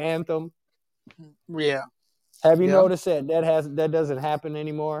for the anthem? Yeah. Have you Yeah. noticed that doesn't happen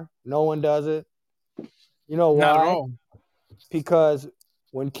anymore? No one does it. You know why? Not at all. Because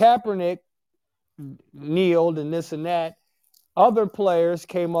when Kaepernick kneeled and this and that, other players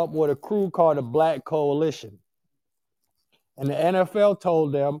came up with a crew called the Black Coalition. And the NFL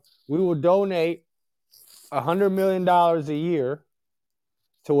told them, we will donate $100 million a year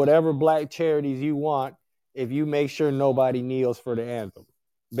to whatever black charities you want if you make sure nobody kneels for the anthem,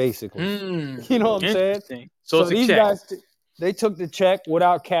 basically. You know what I'm saying? Interesting. So it's a these check. guys, they took the check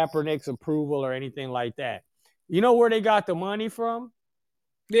without Kaepernick's approval or anything like that. You know where they got the money from?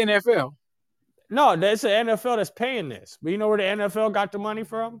 The NFL. No, that's the NFL that's paying this. But you know where the NFL got the money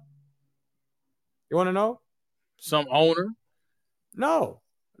from? You want to know? Some owner? No,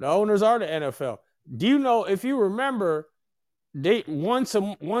 the owners are the NFL. Do you know, if you remember, they once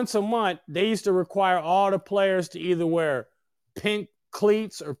a month, they used to require all the players to either wear pink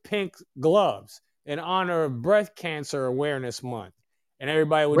cleats or pink gloves in honor of Breast Cancer Awareness Month. And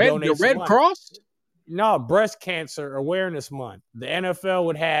everybody would donate the some Red money. Cross? No, Breast Cancer Awareness Month. The NFL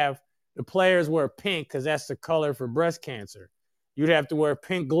would have the players wear pink because that's the color for breast cancer. You'd have to wear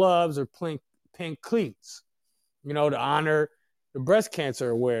pink gloves or pink cleats, to honor the breast cancer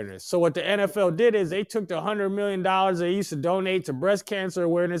awareness. So what the NFL did is they took the $100 million they used to donate to breast cancer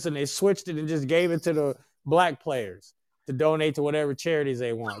awareness and they switched it and just gave it to the black players to donate to whatever charities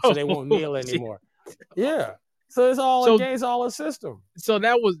they want. So they won't kneel anymore. Yeah. So it's all against all the system. So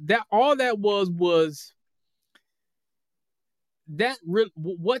that was that. All that was that.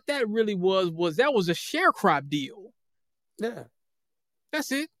 What that really was that was a sharecrop deal. Yeah,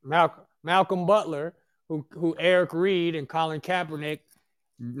 that's it. Malcolm Butler, who Eric Reed and Colin Kaepernick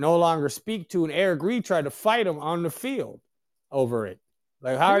no longer speak to, and Eric Reed tried to fight him on the field over it.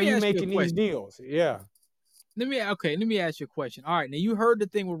 Like, how are you making these deals? Yeah. Let me ask you a question. All right, now you heard the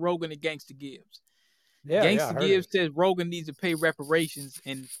thing with Rogan and Gangsta Gibbs. Yeah, Gangsta Gibbs says Rogan needs to pay reparations,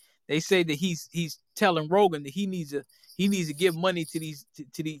 and they say that he's telling Rogan that he needs to give money to these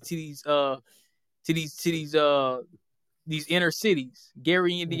inner cities,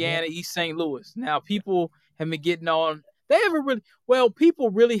 Gary, Indiana, East St. Louis. Now people have been getting on.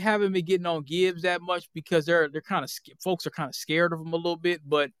 People really haven't been getting on Gibbs that much because they're kind of folks are kind of scared of him a little bit,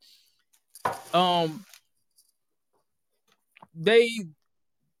 but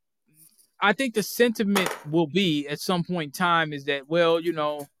I think the sentiment will be at some point in time is that,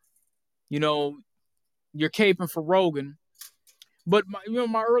 you're caping for Rogan. But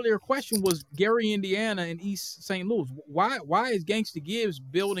my earlier question was Gary, Indiana, and East St. Louis. Why is Gangsta Gibbs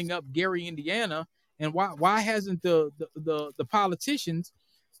building up Gary, Indiana, and why hasn't the politicians?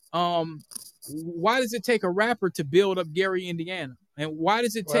 Why does it take a rapper to build up Gary, Indiana, and why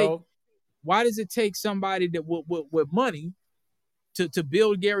does it take somebody that with money to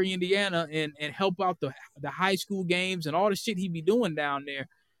build Gary, Indiana, and help out the high school games and all the shit he be doing down there,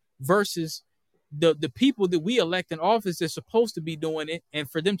 versus the people that we elect in office that's supposed to be doing it, and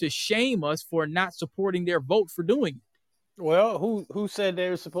for them to shame us for not supporting their vote for doing it? Well, who said they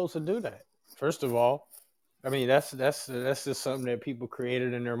were supposed to do that? First of all, I mean, that's just something that people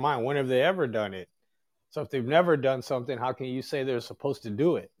created in their mind. When have they ever done it? So if they've never done something, how can you say they're supposed to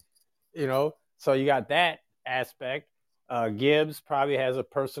do it? So you got that aspect. Gibbs probably has a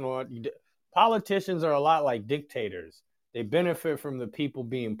personal. Politicians are a lot like dictators. They benefit from the people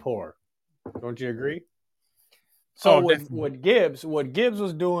being poor. Don't you agree? So what Gibbs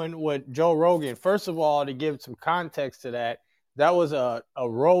was doing with Joe Rogan, first of all, to give some context to that was a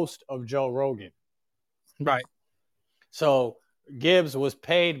roast of Joe Rogan. Right. So Gibbs was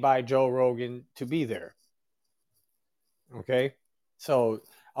paid by Joe Rogan to be there. Okay. So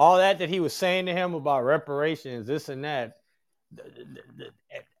all that he was saying to him about reparations, this and that,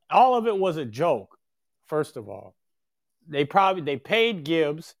 all of it was a joke. First of all, they paid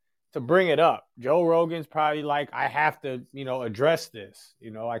Gibbs to bring it up. Joe Rogan's probably like, I have to, address this.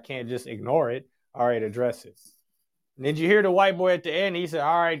 I can't just ignore it. All right, address it. And did you hear the white boy at the end? He said,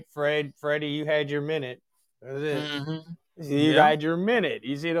 all right, Freddie, you had your minute. That's it. Mm-hmm. You had your minute.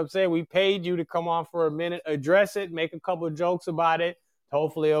 You see what I'm saying? We paid you to come on for a minute, address it, make a couple of jokes about it.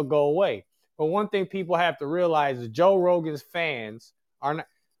 Hopefully it'll go away. But one thing people have to realize is Joe Rogan's fans are not,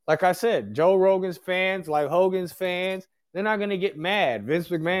 like I said, Joe Rogan's fans, like Hogan's fans, they're not going to get mad. Vince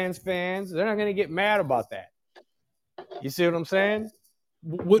McMahon's fans, they're not going to get mad about that. You see what I'm saying?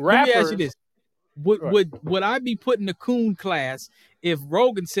 Let me ask you this. Would I be put in the coon class if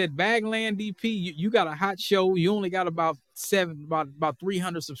Rogan said, Bagland DP, you got a hot show. You only got about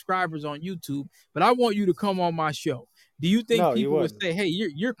 300 subscribers on YouTube, but I want you to come on my show. Do you think people would say, hey,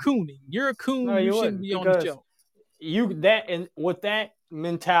 you're cooning. You're a coon. No, you shouldn't be on the show. With that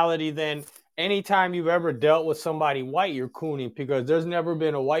mentality, then anytime you've ever dealt with somebody white, you're cooning because there's never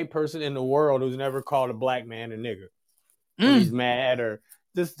been a white person in the world who's never called a black man a nigger. When he's mad or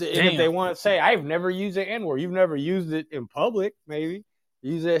just and if they want to say, I've never used the N-word. You've never used it in public, maybe.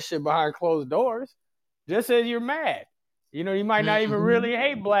 Use that shit behind closed doors. Just as you're mad. You know, you might not even really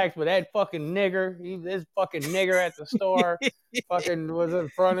hate blacks, but that fucking nigger, this fucking nigger at the store fucking was in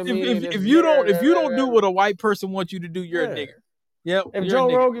front of me. If you don't do what a white person wants you to do, you're a nigger. Yep. If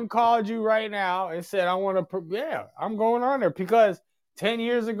Joe Rogan called you right now and said, I want to, I'm going on there because 10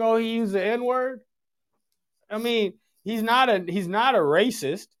 years ago he used the N-word. I mean, he's not a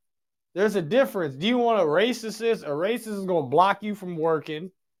racist. There's a difference. Do you want a racist? A racist is going to block you from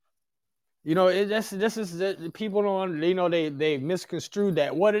working. You know, people don't, you know, they misconstrued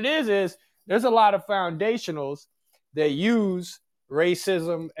that. What it is there's a lot of foundationals that use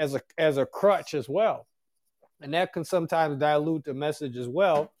racism as a crutch as well. And that can sometimes dilute the message as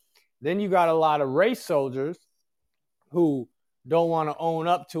well. Then you got a lot of race soldiers who don't want to own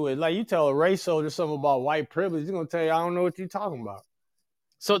up to it. Like you tell a race soldier something about white privilege, he's going to tell you, I don't know what you're talking about.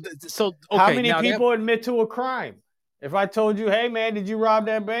 So okay, how many people admit to a crime? If I told you, hey man, did you rob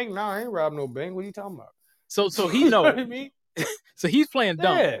that bank? No, I ain't robbed no bank. What are you talking about? So he knows. What I mean? So he's playing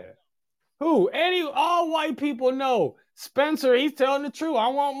dumb. Yeah. Who? All white people know. Spencer, he's telling the truth. I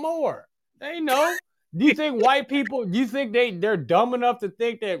want more. They know. Do you think white people? Do you think they're dumb enough to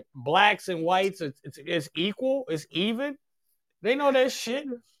think that blacks and whites it's equal? It's even? They know that shit.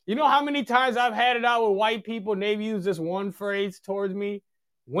 You know how many times I've had it out with white people and they've used this one phrase towards me?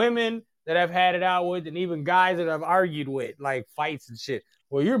 Women that I've had it out with and even guys that I've argued with, like fights and shit.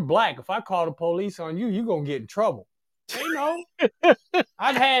 Well, you're black. If I call the police on you, you're going to get in trouble. They know.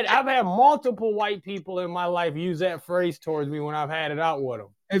 I've had multiple white people in my life use that phrase towards me when I've had it out with them.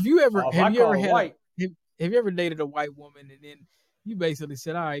 Have you ever dated a white woman and then you basically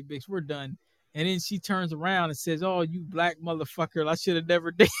said, all right, bitch, we're done. And then she turns around and says, oh, you black motherfucker, I should have never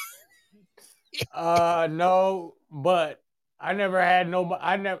dated. No, but I never had no,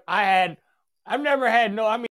 I've never had no, I mean,